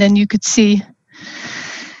sets, and then you could see,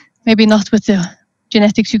 maybe not with the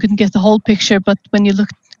genetics, you couldn't get the whole picture, but when you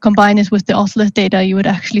combine it with the otolith data, you would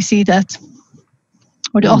actually see that,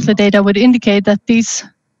 or the otolith data would indicate that these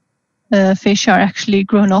fish are actually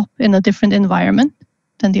grown up in a different environment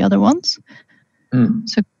than the other ones.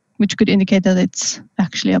 So, which could indicate that it's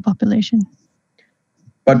actually a population.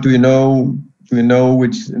 But do you know Do we know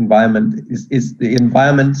which environment is the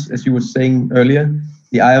environment, as you were saying earlier?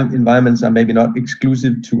 The environments are maybe not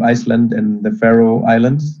exclusive to Iceland and the Faroe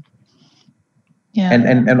Islands. Yeah.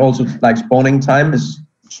 And also like spawning time has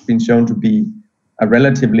been shown to be a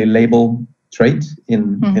relatively labile trait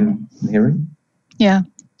in herring. Yeah.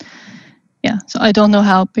 Yeah. So I don't know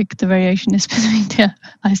how big the variation is between the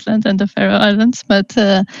Iceland and the Faroe Islands, but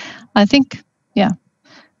I think, yeah.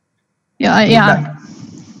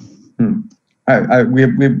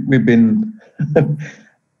 We've been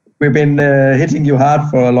we've been hitting you hard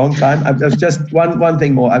for a long time. There's just one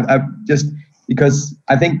thing more. I just because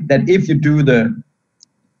I think that if you do the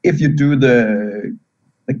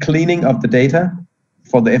cleaning of the data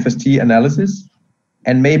for the FST analysis,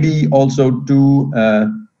 and maybe also do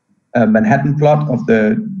a Manhattan plot of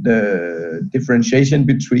the differentiation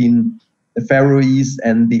between the Faroese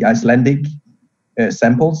and the Icelandic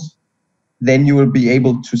samples, then you will be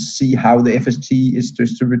able to see how the FST is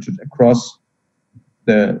distributed across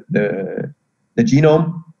the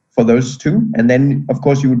genome for those two. And then, of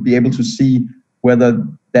course, you would be able to see whether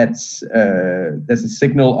there's a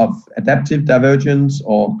signal of adaptive divergence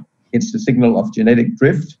or it's a signal of genetic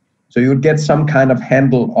drift. So you would get some kind of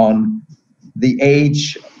handle on the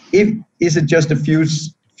age. Is it just a few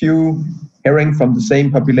herring from the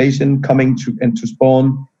same population coming to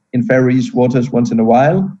spawn in Faroese waters once in a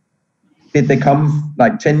while? Did they come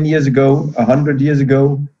like 10 years ago, 100 years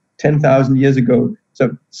ago, 10,000 years ago?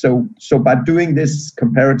 So by doing this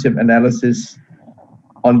comparative analysis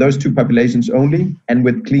on those two populations only, and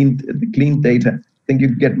with the clean data, I think you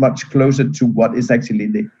get much closer to what is actually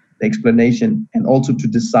the explanation, and also to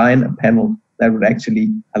design a panel that would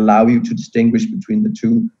actually allow you to distinguish between the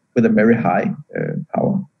two with a very high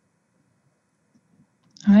power.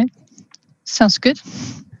 All right, sounds good.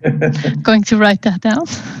 Going to write that down.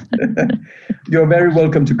 You're very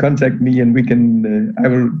welcome to contact me, and we can. I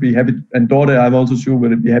will be happy, and Dorte, I'm also sure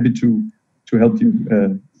will be happy to help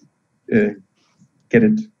you get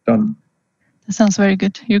it done. That sounds very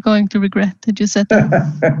good. You're going to regret that you said that.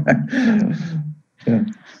 Yeah.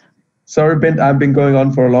 Sorry, Bent. I've been going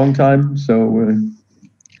on for a long time, so.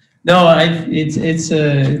 No, it's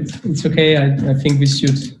okay. I think we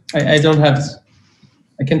should. I don't have.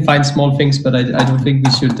 I can find small things, but I don't think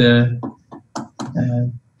we should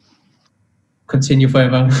continue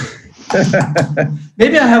forever.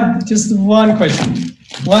 Maybe I have just one question.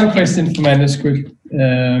 One question for manuscript.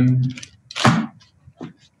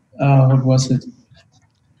 What was it?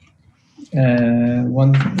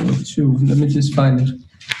 One or two. Let me just find it.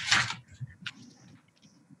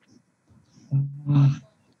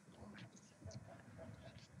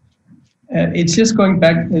 It's just going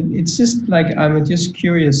back. It's just like I'm just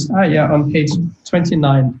curious. Yeah, on page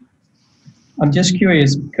 29. I'm just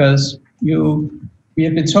curious because we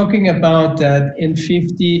have been talking about that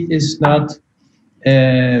N50 is not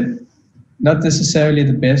necessarily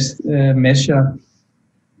the best measure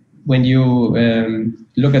when you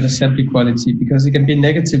look at assembly quality, because it can be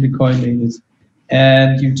negatively correlated.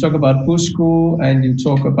 And you talk about Busku, and you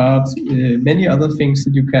talk about many other things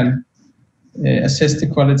that you can assess the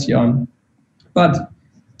quality on. But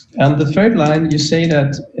on the third line, you say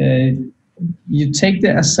that you take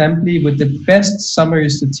the assembly with the best summary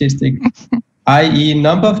statistic, i.e.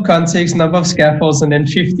 number of contacts, number of scaffolds, and then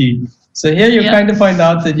 50. So here you kind of find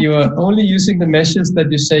out that you are only using the measures that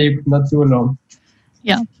you say you cannot do alone.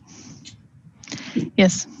 Yeah.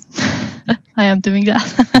 Yes, I am doing that.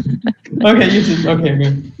 Okay, you did. Okay,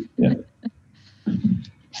 good. Yeah.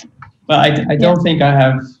 But I don't think I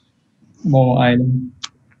have more items.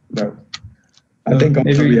 No. I think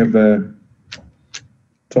also we have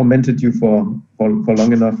tormented you for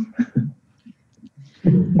long enough.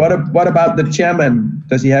 What about the chairman?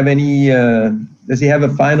 Does he have any? Does he have a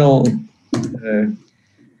final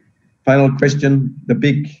question? The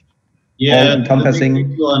big, all-encompassing. The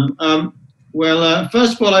big one. Well,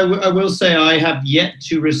 first of all, I will say I have yet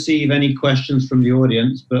to receive any questions from the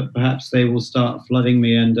audience, but perhaps they will start flooding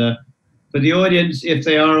me. And for the audience, if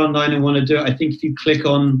they are online and want to do it, I think if you click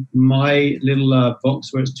on my little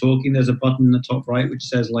box where it's talking, there's a button in the top right which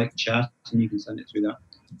says like chat, and you can send it through that.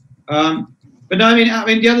 But no, I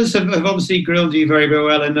mean the others have obviously grilled you very, very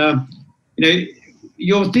well, and you know,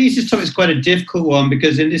 your thesis topic is quite a difficult one,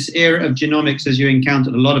 because in this era of genomics, as you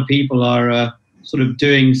encountered, a lot of people are sort of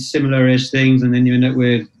doing similar-ish things, and then you end up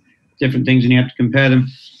with different things and you have to compare them.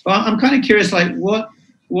 But I'm kind of curious, like what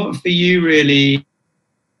for you really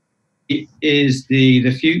is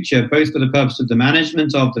the future, both for the purpose of the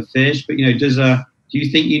management of the fish, but you know, do you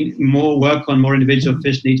think more work on more individual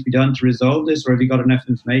fish needs to be done to resolve this, or have you got enough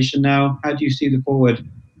information now? How do you see the forward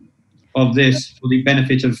of this for the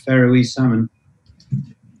benefit of Faroese salmon?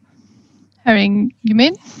 herring, you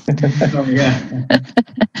mean? Oh, yeah.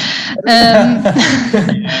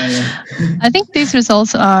 I think these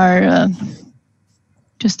results are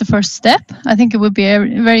just the first step. I think it would be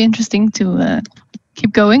very interesting to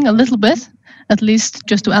keep going a little bit, at least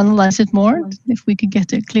just to analyze it more, if we could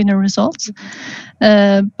get cleaner results.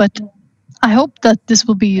 But I hope that this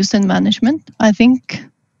will be used in management. I think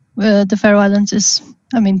the Faroe Islands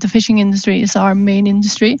the fishing industry is our main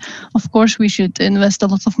industry. Of course, we should invest a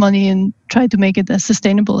lot of money and try to make it as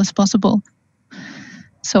sustainable as possible.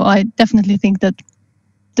 So I definitely think that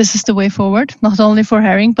this is the way forward, not only for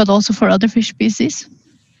herring, but also for other fish species.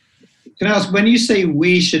 Can I ask, when you say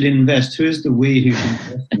we should invest, who is the we who should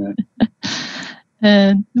invest in that?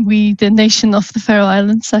 We, the nation of the Faroe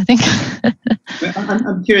Islands, I think.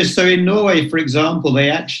 I'm curious. So in Norway, for example,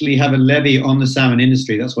 they actually have a levy on the salmon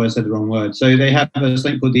industry. That's why I said the wrong word. So they have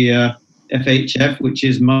something called the FHF, which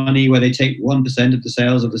is money where they take 1% of the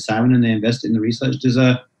sales of the salmon and they invest it in the research. Does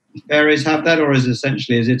Faroes have that, or is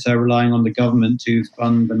it relying on the government to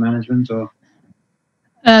fund the management? Or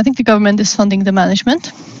I think the government is funding the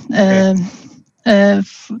management. Okay.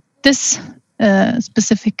 This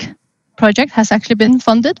specific project has actually been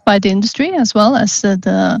funded by the industry as well as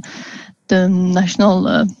the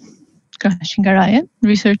National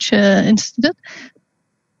Research Institute.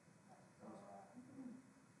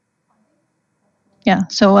 Yeah,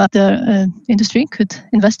 so the industry could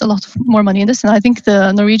invest a lot more money in this, and I think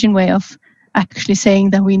the Norwegian way of actually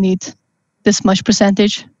saying that we need this much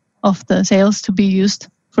percentage of the sales to be used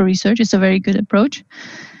for research is a very good approach.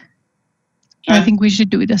 And I think we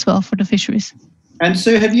should do it as well for the fisheries. And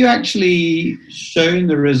so have you actually shown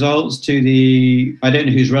the results to I don't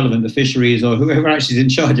know who's relevant, the fisheries or whoever actually is in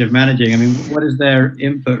charge of managing? I mean, what is their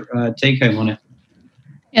input, take home on it?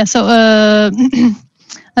 Yeah, so I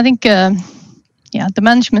think, the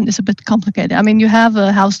management is a bit complicated. I mean, you have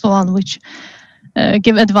a Havstofan which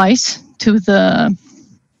give advice to the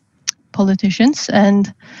politicians,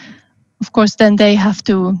 and of course then they have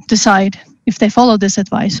to decide if they follow this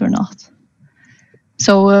advice or not.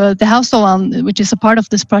 So the Havstofan, which is a part of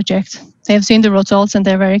this project, they have seen the results and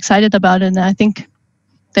they're very excited about it, and I think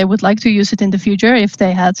they would like to use it in the future if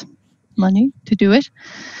they had money to do it.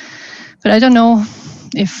 But I don't know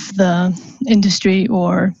if the industry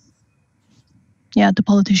or the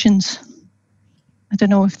politicians, I don't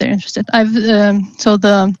know if they're interested.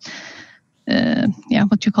 The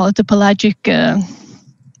pelagic,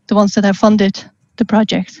 the ones that have funded the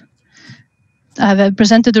project, I've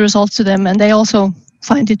presented the results to them and they also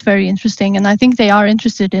find it very interesting, and I think they are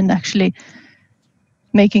interested in actually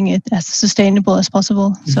making it as sustainable as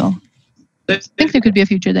possible. So I think there could be a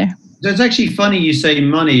future there. So it's actually funny you say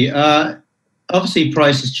money. Obviously,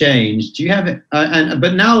 prices change. Do you have it?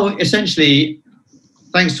 But now, essentially,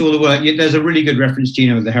 thanks to all the work, there's a really good reference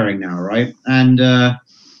genome of the herring now, right? And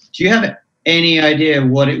do you have any idea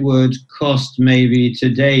what it would cost maybe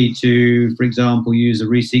today to, for example, use a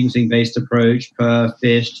resequencing-based approach per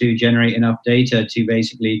fish to generate enough data to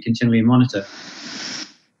basically continually monitor?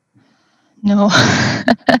 No.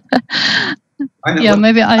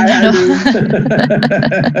 Maybe I don't know.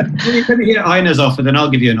 Let me hear Einar's offer, then I'll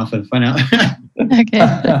give you an offer. Find out. Okay.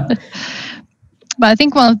 But I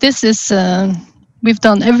think one of this is we've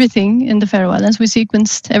done everything in the Faroe Islands. We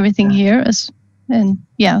sequenced everything here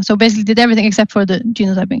so basically did everything except for the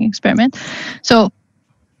genotyping experiment. So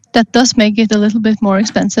that does make it a little bit more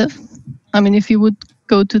expensive. I mean, if you would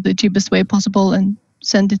go to the cheapest way possible and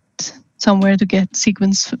send it somewhere to get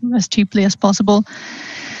sequenced as cheaply as possible,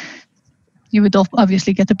 you would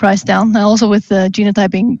obviously get the price down. And also with the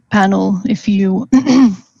genotyping panel, if you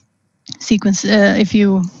sequence,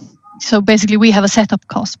 so basically we have a setup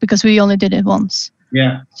cost because we only did it once.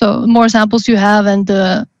 Yeah. So more samples you have, and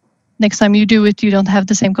next time you do it, you don't have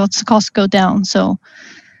the same costs go down. So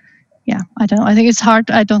I don't know. I think it's hard.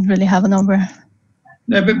 I don't really have a number.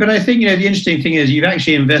 No, but I think, the interesting thing is you've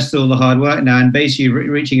actually invested all the hard work now and basically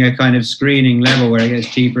reaching a kind of screening level where it gets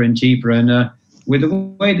cheaper and cheaper. And with the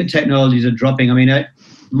way the technologies are dropping, I mean,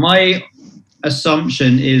 my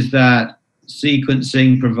assumption is that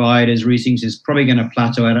sequencing providers, resequencing is probably going to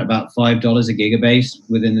plateau at about $5 a gigabase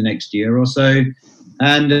within the next year or so.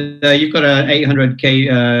 And you've got an 800K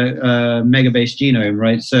megabase genome,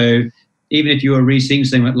 right? So even if you were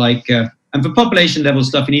resequencing at and for population level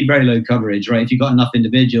stuff, you need very low coverage, right? If you've got enough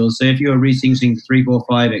individuals. So if you're resequencing 3, 4,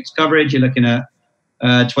 5x coverage, you're looking at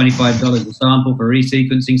 $25 a sample for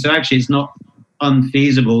resequencing. So actually it's not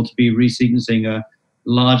unfeasible to be resequencing a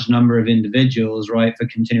large number of individuals, right, for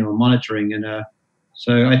continual monitoring. And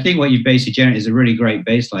so I think what you've basically generated is a really great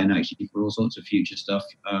baseline actually for all sorts of future stuff.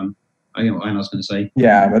 I know what Einar's going to say.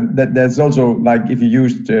 Yeah, but there's also, like, if you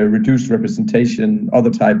used reduced representation, other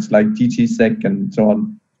types like GTSEC and so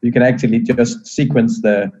on, you can actually just sequence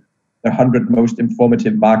the 100 most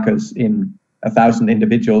informative markers in 1,000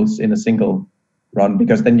 individuals in a single run,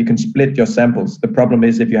 because then you can split your samples. The problem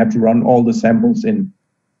is if you have to run all the samples in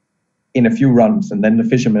a few runs, and then the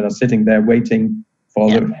fishermen are sitting there waiting for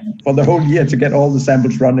the whole year to get all the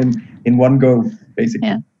samples run in one go, basically.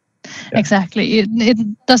 Yeah. Exactly.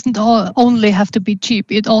 It doesn't only have to be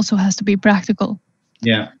cheap. It also has to be practical.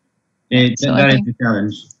 Yeah, So that is the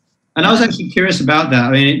challenge. And I was actually curious about that.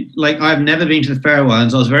 I mean, like, I've never been to the Faroe. I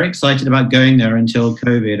was very excited about going there until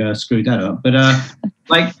COVID screwed that up. But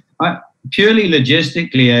purely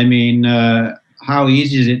logistically, I mean, how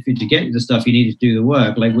easy is it for you to get the stuff you need to do the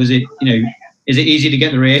work? Like, was it, is it easy to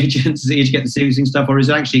get the reagents? Is it easy to get the sequencing stuff, or is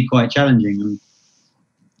it actually quite challenging?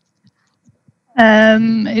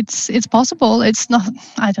 It's possible. It's not.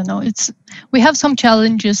 I don't know. We have some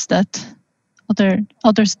challenges that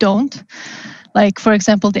others don't. Like, for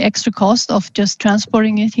example, the extra cost of just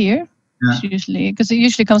transporting it here. Usually, because it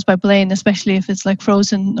usually comes by plane, especially if it's like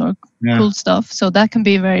frozen or cool stuff. So that can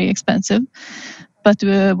be very expensive. But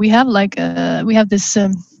we have this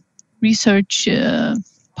research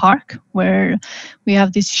park where we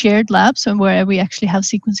have these shared labs and where we actually have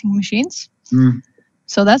sequencing machines.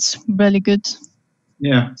 So that's really good.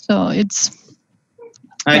 Yeah. So it's.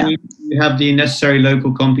 And you have the necessary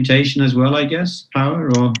local computation as well, I guess,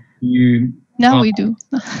 power, or you. No, we do.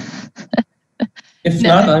 If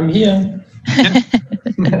not, I'm here.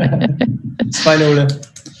 It's fine, Ole.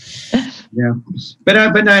 Yeah,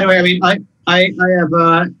 but no, anyway, I mean, I have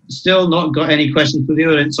still not got any questions for the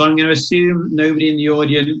audience, so I'm going to assume nobody in the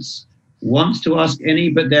audience wants to ask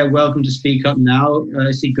any, but they're welcome to speak up now.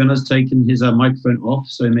 I see Gunnar's taken his microphone off,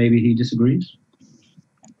 so maybe he disagrees.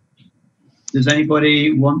 Does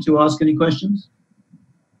anybody want to ask any questions?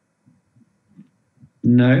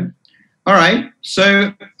 No. All right,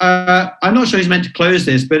 so I'm not sure who's meant to close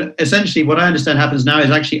this, but essentially what I understand happens now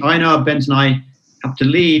is actually Einar, Bent and I have to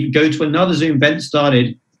leave, go to another Zoom. Bent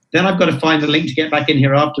started, then I've got to find the link to get back in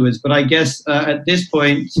here afterwards. But I guess at this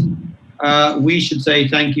point, we should say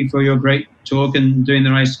thank you for your great talk and doing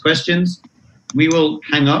the nice questions. We will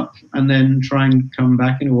hang up and then try and come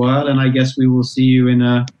back in a while, and I guess we will see you in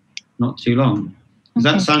not too long. Does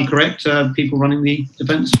that sound correct, people running the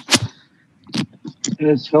defense?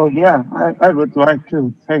 So yeah, I would like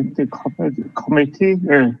to thank the committee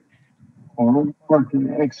for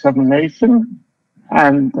the examination,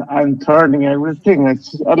 and I'm turning everything.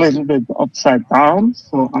 It's a little bit upside down,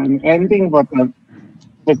 so I'm ending with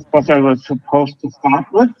what I was supposed to start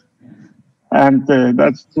with, and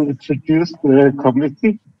that's to introduce the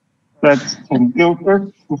committee. That's Tom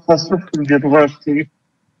Gilbert, professor from the University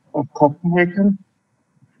of Copenhagen,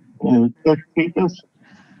 Dirk Peters,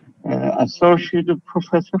 associate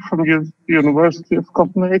professor from the University of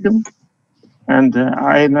Copenhagen, and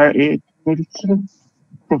Einar E. Nielsen,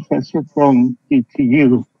 professor from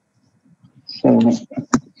DTU. So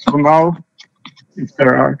now, if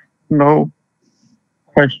there are no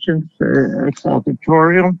questions ex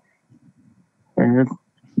auditorium, we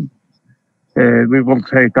will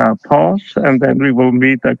take our pause, and then we will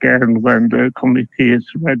meet again when the committee is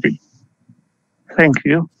ready. Thank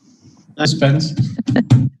you. Suspense.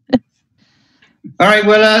 All right,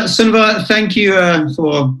 well, Sunnvør, thank you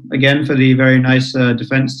for the very nice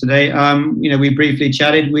defense today. We briefly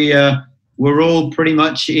chatted. We're all pretty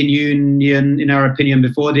much in union, in our opinion,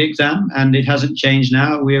 before the exam, and it hasn't changed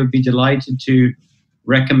now. We would be delighted to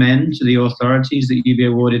recommend to the authorities that you be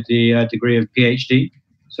awarded the degree of PhD.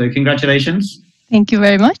 So congratulations. Thank you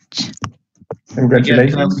very much.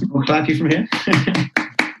 Congratulations. We'll clap you from here.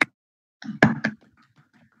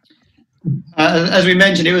 As we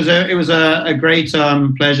mentioned, it was a great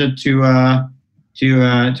pleasure to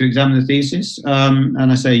examine the thesis,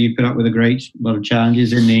 and I say you put up with a lot of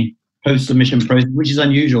challenges in the post-submission process, which is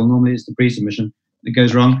unusual. Normally, it's the pre-submission that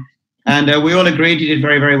goes wrong, and we all agreed you did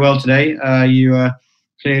very, very well today. You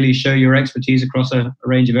clearly show your expertise across a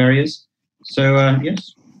range of areas. So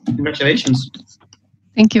yes, congratulations.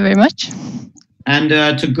 Thank you very much. And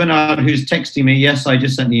to Gunnar, who's texting me, yes, I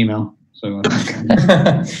just sent the email. So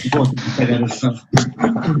important to say that as well.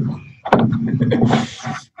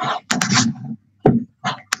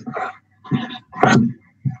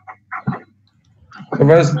 So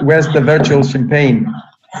where's the virtual champagne?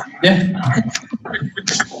 Yeah.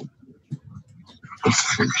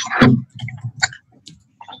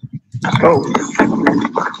 Oh,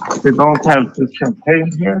 we don't have the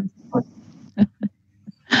champagne here.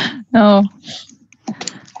 No.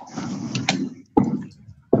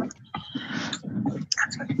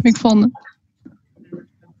 mikrofonen.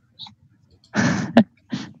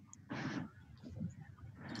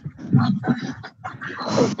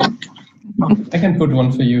 I can put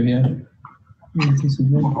one for you here.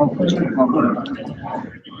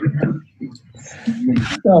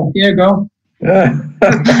 So here you go.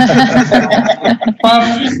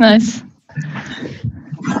 Nice.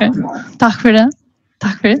 Okay. Takk for det.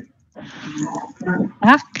 Takk for det.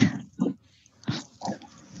 Takk.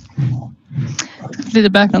 Lite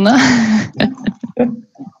background there.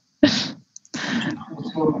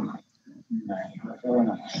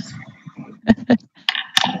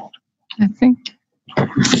 I think.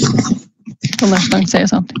 Unless I say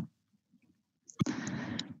something.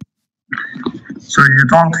 So you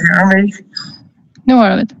don't hear me? No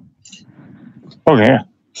more of it. Okay.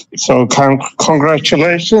 So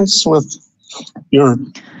congratulations with your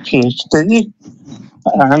PhD.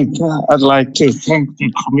 And I'd like to thank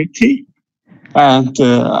the committee and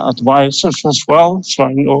advisors as well. So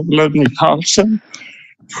I know Ludwig Carlsen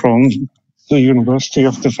from the University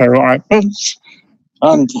of the Faroe Islands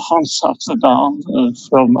and Hans Atterdal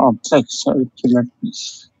from Amtex.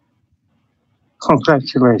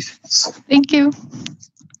 Congratulations. Thank you.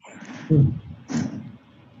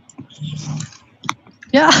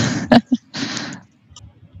 Yeah.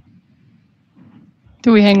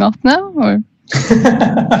 Do we hang up now, or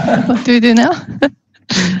what do we do now?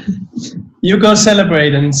 You go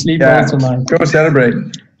celebrate and sleep well tonight. Go celebrate.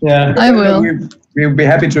 Yeah, I will. We'll be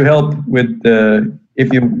happy to help with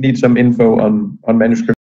if you need some info on manuscript.